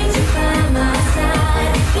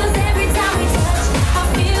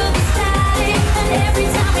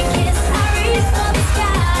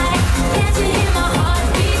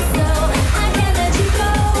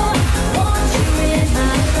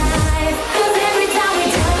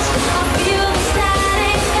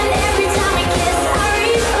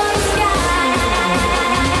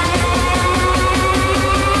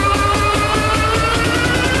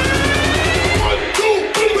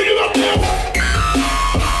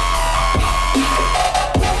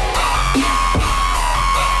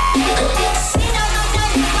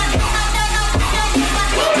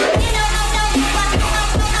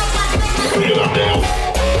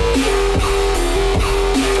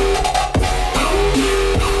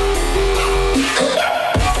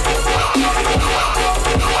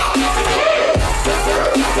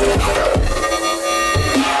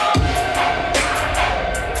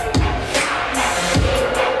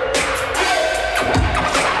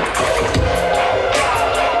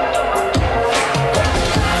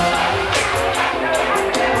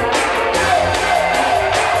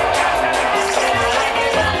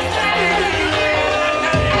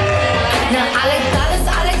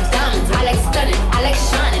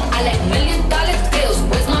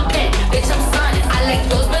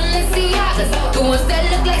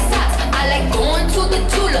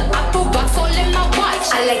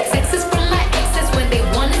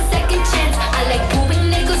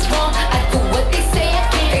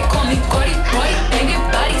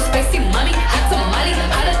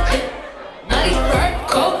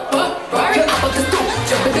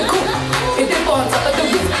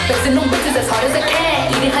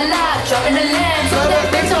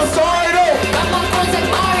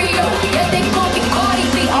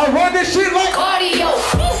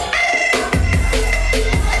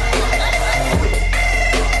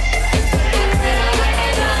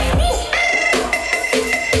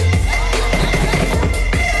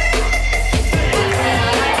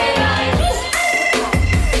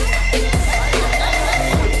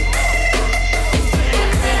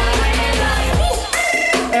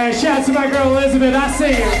out to my girl Elizabeth. I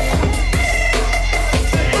see you.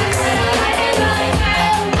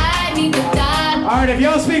 All right, if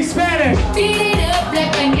y'all speak Spanish,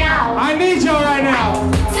 I need y'all right now.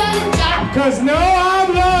 Cause no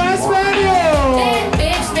hablo español.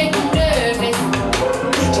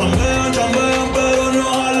 Chambean, chambean, pero no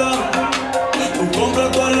jalan. Tú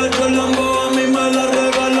compras todas las Lambo, a mí me la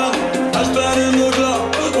regalan. I spend in the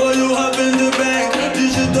club, what you have in the bank.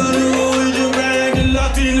 This is the Norwegian bank, the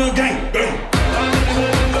Latino gang.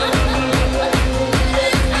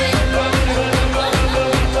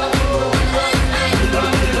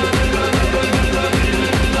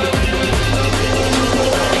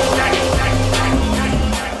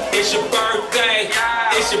 It's your birthday,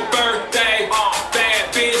 it's your birthday.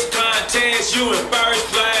 Bad bitch contest, you in first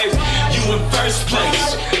place. You in first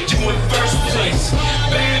place, you in first place.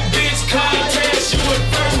 Bad bitch contest, you in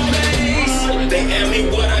first place. They ask me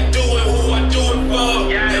what I do and who I do it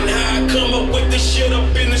for, and how I come up with this shit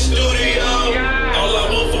up in the studio. All I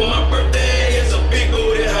want for my birthday is a big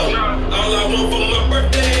booty hoe. All I want for my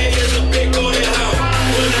birthday is a big booty hoe.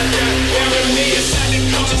 When I die, bury me inside the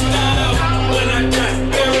Gucci style. When I die,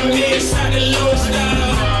 bury me inside the Louis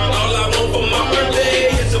style. All I want for my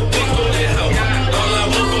birthday is a big booty hoe. All I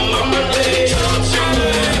want for my birthday is a big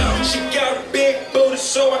booty hoe. She got a big booty,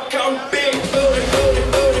 so I call her big booty, booty,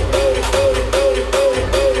 booty, booty, booty, booty,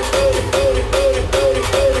 booty, booty, booty, booty,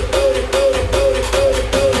 booty, booty, booty,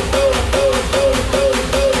 booty,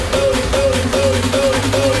 booty,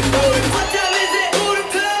 booty, booty, what time is it? Booty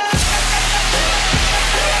time.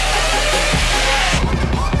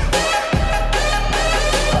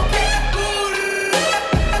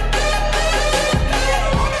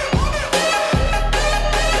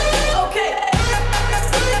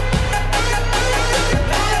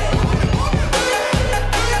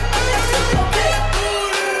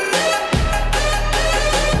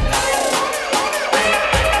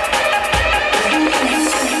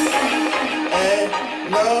 Ain't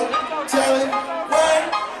no telling what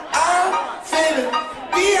I'm feeling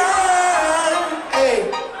beyond. Hey,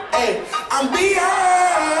 hey, I'm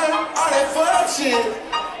beyond all that fuck shit.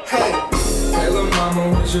 Hey. Hey, lil' mama,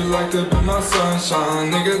 would you like to be my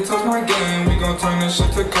sunshine? Nigga, touch my game, we gon' turn this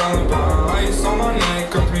shit to Columbine. Ice on my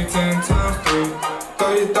neck, cost me 10 times 3.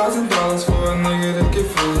 $30,000 for a nigga to get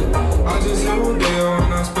free. I just hit Rodeo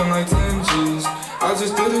and I spent like 10 G's. I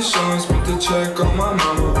just did a show and spent the check on my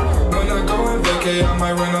mama. When I go and vacay, I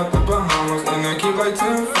might rent out the Bahamas. And I keep like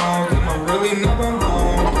 10 phones, and I'm really never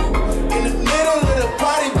home. In the middle of the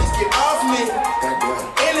party, bitch, get off me.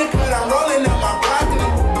 In the cut, I'm rolling up my broccoli.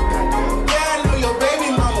 Yeah, I know your baby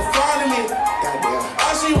mama fond of me.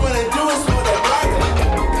 All she wanna do is smoke that broccoli.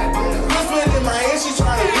 Whisper in my ear, she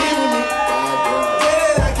tryna leave with me. Say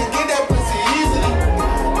that I can get that pussy easily.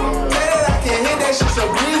 Say that I can hit that shit so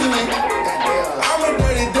breezily. I'm a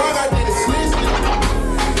dirty dog, I did it sleazily.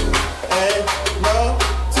 Ain't no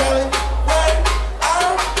telling what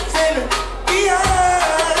I'm feeling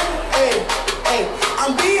beyond. Hey, hey,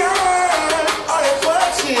 I'm beyond all that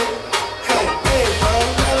fuck shit. Hey, hey, no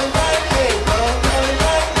telling what, hey, no telling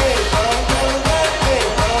what, hey, no telling what, hey,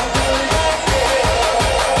 no telling what,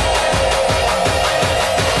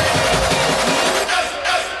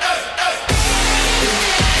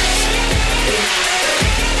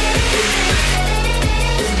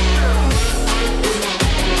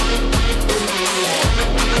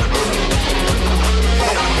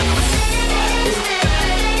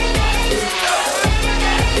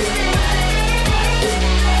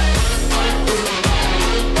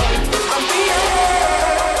 I'm beyond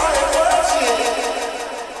all that fuck shit.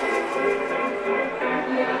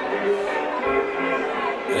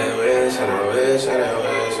 They wish and they wish and they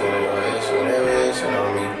wish and they wish and they wishing on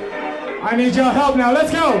me. I need your help now.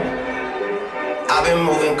 Let's go. I've been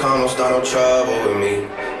moving calm, don't start no trouble with me.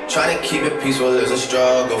 Trying to keep it peaceful is a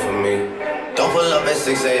struggle for me. Don't pull up at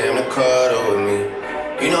 6 a.m. to cuddle with me.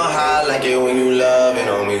 You know how I like it when you loving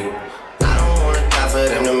on me. I don't wanna die for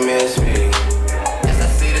them to miss me. Yes, I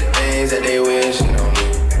see the things that they wishing on me.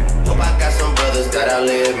 Hope I got some brothers that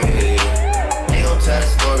outlive me. They gon' tell the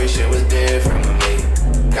story, shit was different with me.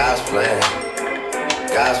 God's plan,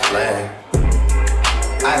 God's plan.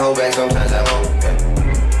 I hold back sometimes I won't.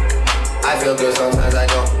 I feel good sometimes I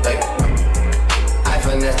don't. I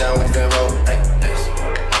finesse down Western Road.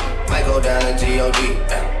 Might go down to G.O.D.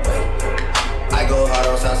 I go hard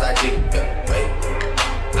on Southside G.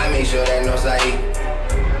 I make sure that Northside E.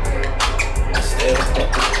 Still.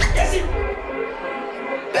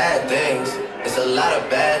 Bad things. It's a lot of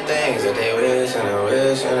bad things that they wish and they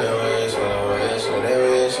wish and they wish and they wish and they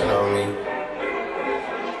wishing on me.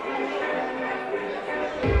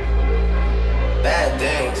 Bad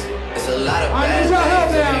things. a lot of I bad need your help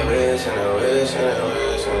things. now. They wish and they wish and they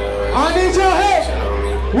wish and they wish. I need your help.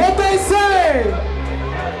 What they say?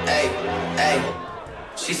 Hey, hey.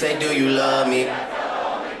 She say, do you love me?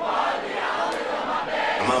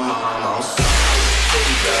 My mom on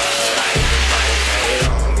city blood. I ain't nobody paid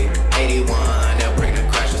on me. 81, they'll bring the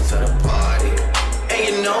crashers to the party. And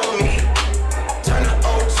you know me. Turn the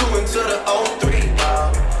 02 into the 03.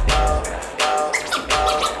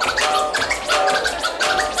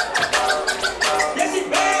 Yes, she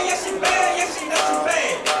bad, yes, she bad, yes, she know she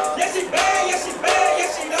bad. Yes, she bad, yes, she bad,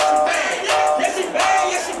 yes, she know she bad. Yes, she bad,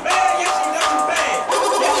 yes, she bad, yes, she know she bad.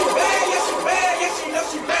 Yes, she bad, yes, she bad, yes, she know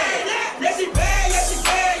she bad. Yes, she bad, yes, she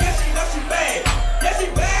bad, yes, she know she bad. Yes, she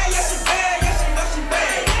bad, yes, she bad, yes, she know she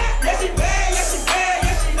bad. Yes, she bad, yes, she bad,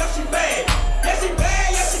 yes, she know she bad. Yes, she bad,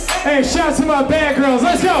 yes, she bad. Hey, shout to my bad girls.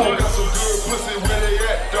 Let's go. Got some good pussy, where they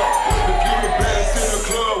at, though? If you the baddest in the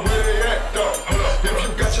club, where they at, though? If you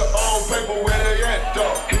got your own paper, where they at,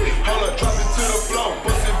 though? Hold up, drop it to the floor,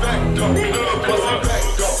 bust it back, though. Bust it back,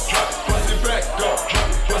 though. Bust it back, though.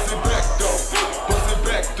 Bust it back, though. Bust it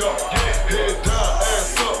back, though. Head down,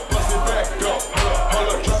 ass up, bust it back, though. Hold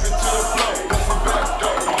up, drop it to the floor, bust it back,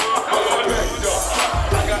 though. Bust it back, though.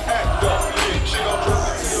 Like I act, though. She gon' drop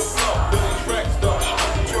it to the floor, then it's racks, though.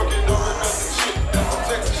 Twerking on it, that's some shit, that's some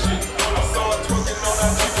Texas shit. I saw her twerking on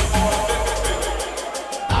that shit before I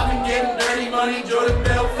I've been getting dirty money, Jordan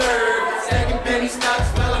Belfort. Stacking penny stocks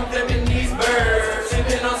while I'm flipping these birds.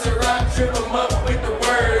 Sipping on Ciroc, trip 'em up with the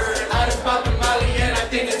words. I just popped the Molly and I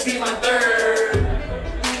think it's be my third.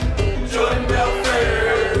 Jordan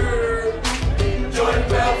Belfort. Jordan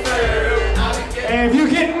Belfort. I've been getting And if you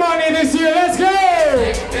get money this year, let's go.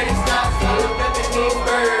 stacking penny stocks while I'm flipping these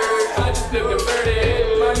birds. I just flipped a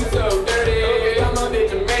birdie, money so dirty. I'm a bitch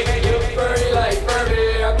Jamaican, you birdie like Furby.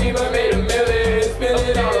 I think I made a million, spend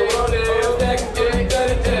it all around it. Stacking penny, cut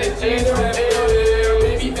it to the jeans, around it.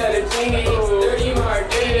 Baby fettuccine, 30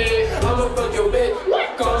 martini. I'ma fuck your bitch,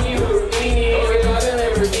 call me Houdini. Got a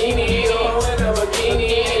Lamborghini, oh, in a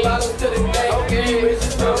bikini. Bottles to the day, okay,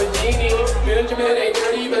 wishes from a genie. Benjamin ain't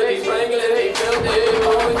dirty, but these Wranglers, they built it.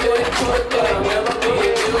 Always get it twisted, I'm never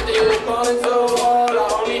being guilty. Falling so hard, I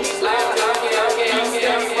only be slapped.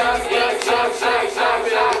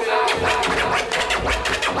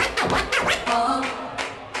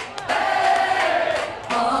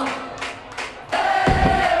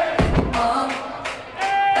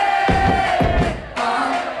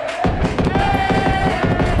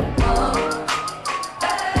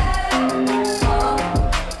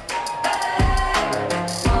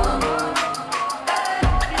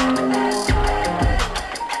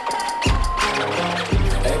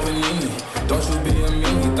 Hey, Panini, don't you be a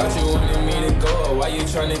meanie. Thought you wanted me to go. Why you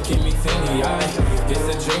tryna keep me teeny? It's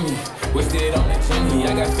a dreamy. Wished it on the chimney.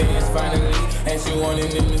 I got fans finally, and she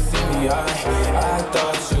wanted them to see me. I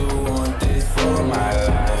thought you want this for my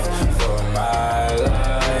life, for my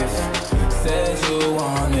life. Said you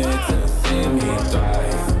wanted to see me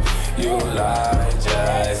thrive. You lied,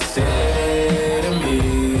 just say to me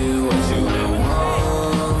what you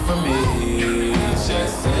want from me.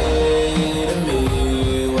 Just say to me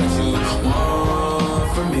what you want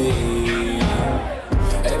from me.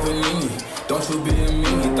 Hey, Panini, don't you be a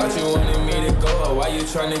meanie. Thought you wanted me to go. Why you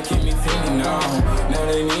tryna keep me teeny now? Now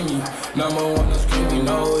they need me. Number one, no screaming.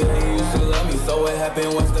 No, yeah, you used to love me. So what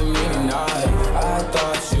happened? What's the meaning? I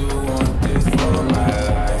thought you want this for my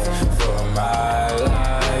life, for my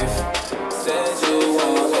life. Said you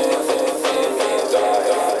wanted to see me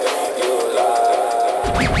thrive. You lied.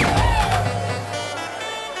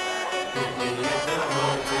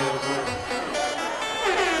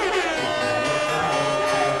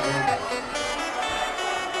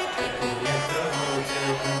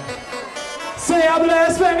 Say habla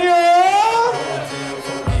español.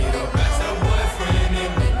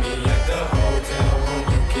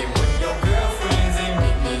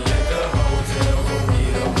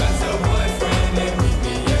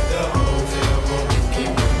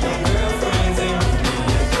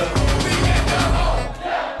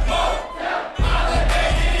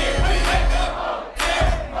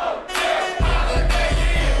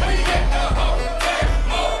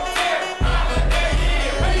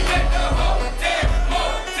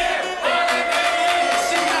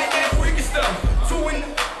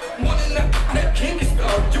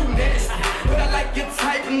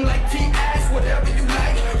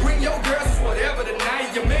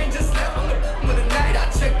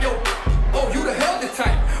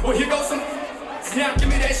 Well, here goes some. Now give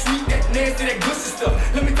me that sweet, that nasty, that good stuff.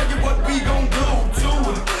 Let me tell you what we gon' do.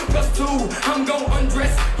 2+2, I'm gon'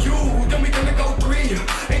 undress you. Then we gonna go 3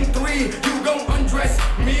 and 3. You gon' undress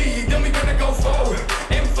me. Then we gonna go 4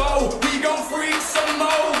 and 4. We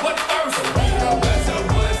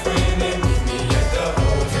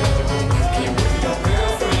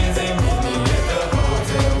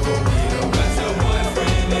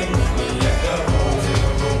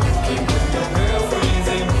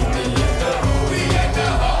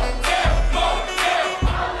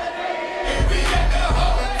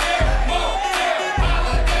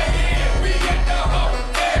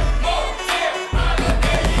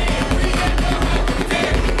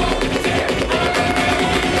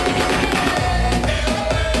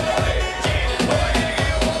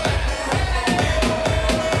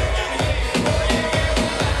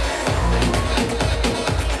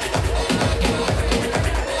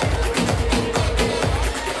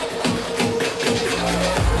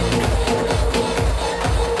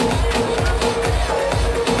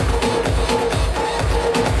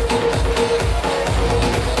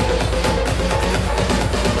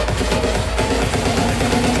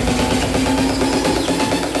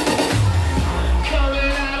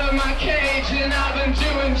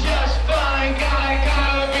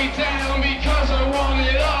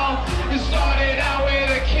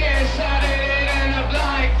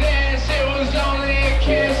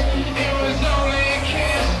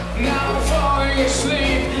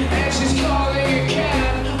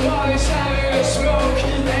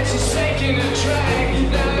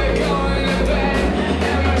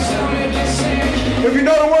If you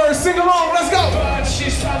know the words, sing along, let's go. But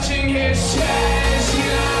she's touching his chest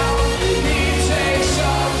now. He takes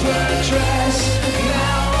off her dress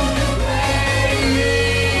now. Let me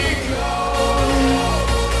go.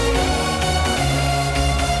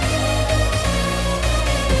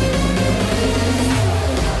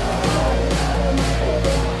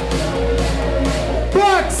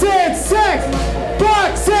 Box it sex!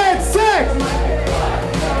 Box it sex!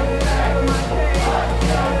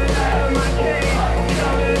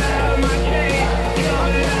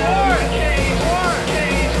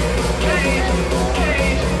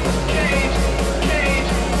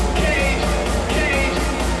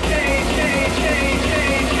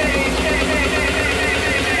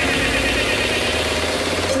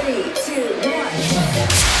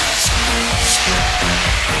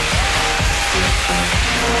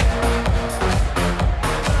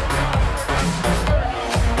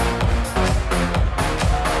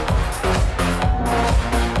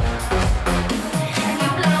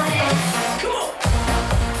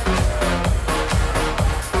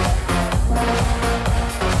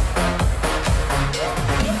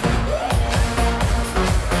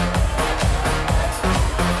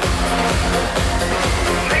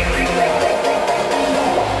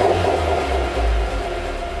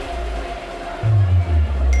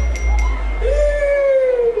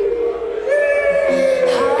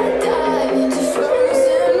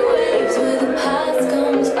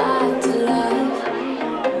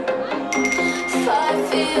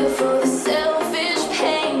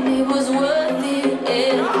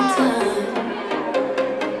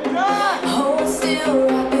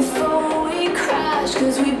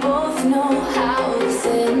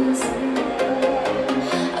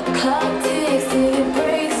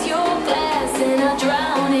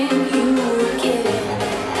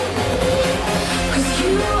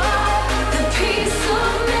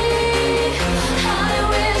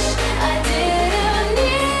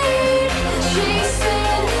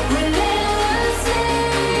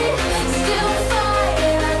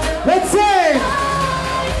 Let's sing!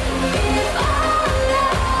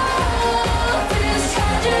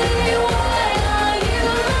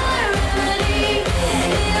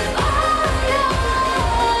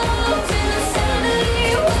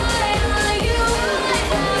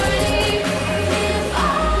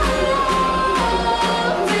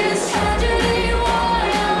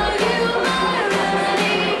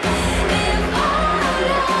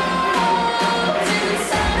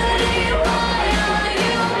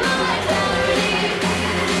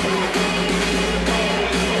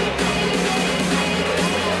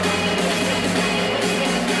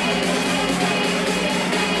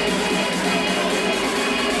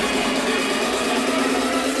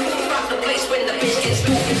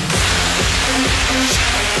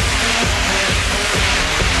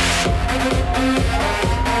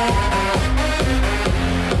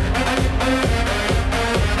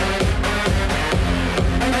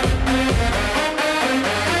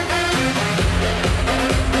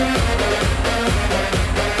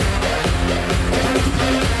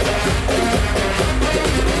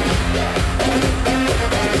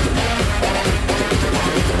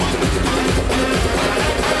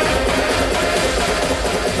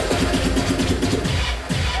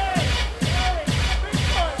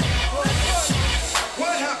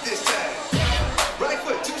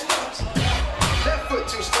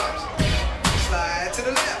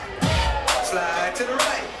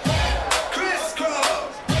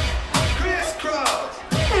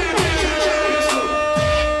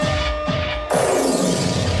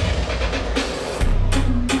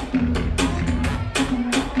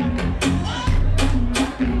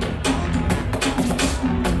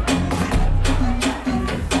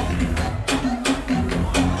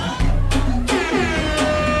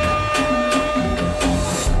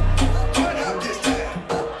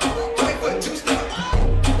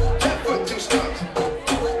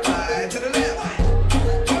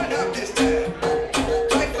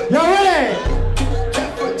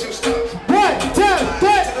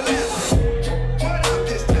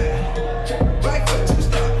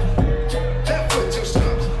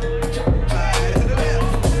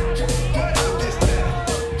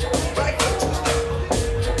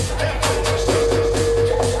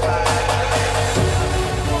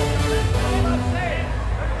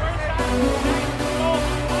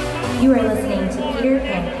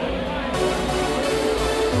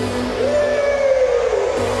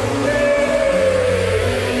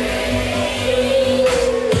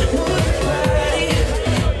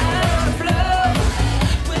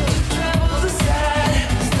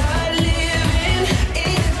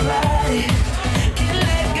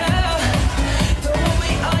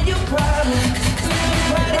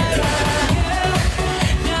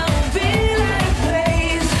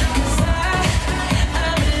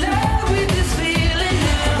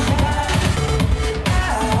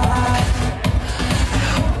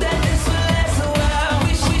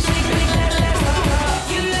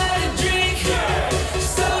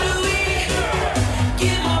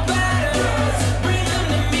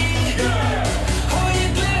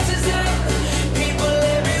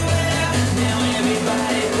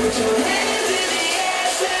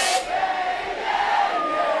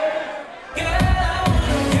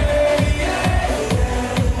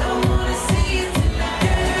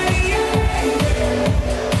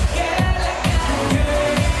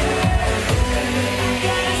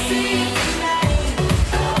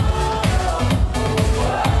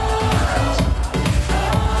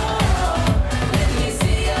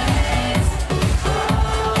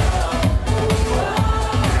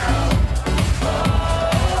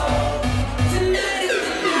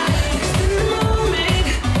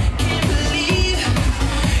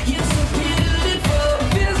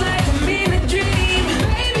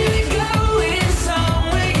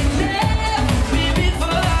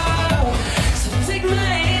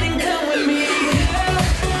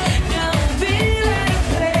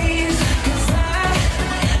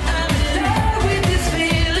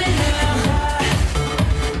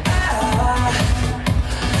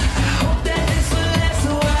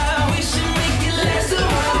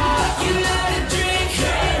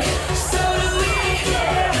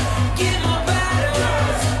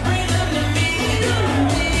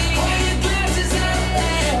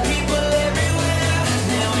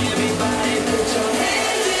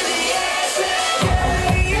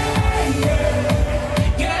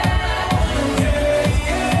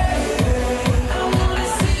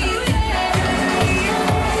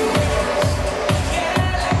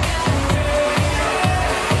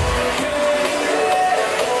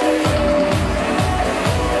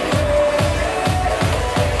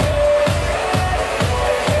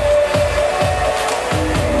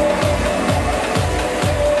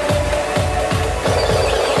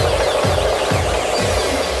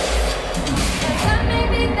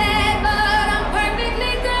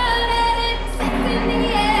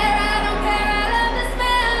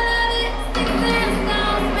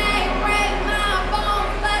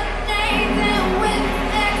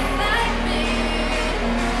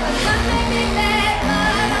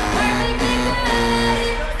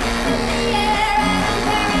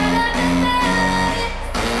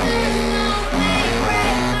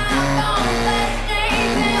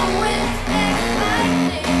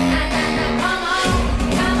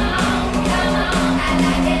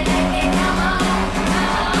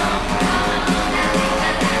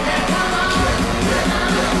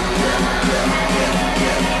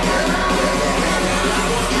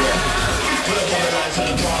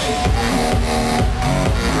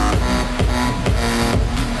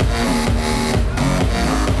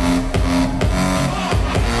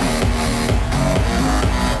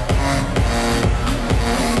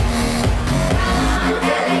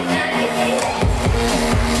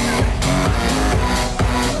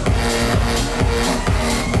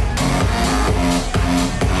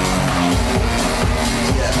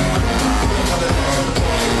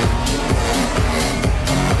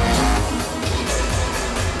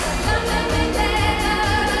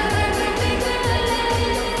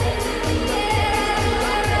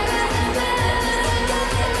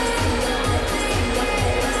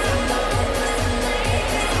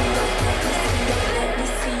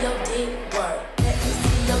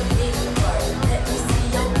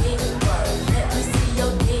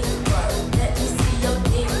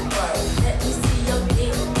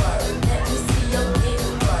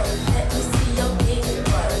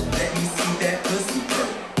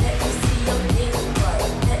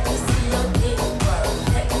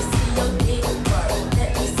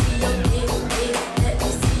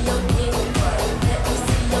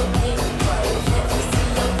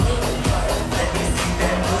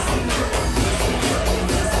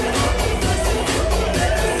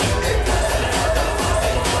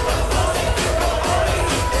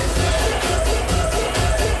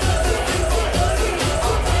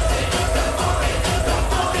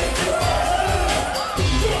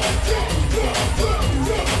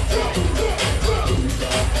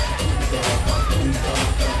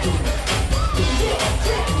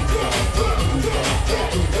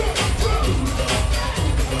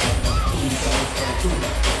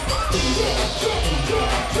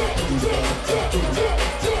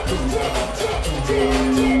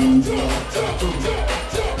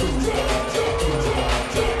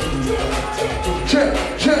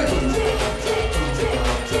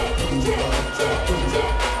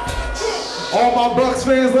 All Bucks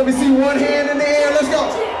fans, let me see one hand in the air. Let's go.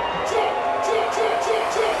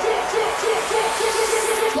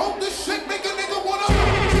 Don't this shit make a nigga wanna?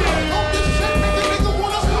 Don't this shit make a nigga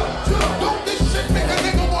wanna? Don't this shit make a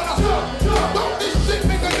nigga wanna? Don't this shit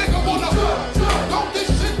make a nigga wanna? Don't this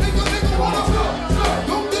shit make a nigga wanna?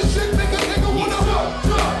 Don't this shit make a nigga wanna?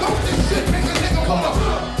 Don't this shit make a nigga wanna?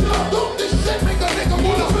 Don't this shit make a nigga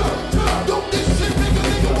wanna? Don't this shit make a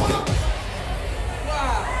nigga wanna?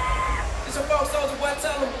 Wow. It's a folk soldier boy,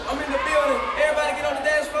 tell him I'm in the building. Everybody get on the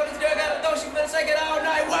dance floor. This girl got a dough, she finna take it all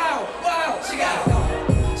night. Wow, wow. She got a dough.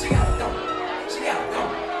 She got a dough. She got a dough.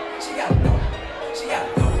 She got a dough. She got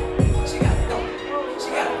a dough. She got a dough. She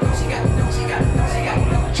got a dough. She got a dough. She got a dough. She got a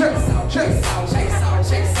dough. Check, check. Shake sound, shake sound,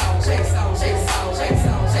 shake sound, shake sound, shake sound, shake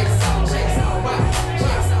sound, shake sound, shake sound, wow.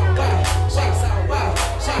 Shake sound, wow. Shake sound, wow.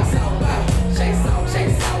 Shake sound, wow. Shake sound,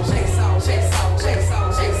 shake sound, shake sound, shake sound, shake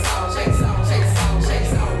sound, shake sound, shake sound, shake sound, shake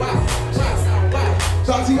sound, wow. Shake sound, wow.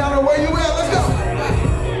 Tatiana, where you at? Let's go.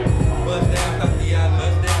 Bust down, Tatiana,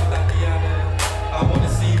 bust down, Tatiana. I wanna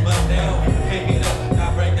see you bust down. Pick it up, now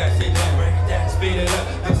break that shit down, break it down, speed it up,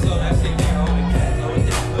 now slow that shit down on the gas, slow it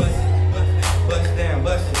down, bust down,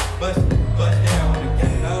 bust down on the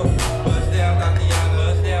gas, no, bust down, Tatiana,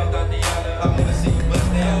 I wanna see you bust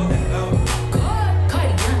down, no.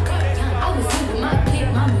 Cardigan, I was here with my kid,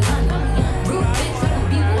 mommy, rude bitch, I don't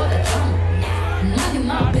be with all the drama. Minding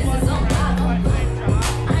my business on top.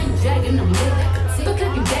 I ain't dragging them lit. Still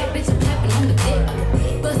clapping back, bitch, I'm clapping on the dick.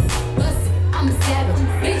 Bust it, I'm a savage.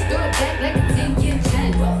 Bitch, throw it back like a 10-year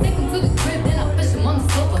challenge. Take him to the crib, then I'll fish him on the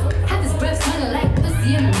sofa. Have his breath smelling like pussy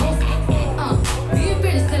in the most. Being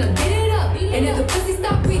British, tell him beat it up. And if the pussy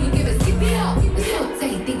stop breathing, give it skip it up. It's so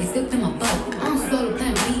tight, he think he slipped in my butt. I don't swallow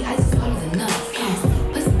plan B, I just swallow the nuts.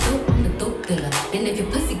 Pussy dope, I'm the dope dealer. And if your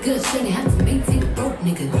pussy good, shouldn't have to maintain a broke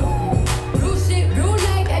nigga. Real shit, real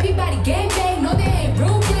life, everybody gang bang. No, they ain't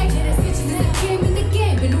real black. Yeah, that's bitches that came in the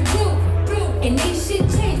game, been a real. And ain't shit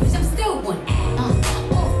changed, bitch, I'm still one.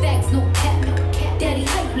 All facts, no cap. Daddy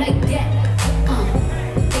hype like that.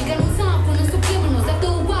 Ain't got no time for no subliminals. After a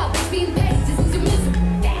while, bitch, being paid, this was your misery.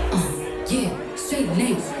 Yeah, straight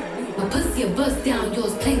lanes. My pussy a bust down,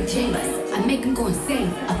 yours plain James. I make him go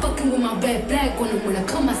insane. I fucking with my red flag on him. When I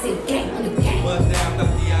come, I say gang on the gang. Bust down,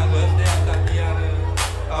 Tatiana,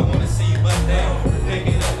 I wanna see you bust down, pick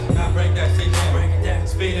it up, now break that shit down, break it down,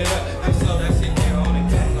 speed it up, now slow that shit down on the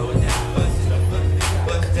gas, slow it down, bust it up,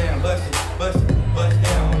 bust down, bust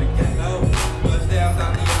down on the gas, no, bust down,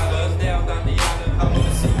 Tatiana, I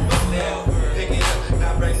wanna see you bust down, pick it up,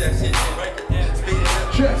 now break that shit down, break it down, speed it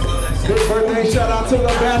up, Check. slow that shit Good down. birthday shout out to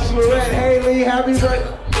the Bachelorette. Haley, happy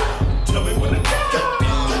birthday. Tell me when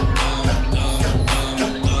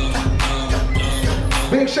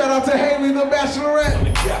Big shout out to Haley, the Bachelorette.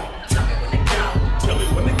 Tell me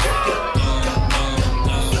when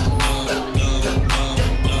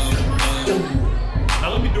Now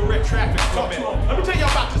let me direct traffic for a minute. Let me tell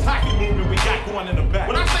y'all about this hockey movement we got going in the back.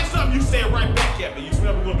 When I say something, you say it right back at me. You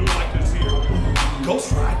swear we're gonna do it like this here.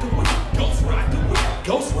 Ghost ride the whip, ghost ride the whip,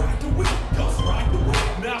 ghost ride the whip, ghost ride the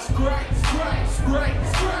whip. Now scrape.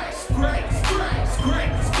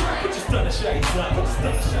 Put your stunner shades on. Put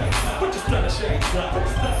your stunner shades on.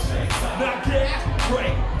 Now gas,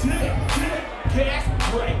 brake, dip. Gas,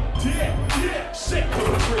 brake, dip. Shake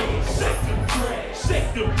them trees, shake them trees, shake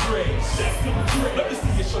them trees, shake them trees. Let me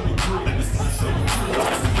see you show me trees. Let me see you show me trees.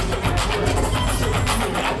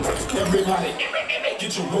 Everybody,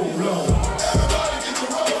 get your roll on. Everybody get your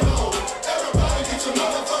roll on. Everybody get your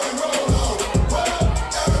motherfucking roll on.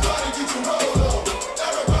 Everybody get your roll on.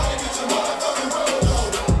 Everybody get your motherfucking roll on.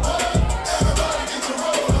 Everybody get your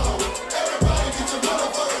roll on. Everybody get your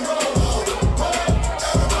motherfucking roll on.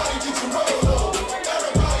 Everybody get your roll on.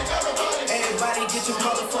 Everybody get your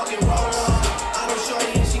motherfucking roll on. I know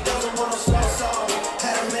shorty and she doesn't want no slow song.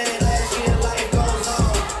 Had a man last year, life goes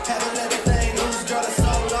on. Haven't let a thing loose, girl, it's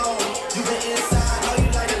so long. You been inside, know you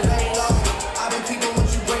like to lay low. I've been peeping what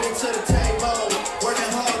you bringing to the table.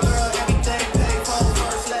 Working hard, girl, everything paid for.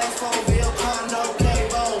 First, last phone bill, condo,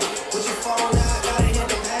 cable. With your phone out, gotta hit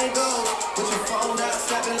them angles. With your phone out,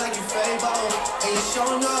 snapping like you Fable. And you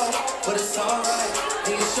showing up, but it's alright.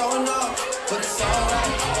 And you showing up, but it's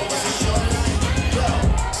alright. What's it showing like?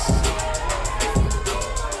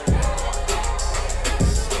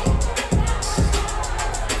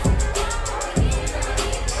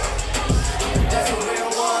 That's a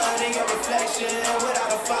real one in your reflection.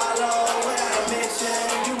 Without a follow, without a mention.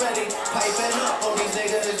 You ready? Piping up on these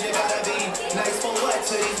niggas. You gotta be nice for what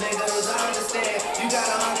to these niggas? I understand. You got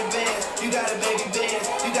 100 bands. You got a baby Benz.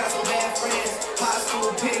 You got some bad friends. High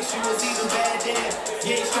school pics. You was even bad then.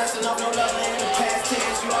 You ain't stressing up no love in the past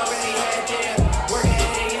tense. You already had them.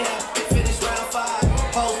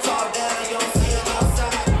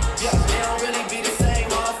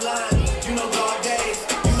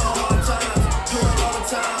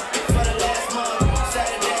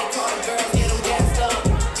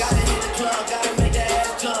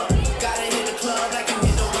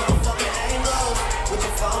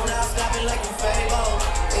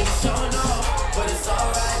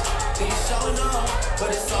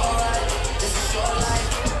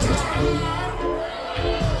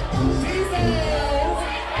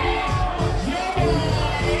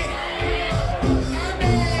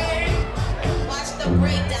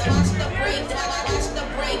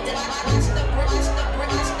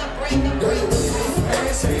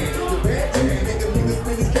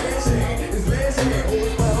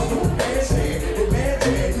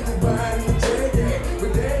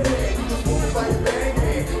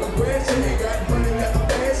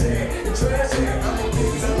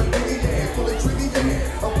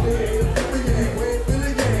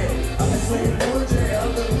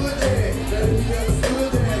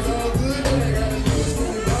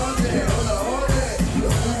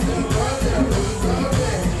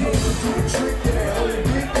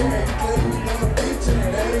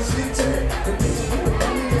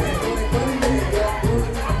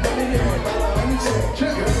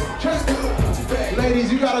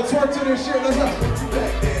 Ladies, you gotta twerk to this shit. Let's go.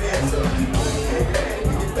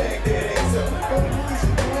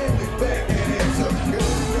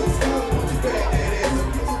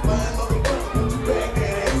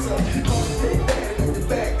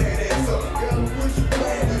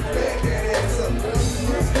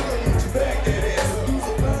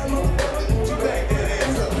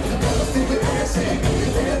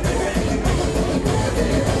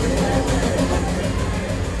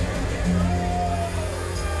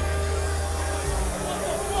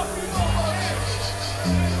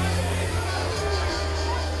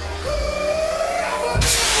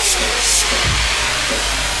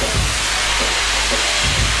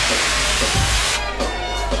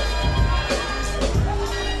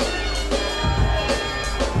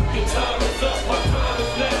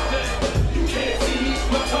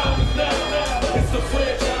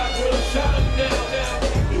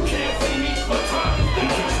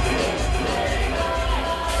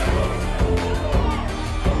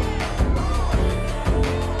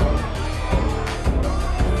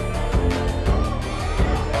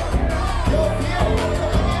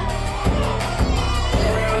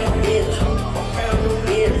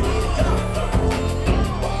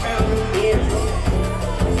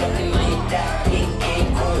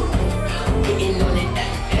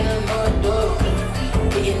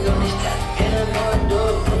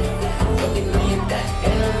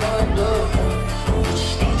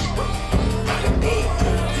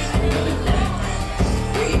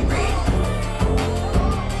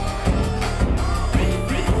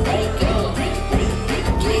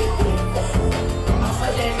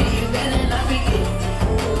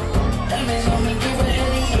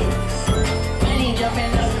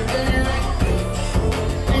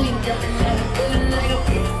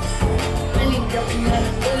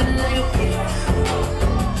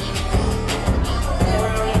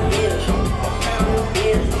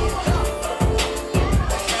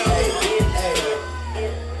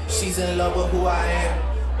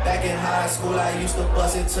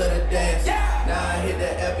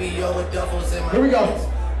 Here we go.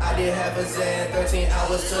 I did half a Zan, 13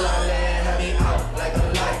 hours till I land. Had me out like a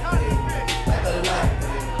light, like a light,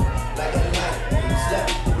 like a light.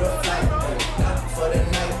 Slept real flight, not for the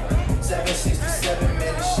night. 767,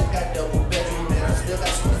 man, this shit got double bedroom, man. I still got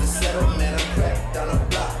screws to settle, man. I'm cracked down the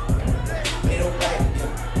block. Made a right,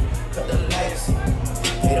 yeah. Cut the lights,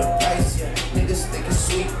 pay the price, yeah. Niggas think it's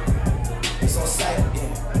sweet, it's on sight, yeah.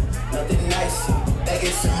 Nothing nice,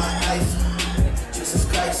 baggage in my ice. Jesus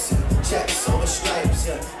Christ, checks over stripes,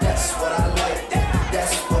 yeah. That's what I like,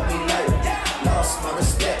 that's what we like. Lost my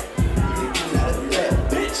respect, thinking not a threat.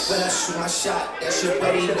 When I shoot my shot, that shit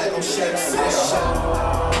ready like I'm Shaq.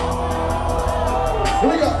 Here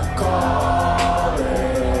we go.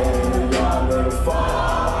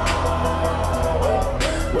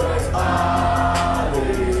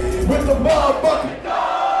 With the motherfucker.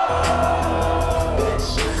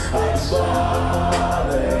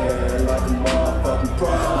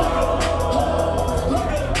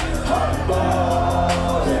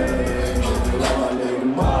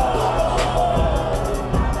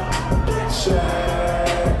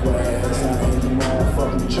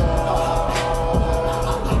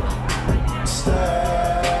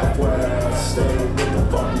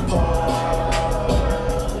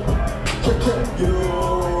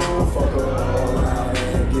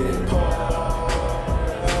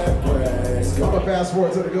 Fast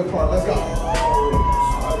forward to the good part. Let's go.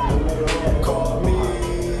 Call me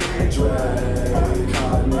drag,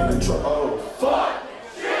 caught me in trouble. Oh, fuck.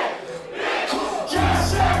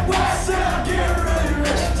 What's up? Get ready,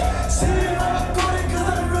 rich. See me on the corner 'cause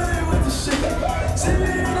I'm ready with the shit. See me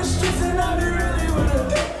in the streets and I be ready with a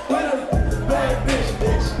bad bitch.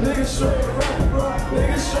 Niggas straight right.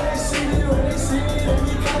 Niggas straight see me when they see me, they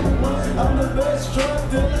be coming. I'm the best drug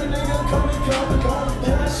dealer, nigga.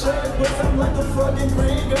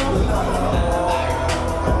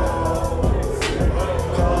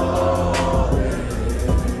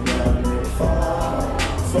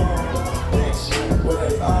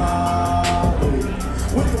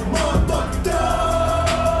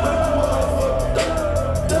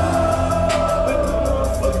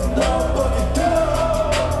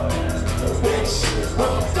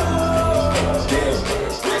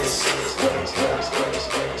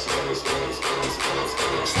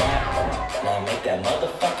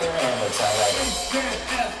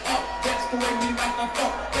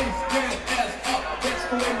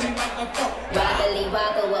 Wobbly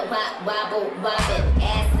wobble, wobble, wobbin'.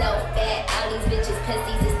 Ass so fat, all these bitches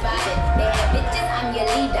pussies is bobbin'. Bad bitches, I'm your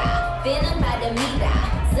leader. Feelin' by the meter.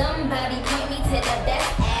 Somebody point me to the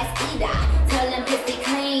best ass eater. Tell them pussy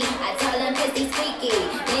clean, I tell them pussy squeaky.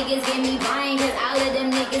 Niggas give me wine, cause all of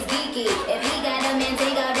them niggas geeky. If he got a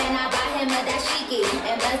Manzego, then I buy him a dashiki.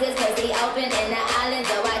 And bust his pussy open in the islands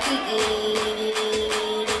of Waikiki.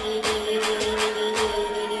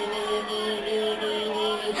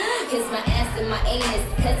 Kiss my ass and my anus,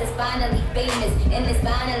 cause it's finally famous and it's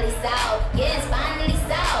finally solved. Yeah, it's finally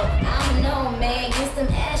solved. I don't know, man, get some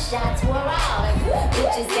ass shots for all.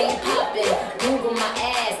 Bitches ain't poppin', Google my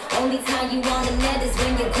ass. Only time you on the net is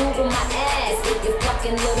when you Google my ass. You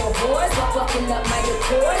fucking little whores, I'm fucking up Michael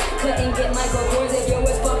Kors. Couldn't get Michael Kors if you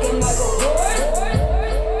was fucking Michael Kors.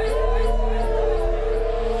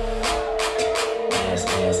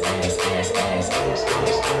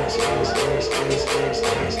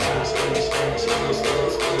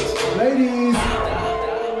 Ladies.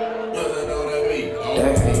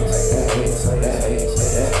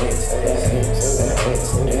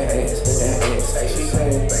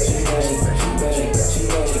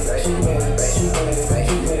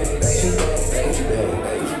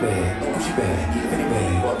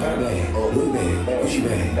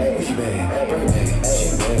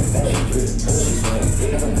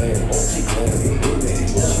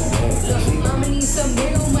 I'ma need some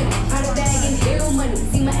real money, out of bag and real money.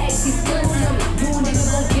 See my ex, he's still on me. You niggas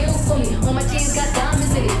gon' kill for me. All my chains got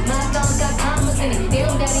diamonds in it, my thongs got commas in it.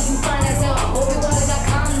 Damn daddy, you find as hell. I hope your water got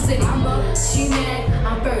commas in it. I'm up, she mad,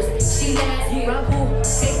 I'm first, she last. Rock who,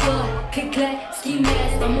 take what, kick clack, ski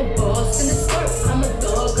mask. I'm a boss in the skirt, I'm a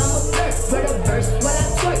dog, I'm a flirt. Write a verse while I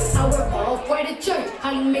twerk, I work off right at church.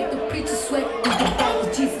 How you make the preacher sweat? You can fight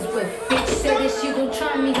with Jesus with. Bitch said that she gon'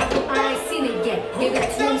 try me, but I ain't seen it yet. Gave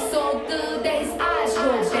it to him so good that his eyes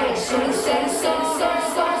rolled back. Shorty said it's so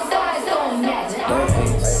size don't match.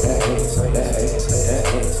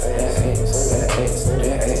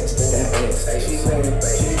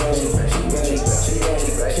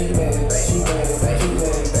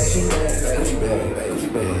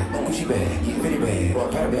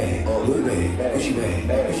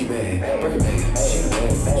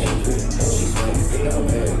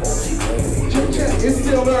 It's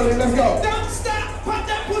still early, let's go. Don't stop, pop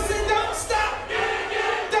that pussy, don't stop.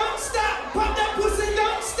 Don't stop, pop that pussy,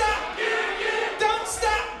 don't stop. Don't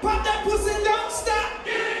stop, pop that pussy, don't stop.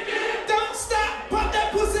 Don't stop, pop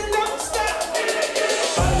that pussy, don't stop.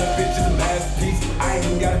 My little bitch is a masterpiece. I ain't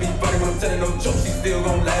even gotta be funny when I'm telling no jokes. She still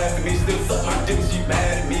gon' laugh at me. Still suck my dick, she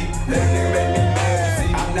mad at me. Let a nigga make me mad, you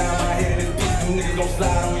see. I'm now my head in this bitch. Them niggas gon'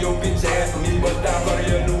 slide on your bitch ass for me. Bust down, go to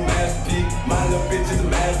your new masterpiece. My little bitch is a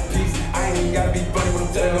masterpiece. I ain't even gotta be funny when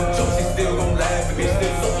I'm telling no jokes. She still gon' laugh at me.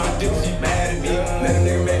 Still suck my dick, she mad at me. Let a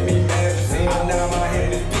nigga make me mad, you see. I'm now my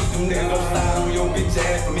head in this bitch. Them niggas gon' slide on your bitch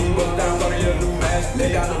ass for me. Bust down, go to your new masterpiece.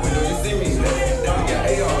 Lay down the window, you see me. Now we got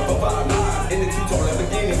AR, 459 in the two-tone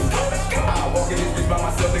Lamborghini. I walk in this bitch by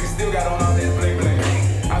myself, nigga still got on all this bling bling.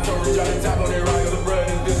 I told Rich on the top on that rock of the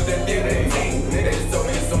brother, this is that DNA. They just told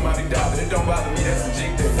me that somebody died, but it don't bother me, that's some G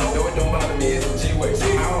thing. No, it don't bother me, it's some G-way.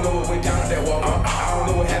 I don't know what went down at that walk, I don't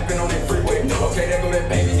know what happened on that freeway. Okay, there go that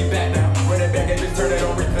baby, he back now. Run that back and just turn that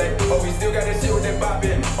on replay. Oh, we still got that shit with that bop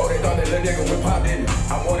in. Oh, they thought that little nigga would pop in.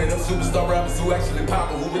 I'm one of them superstar rappers who actually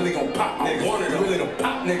pop, who really gon' pop niggas. One of them really gon'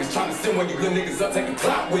 pop niggas, tryna send one of you little niggas up, take a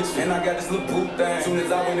clock with you. And I got this little boot thing. Soon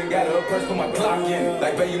as I went and got her purse, put my clock in.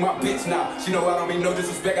 Like, babe, you my bitch now. She know I don't mean no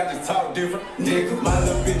disrespect, I just talk different. Nigga, my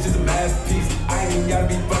little bitch is a masterpiece. I ain't even gotta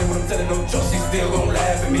be funny when I'm telling no jokes. She still gon'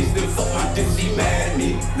 laugh at me, still suck my dick, she mad at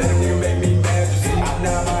me. Let a nigga make me mad, you see. I'm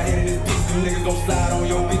now my head in this bitch, them niggas gon' slide on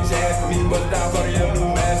your bitch ass for me. Bust down, go to your new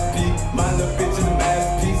masterpiece. My little bitch is a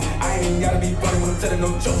masterpiece. I ain't even gotta be funny when I'm telling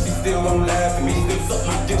no jokes. She still gon' laugh at me, still suck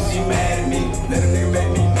my dick, she mad at me. Let a nigga make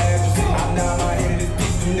me mad, you see. I'm now my head in this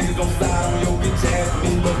bitch, them niggas gon' slide on your bitch ass for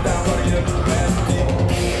me. Bust down, go to your new masterpiece.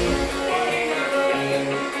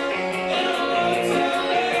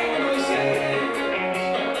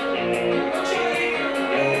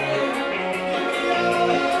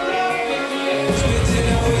 Spent 10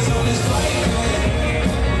 hours on this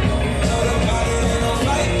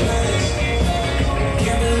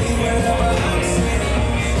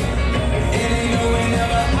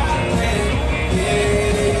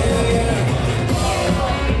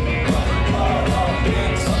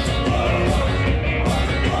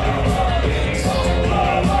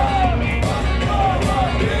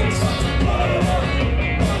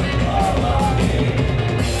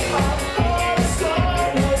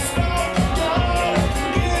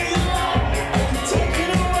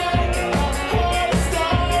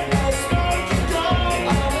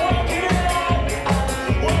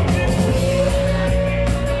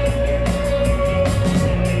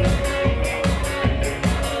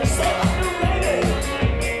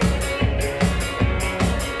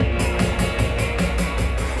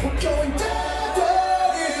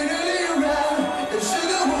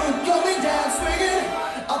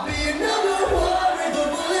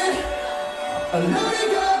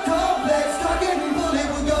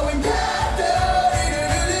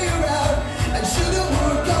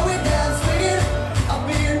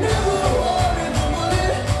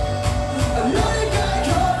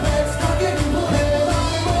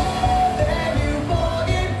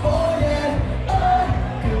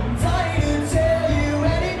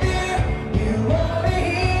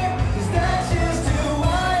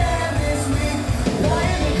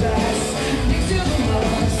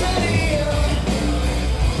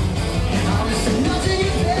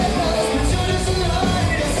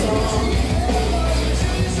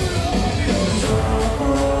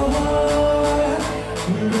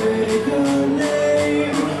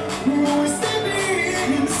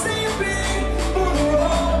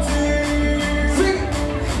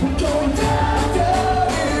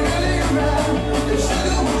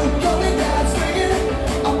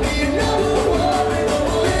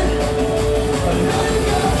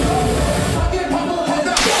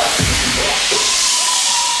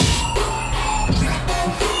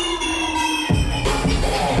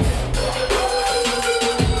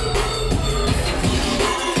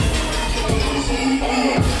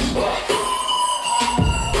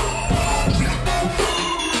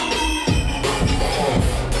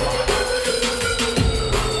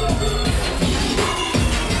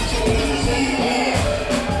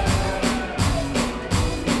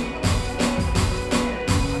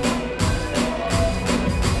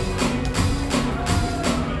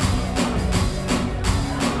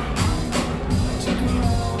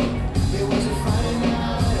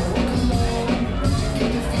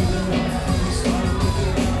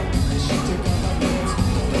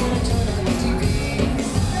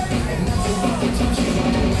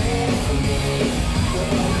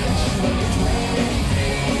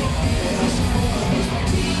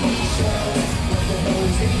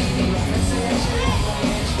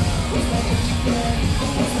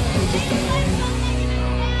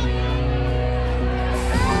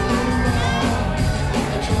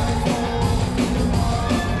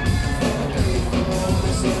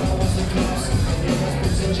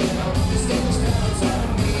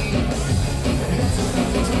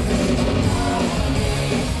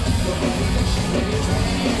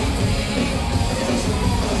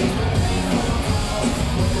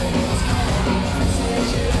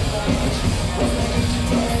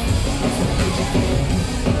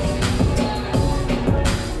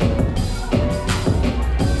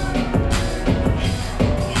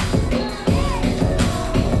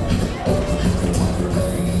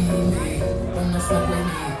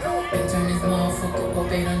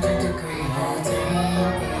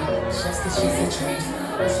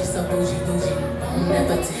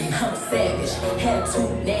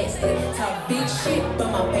Attitude nasty. Talk big shit,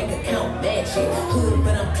 but my bank account match it. Hood,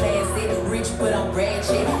 but I'm classy. Rich, but I'm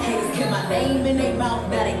ratchet. Haters keep my name in their mouth,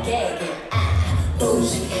 now they gagging.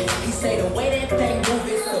 Bougie. He say the way that thing move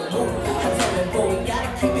is so movie. I tell him, boy, we gotta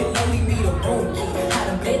keep it low, we need a room key. I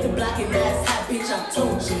done bled the block and now it's hot, bitch, I'm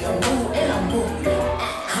Tunchi. I'm rude and I'm moving.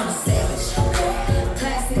 I'm a savage.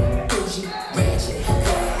 Classy, bougie, ratchet.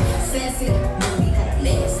 Sassy, moody,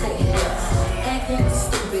 nasty. Acting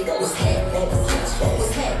stupid, what's happening?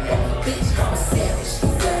 What's happening? Bitch, I'm a savage.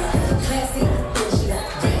 Classy, bougie,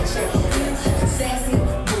 ratchet. Sassy,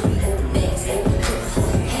 moody, nasty.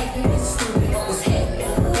 Acting stupid, what's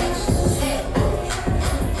happening? What's happening?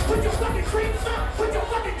 Put your fucking dreams up. Put your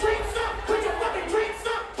fucking dreams up. Put your fucking dreams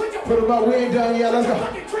up. Put your Put them up, we ain't done yet, let's go.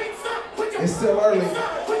 fucking dreams up. Put your It's still early. Put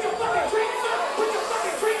your fucking dreams up. Put your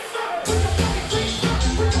fucking dreams up. Put your fucking dreams up.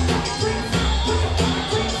 Put your fucking dreams up. Put your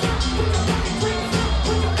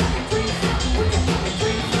fucking dreams up. Put your fucking dreams up. Put your fucking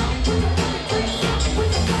dreams up.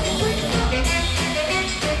 Put your fucking dreams up.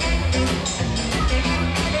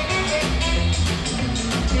 Put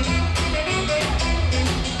your fucking dreams up. Put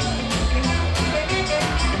your fucking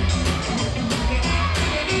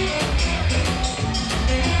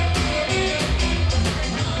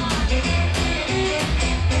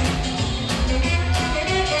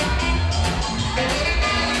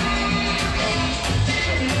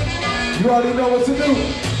You already know what to do.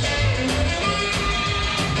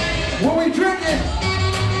 What we drinking?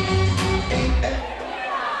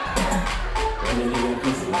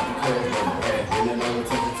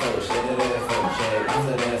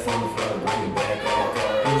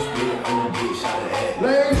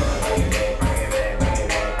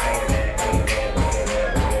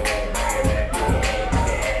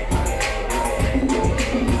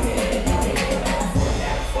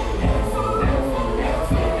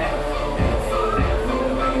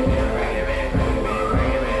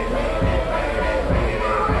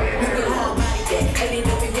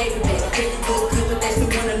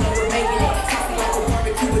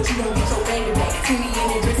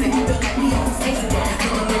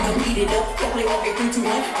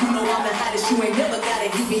 You ain't never gotta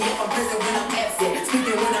hit me if I'm present when I'm absent.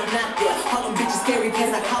 Speaking when I'm not there. All them bitches scary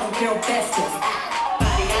cause I call them Carol Bastards.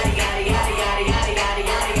 Body yaddy yaddy yaddy yaddy yaddy yaddy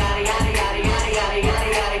yaddy yaddy yaddy yaddy yaddy yaddy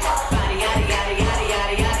yaddy yaddy. Body yaddy yaddy yaddy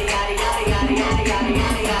yaddy yaddy yaddy yaddy yaddy yaddy yaddy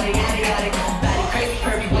yaddy yaddy yaddy yaddy. Body crazy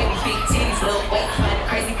curvy wavy big titties little weight. Body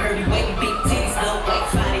crazy curvy wavy big titties little weight.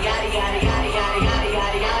 Body yaddy yaddy yaddy yaddy yaddy yaddy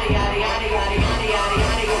yaddy yaddy yaddy yaddy yaddy yaddy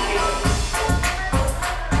yaddy yaddy.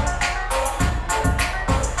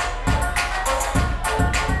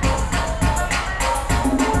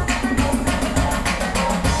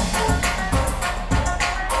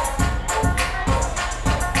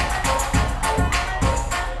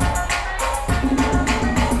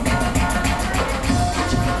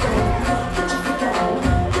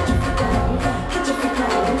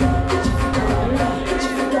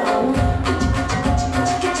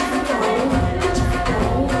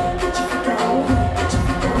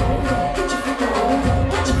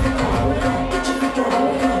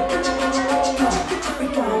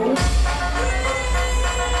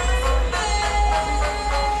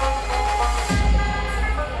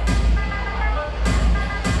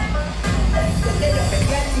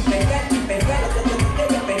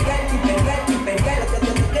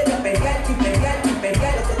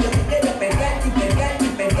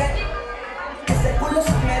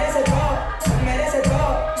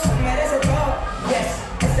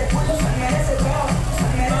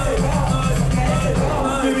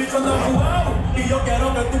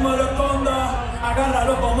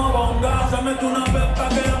 Agárralo como bonga, se mete una pepa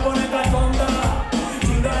que la pone cachonda.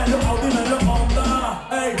 Chinga en los Audi, en los Honda.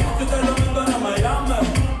 Ey, si te lo meto no me llames.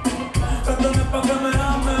 Cantones pa' que me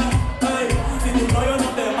ames. Ey, si tu novio no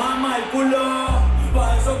te mama el culo,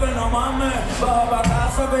 pa' eso que no mames. Baja pa'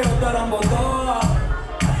 casa que yo te rambo toda.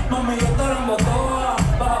 Mami, yo te rambo toda.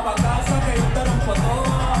 Baja pa' casa que yo te rambo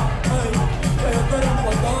toda. Ey, que yo te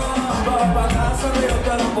rambo toda. Baja pa' casa que yo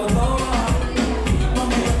te rambo toda.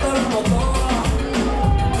 Mami, yo te rambo toda.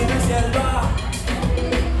 Tienes hierba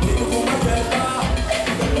y tú fumas hierba.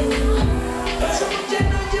 Esa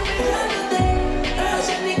noche mirándote, no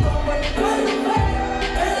sé ni cómo el cuerpo fue.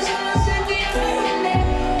 Esa noche que yo me gané,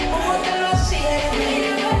 como te lo hacía en mi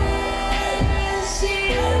bebé. Si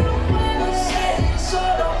yo no puedo ser,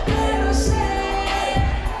 solo quiero ser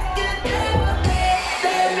que te boté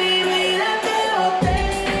de mi vida, te boté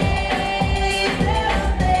y te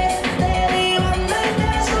boté.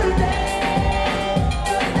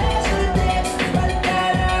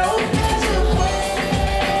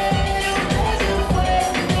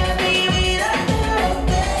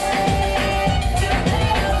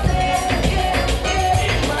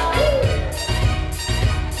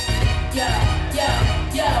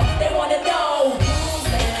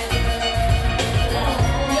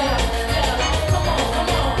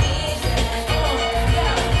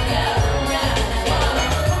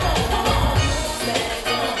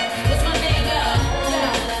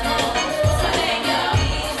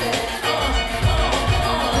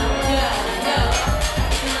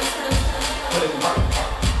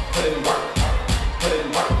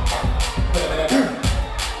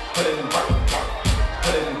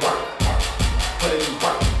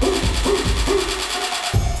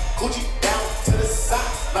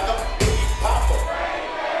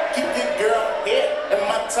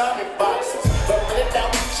 hoes. But when it out,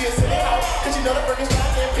 she a silly hoe. Cause she know the freaking shot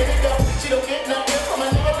can't get it go. She don't get nothing from a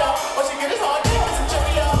nigga dog. All she get is hard dick and some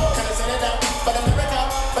Cheerios. Kinda send it out, but I'm never out.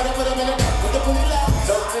 But I put them in the dirt with the booty loud.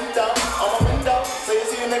 So tint up on my window. So you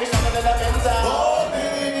see the niggas shining in that Benz out. Oh,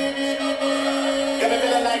 got me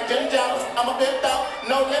feeling like Jim Jones. I'm a pimped out,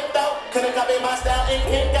 no limped out. Couldn't copy my style in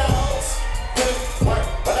kick outs. Work,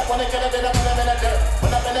 but I wanna kill it, then I put them in the dirt.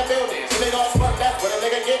 When I'm in the building, so they gon' spark. That's what a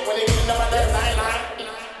nigga get when they get into my nerves. I ain't lying.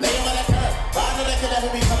 Lay him on the curb. Find another killer who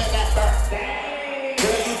be coming that burn.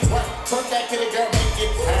 Girl, you twerk that kitty girl, make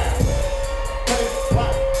it turn. Put it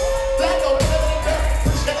work. Black go to the dirt.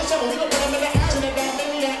 She got the shovel, we gon' put him in the action. And that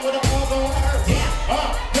maniac with a ball gon' hurt. Yeah,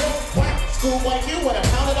 put it work. Schoolboy Q with a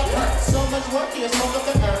pound of the perk. So much work, you smoke up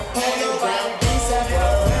the earth. Hold it around, D7.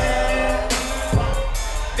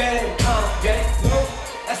 Get it, get it, no,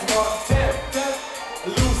 that's what I'm telling.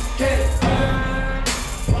 Loose, get it.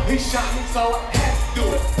 He shot me, so I had to do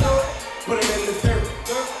it. Put him in the dirt,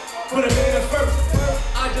 put him in the first.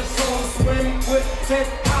 I just saw him swim with 10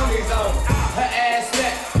 poundies on. Her ass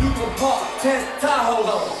fat, you can park 10 Tahoes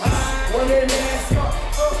on. When they mask up,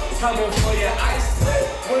 coming for your ice.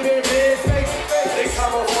 When they red face, they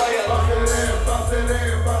coming for your life. Bust it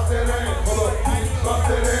in, bust it in, hold up. Bust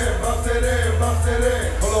it in, bust it in, bust it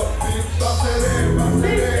in, hold up. Bust it in, bust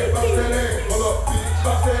it in, bust it in, hold up.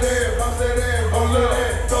 Bust it in, bust it in, hold up.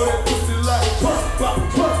 Throw that pussy like pop, pop,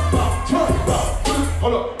 pop, pop, pop, pop.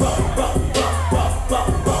 Hold up, pop, pop, pop, pop, pop,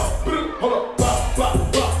 pop. Hold up, pop, pop,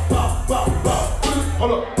 pop, pop, pop, pop.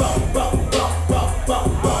 Hold up, pop, pop, pop, pop, pop,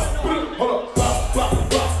 pop. Hold up, pop, pop, pop,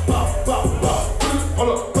 pop, pop, pop. Hold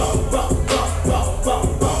up, pop, pop, pop, pop, pop,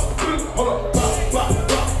 pop. Hold up, pop, pop,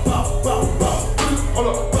 pop, pop, pop, pop. Hold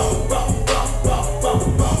up, pop, pop, pop, pop, pop,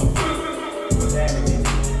 pop.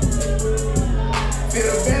 Feel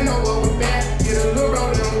the bend over with that, get a little roll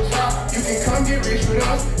on the top. You can come get rich with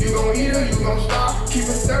us, you gon' eat or you gon' stop. Keep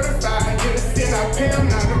it certified, get a sin, I pay, I'm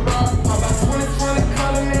not a rock. All about 2020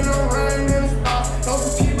 calling and I'm running in the spot.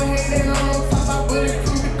 Those people hating on top, I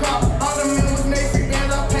bulletproof the car. All the men was made for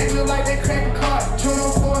bands, I packed it like they crack a card.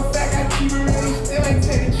 Juno for a fact, I keep it real, you still ain't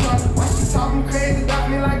take the chart. Why she talking crazy, got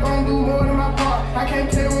me like gon' do more than my part. I can't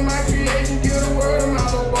play with my creation, give the word of my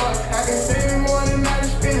little boy. I can save it more than I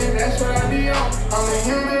just spend it, that's what I be on. I'm a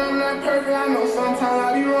human, I'm not perfect, I know sometimes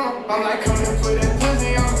I be wrong. I'm like, come and put that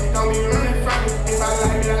pussy on me, don't be running from me. If I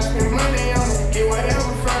like it, I spend money on it, get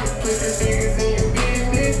whatever from me. Put the figures in your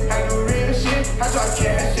business, I do real shit. I drop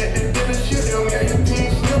cash at the dealership, don't get your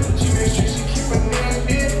pink slip. She make sure she keep her nails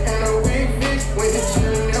did and her wig fixed. When the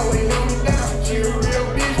chillin', that way hold me down, she a real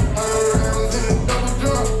bitch. 100 rounds in a double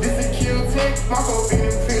drum, this a kill take. Marco been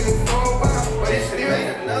in prison for a while, but it still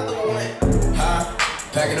ain't another one.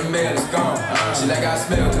 Packing the mail, it's gone. She like I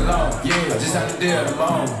smell cologne. Yeah, I just had to deal I'm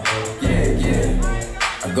on. Yeah, yeah.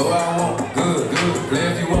 I go how I want, good, good.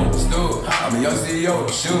 Play if you want, let's do it. I'm a young CEO,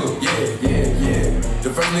 sure. Yeah, yeah, yeah. The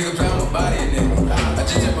first nigga play on my body, a nigga. I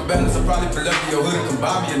just check my balance, I probably pull up to your hood and come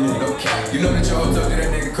buy me a nigga. Okay. You know that your hoe told you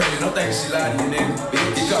that nigga crazy. Don't think she lied to you, nigga.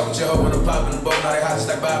 He caught with your hoe when I'm popping the boat. Now they hot just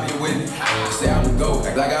like Bobby and Whitney. Say I'm a go,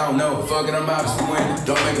 act like I don't know. Fuck it, I'm obviously winning.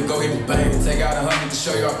 Don't make me go hit me bang. Take out 100 to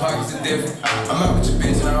show you our pockets are different. I'm out with your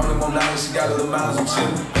bitch and I only want knowledge. She got a little miles, I'm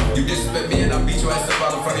chillin'. You disrespect me and I beat your ass up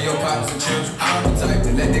all in front of your partners and children. I'm the type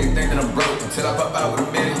that let niggas think that I'm broke until I pop out with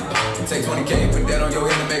a million. Take 20K and put that on your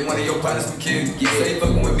head and make one of your partners some kids. Yeah, say he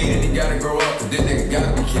fucking with me and he gotta grow up, but this nigga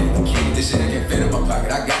gotta be kidding. This shit ain't fit in my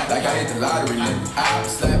pocket. I got like I hit the lottery, nigga. I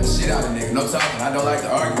slap the shit out of nigga. No talking, I don't like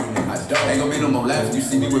to argue with nigga. I don't. Ain't gonna be no more laughing. You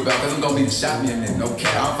see me whip out, cause I'm gonna be the shot me a nigga. No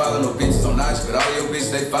cap. I don't follow no bitches on Notch, but all your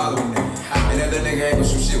bitches they follow me, nigga. And that little nigga ain't gon'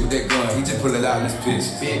 shoot shit with that gun. He just pull it out in his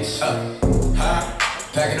picture. Bitch.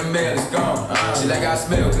 Packing the mail, it's gone. She like I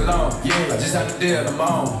smell cologne. Yeah, I just had to deal I'm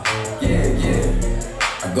on. Yeah, yeah.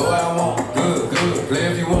 I go how I want, good, good.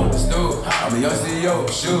 Play if you want, let's do it. I'm a young CEO,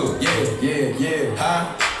 sure. Yeah, yeah,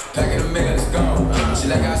 yeah. Packing the mail, it's gone. She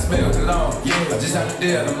like I smell cologne. Yeah, I just had to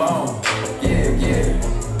deal I'm on. Yeah,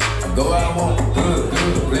 yeah. I go how I want, good,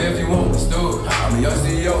 good. Play if you want, let's do it. I'm a young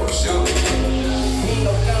CEO, sure. Ain't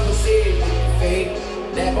no conversation with the fake.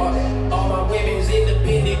 That part, all my women's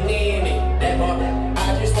independent women. That part,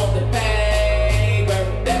 I just want the paper.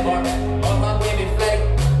 That part, all my women flake.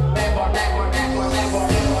 That part, that part, that part, that part,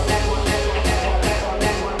 that part, that part,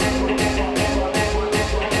 that part, that part, that part, that part, that part, that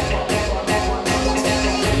part, that part, that part, that part, that part, that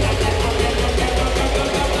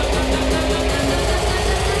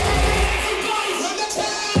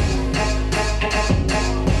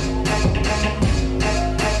part,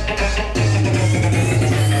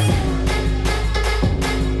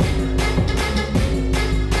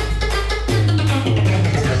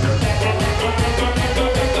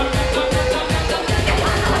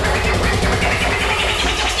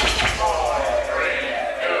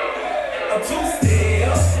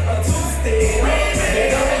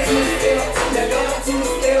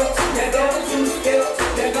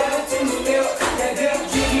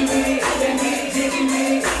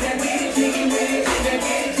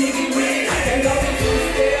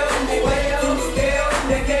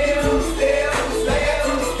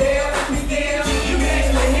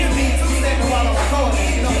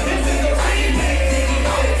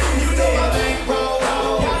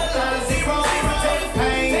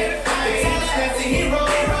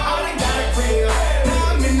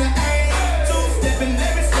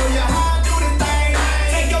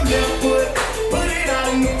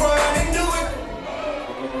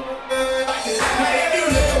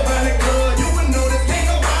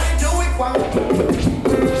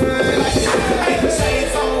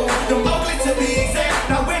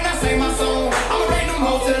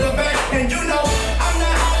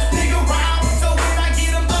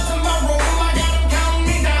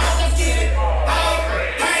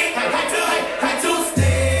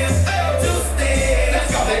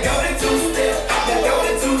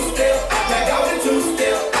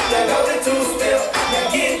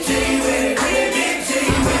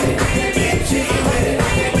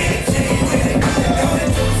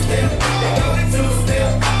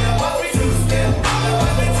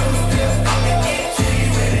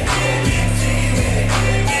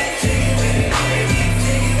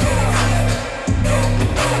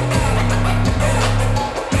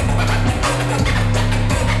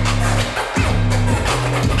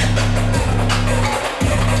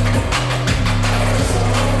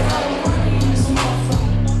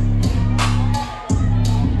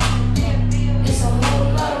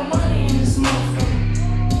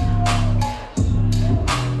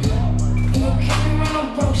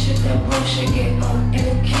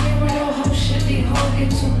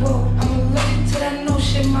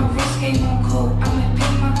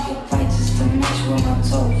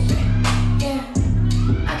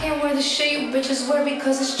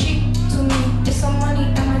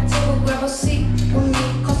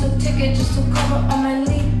 just to cover all my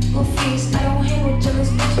legal fees. I don't hang with jealous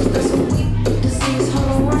bitches, that's a weak disease. Hold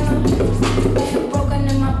on, run up. If you're broken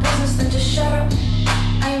in my business, then just shut up.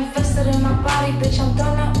 I invested in my body, bitch, I'm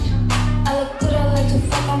done up. I look good, I like to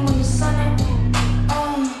fuck, I'm on the sun up.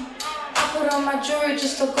 I put on my jewelry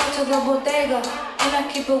just to go to the bodega. And I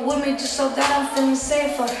keep it with me just so that I'm feeling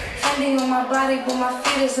safer. Fendi on my body, but my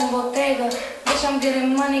feet is in Bottega. Bitch, I'm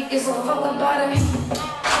getting money, gives a fuck about it.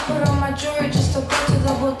 I put on my jewelry just to go to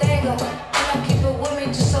the bodega. And I keep it with me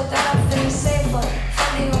just so that I'm feeling safer.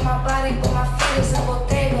 Fendi on my body, but my feet is in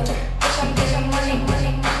Bottega. Bitch, I'm getting money,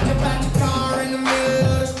 money, money. Jump out your car in the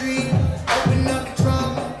middle of the street. Open up the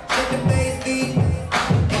trunk, let the bass beat.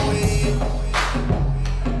 Go ahead.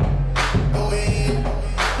 Go ahead.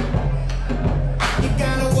 You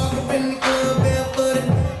gotta walk up in the club barefooted.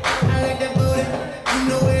 I like that booty. You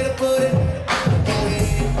know where to put it. Go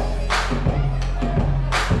ahead.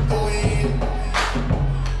 Go ahead.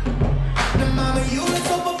 Now, mama, you look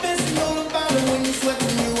so professional you look about it when you sweat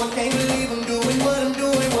from you. I can't believe I'm doing what I'm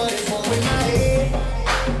doing. What is wrong with my head?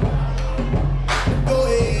 Go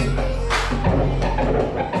ahead.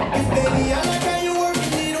 'Cause baby, I like how you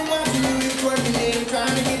working it. I'm watching you, you twerking it. I'm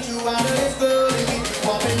trying to get you out of this club and get you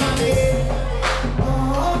off in my bed.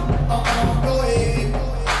 Go ahead.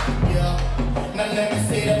 Yeah. Now let me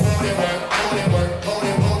see that booty work, booty work,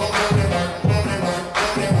 booty work, booty work, booty work,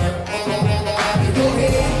 booty work, booty work. Go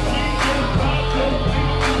ahead.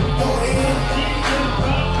 Go ahead.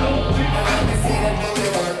 Now let me see that booty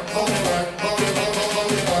work, booty work, booty work,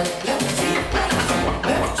 booty work. Left cheek,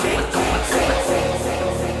 left cheek.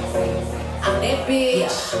 I'm that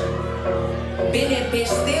bitch. Been that bitch,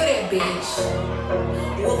 still that bitch.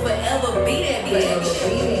 Will forever be that bitch.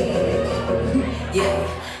 Yeah,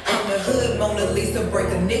 I'm the hood Mona Lisa. Break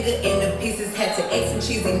a nigga into pieces. Had to X some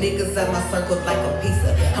cheesy niggas out my circle like a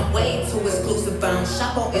pizza. I'm way too exclusive. I don't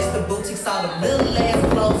shop on Insta boutiques. All the little ass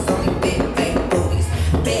clothes on me big fake booties.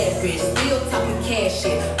 Bad bitch, still talking cash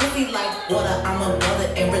shit. Pussy like water, I'm a mother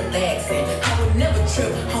and relaxing. I would never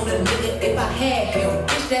trip on a nigga if I had him.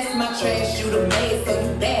 Bitch, that's my trash, you the maid, so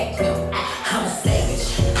you back him. I'm a savage,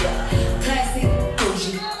 classy,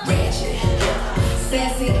 bougie, ratchet,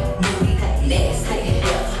 sassy, moody, nasty,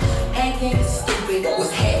 acting stupid.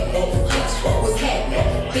 What's happening? Bitch, what's happening?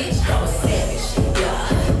 Bitch, I'm a savage,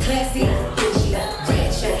 classy, bougie,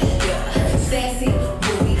 ratchet, sassy,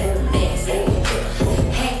 moody, nasty,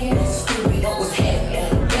 acting stupid. What's happening?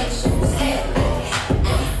 Bitch, what's happening?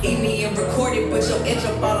 Eat me and record it, but your edge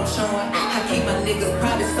up all I'm showing. I keep my niggas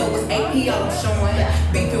private, so it's AP all I'm showing.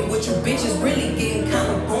 Beefing with you bitches really getting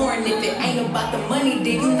kinda boring. If it ain't about the money,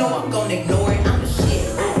 then you know I'm gonna ignore it. I'm the shit,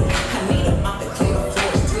 ooh. I need a mop to clean the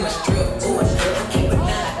floors, too much drip, ooh. I keep a nine,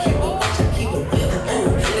 I keep a watch, I keep a whip,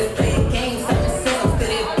 ooh. Let's play a game, something sell to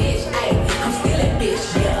that bitch, ayy. I'm still that bitch,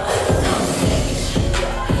 yeah. I'm savage,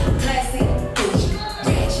 classy, bougie,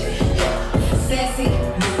 ratchet, sassy,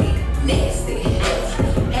 moody, nasty,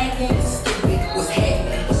 acting stupid. What's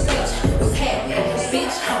happening? Bitch, what's happening?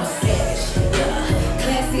 Bitch, I'm a savage,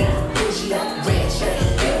 classy, bougie, ratchet,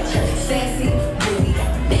 sassy, moody,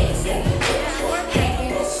 nasty.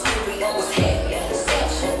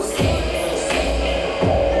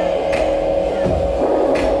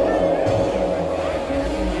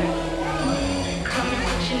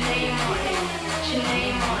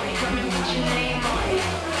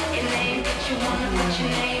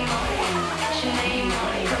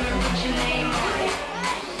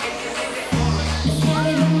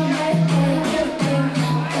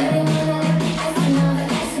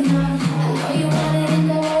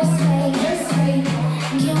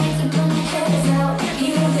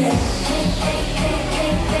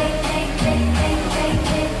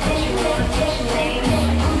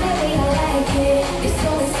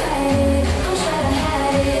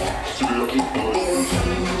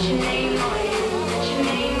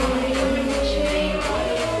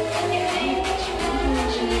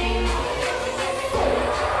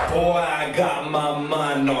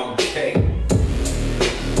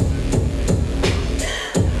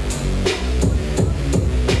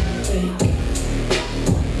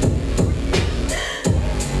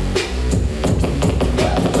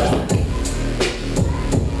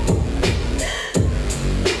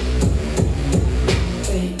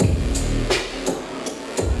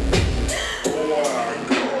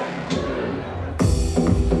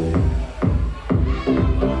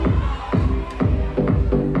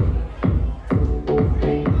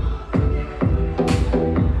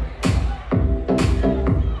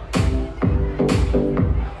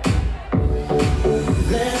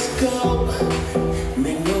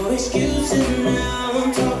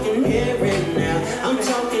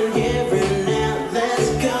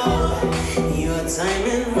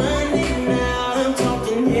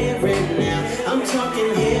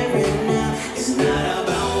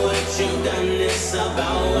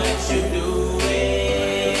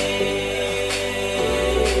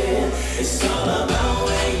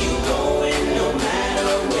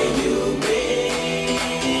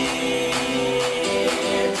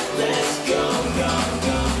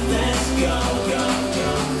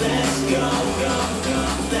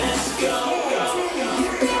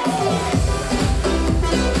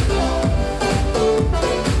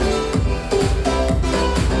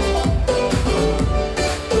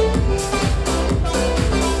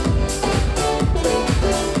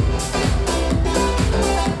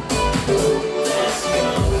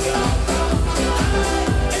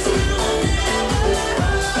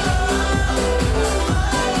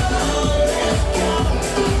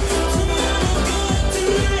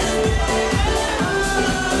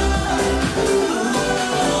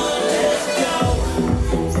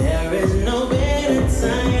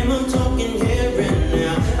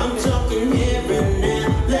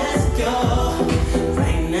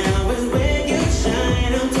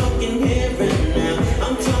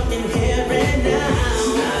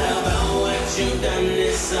 you done,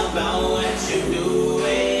 it's about what you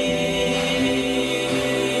doing.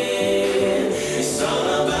 It's all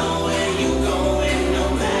about where you going, no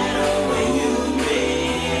matter where you've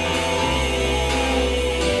been.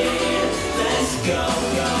 Let's go,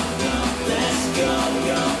 go, go. Let's go,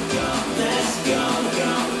 go, go. Let's go,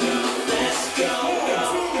 go, go. Let's go, go,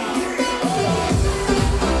 go.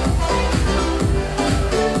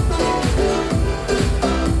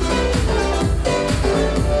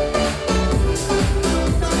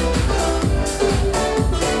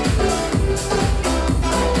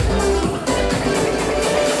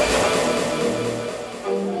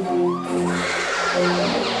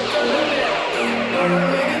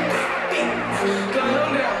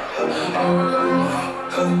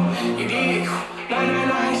 You did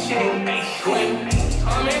 999 shit, ay, wait.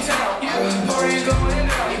 I'm in town, party's going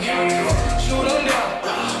down. Shoot 'em down,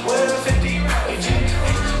 with a 50 round.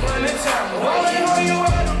 Run the town, why the hell you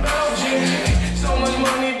out about? So much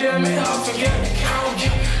money, damn it, I forget to count.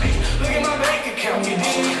 Look at my bank account, you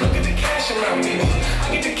did. Look at the cash amount, I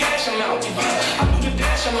get the cash amount. I do the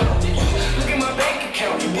dash amount. Look at my bank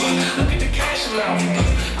account, you did. Look at the cash amount.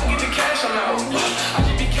 I get the cash amount. I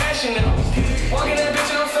just be cashing out. Walking that bitch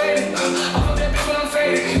and I'm faded. I fuck that bitch when I'm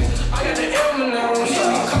faded. I got the ailment now.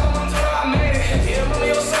 Call my mother, I made it. Yeah, mommy,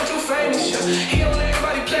 your son too famous. He on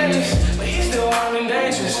everybody playlist, but he still armed and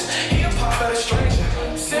dangerous. He a pop at a stranger.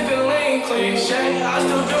 Sipping lean, cliche. I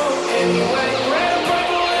still do it anyway. Red and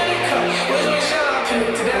purple in the cup. Which one shall I pick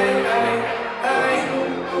today? Ay,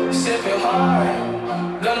 sipping hard.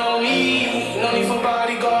 Gun on me, no need for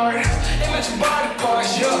bodyguard. Aim at your body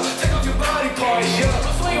parts, yeah. Take off your body parts, yeah.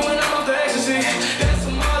 I'm swinging when I'm off the ecstasy. That's a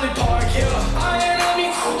Molly Park, yeah. I ain't on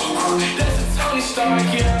me, that's a Tony Stark,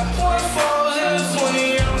 yeah. 24s and a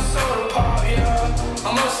 20 ounce soda pop, yeah.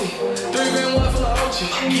 I'm OC, 3 grand one full of OG.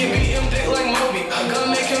 Get me him dick like Moby.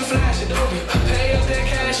 Gonna make him flash Adobe. Pay up that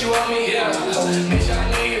cash you owe me, yeah. Bitch, I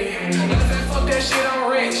need it. Matter of fact, fuck that shit, I'm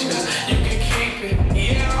rich. You can keep it,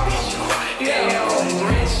 yeah. Yeah,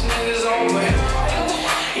 rich niggas over here.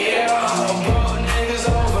 Yeah, broke niggas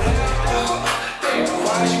over there.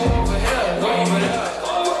 Why you over here? Over there.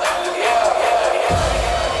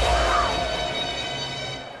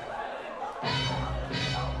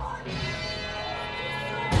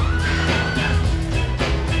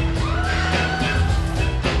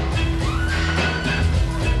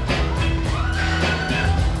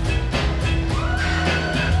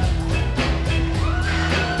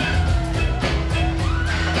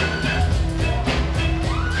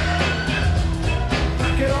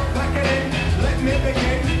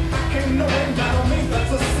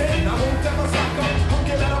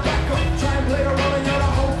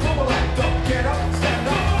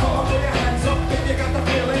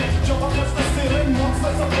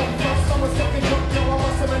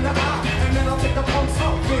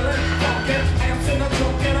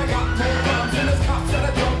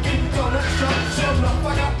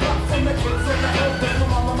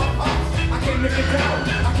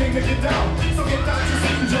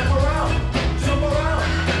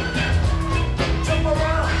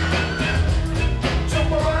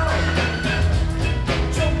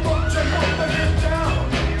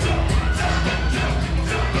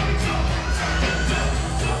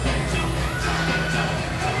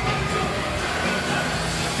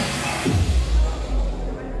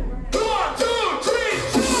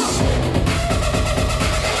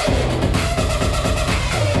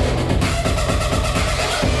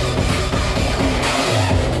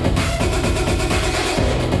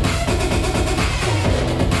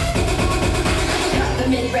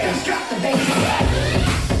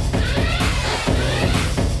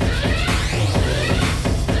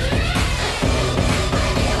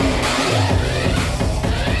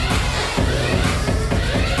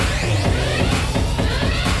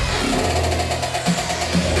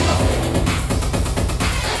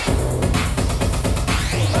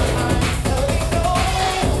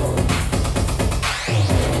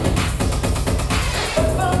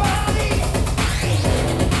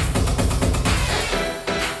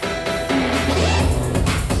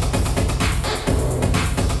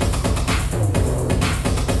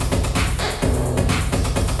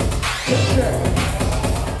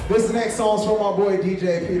 This next song's from my boy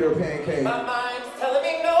DJ Peter Pancake. My mind's telling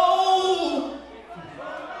me no,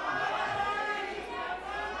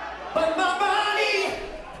 but my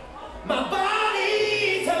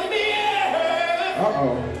body telling me yeah.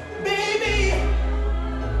 Uh-oh. Baby,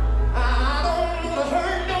 I don't wanna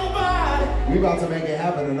hurt nobody. We about to make it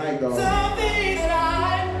happen tonight, though. Something that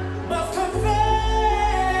I must confess.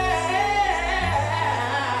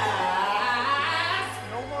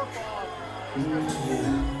 No more fun.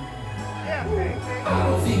 Yeah. I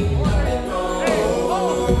don't see nothing wrong.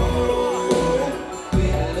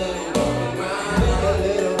 With a little woman grind, with a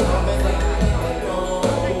little woman grind, nothing wrong.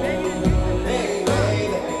 Hey,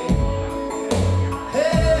 baby.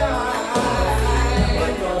 Hey, I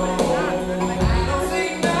don't see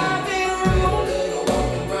nothing wrong. With a little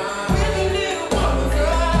woman grind, with a little woman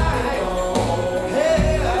grind.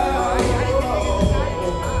 Hey,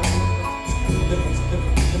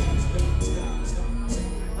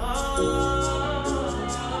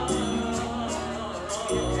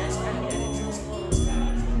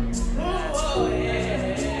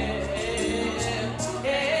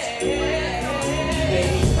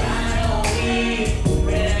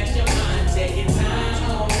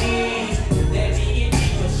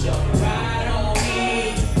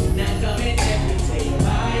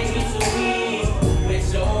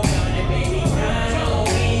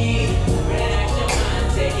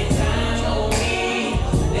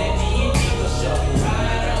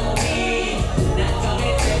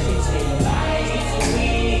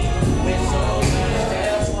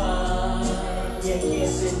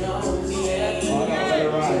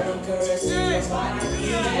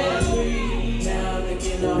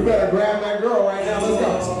 You better grab that girl right now. Let's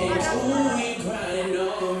go.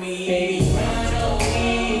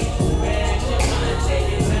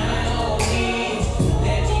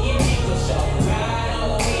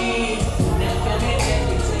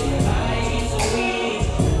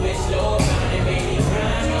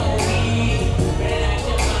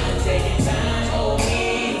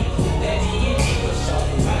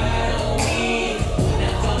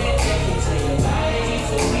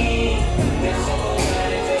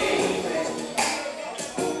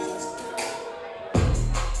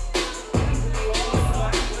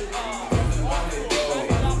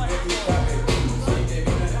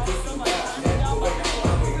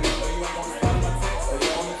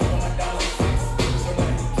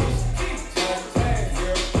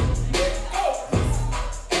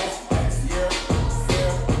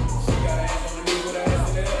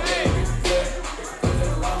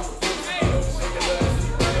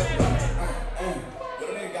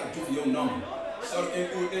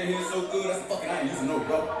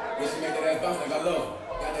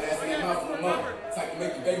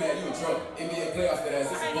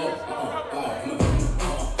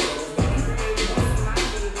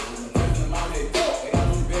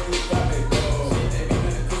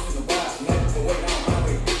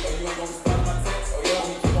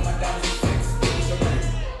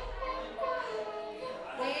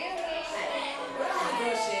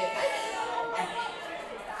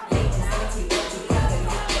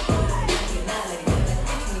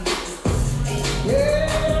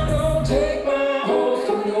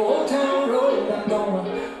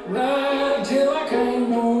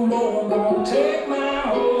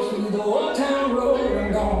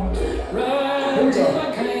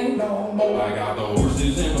 I got the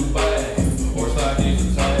horses in the back, horse like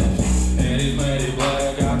he's attached, and he's matted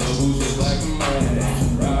black. Got the bushes like a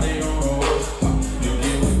man, riding on a horse. You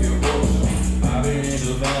get with your horse. I've been in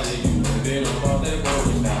the valley, you've been above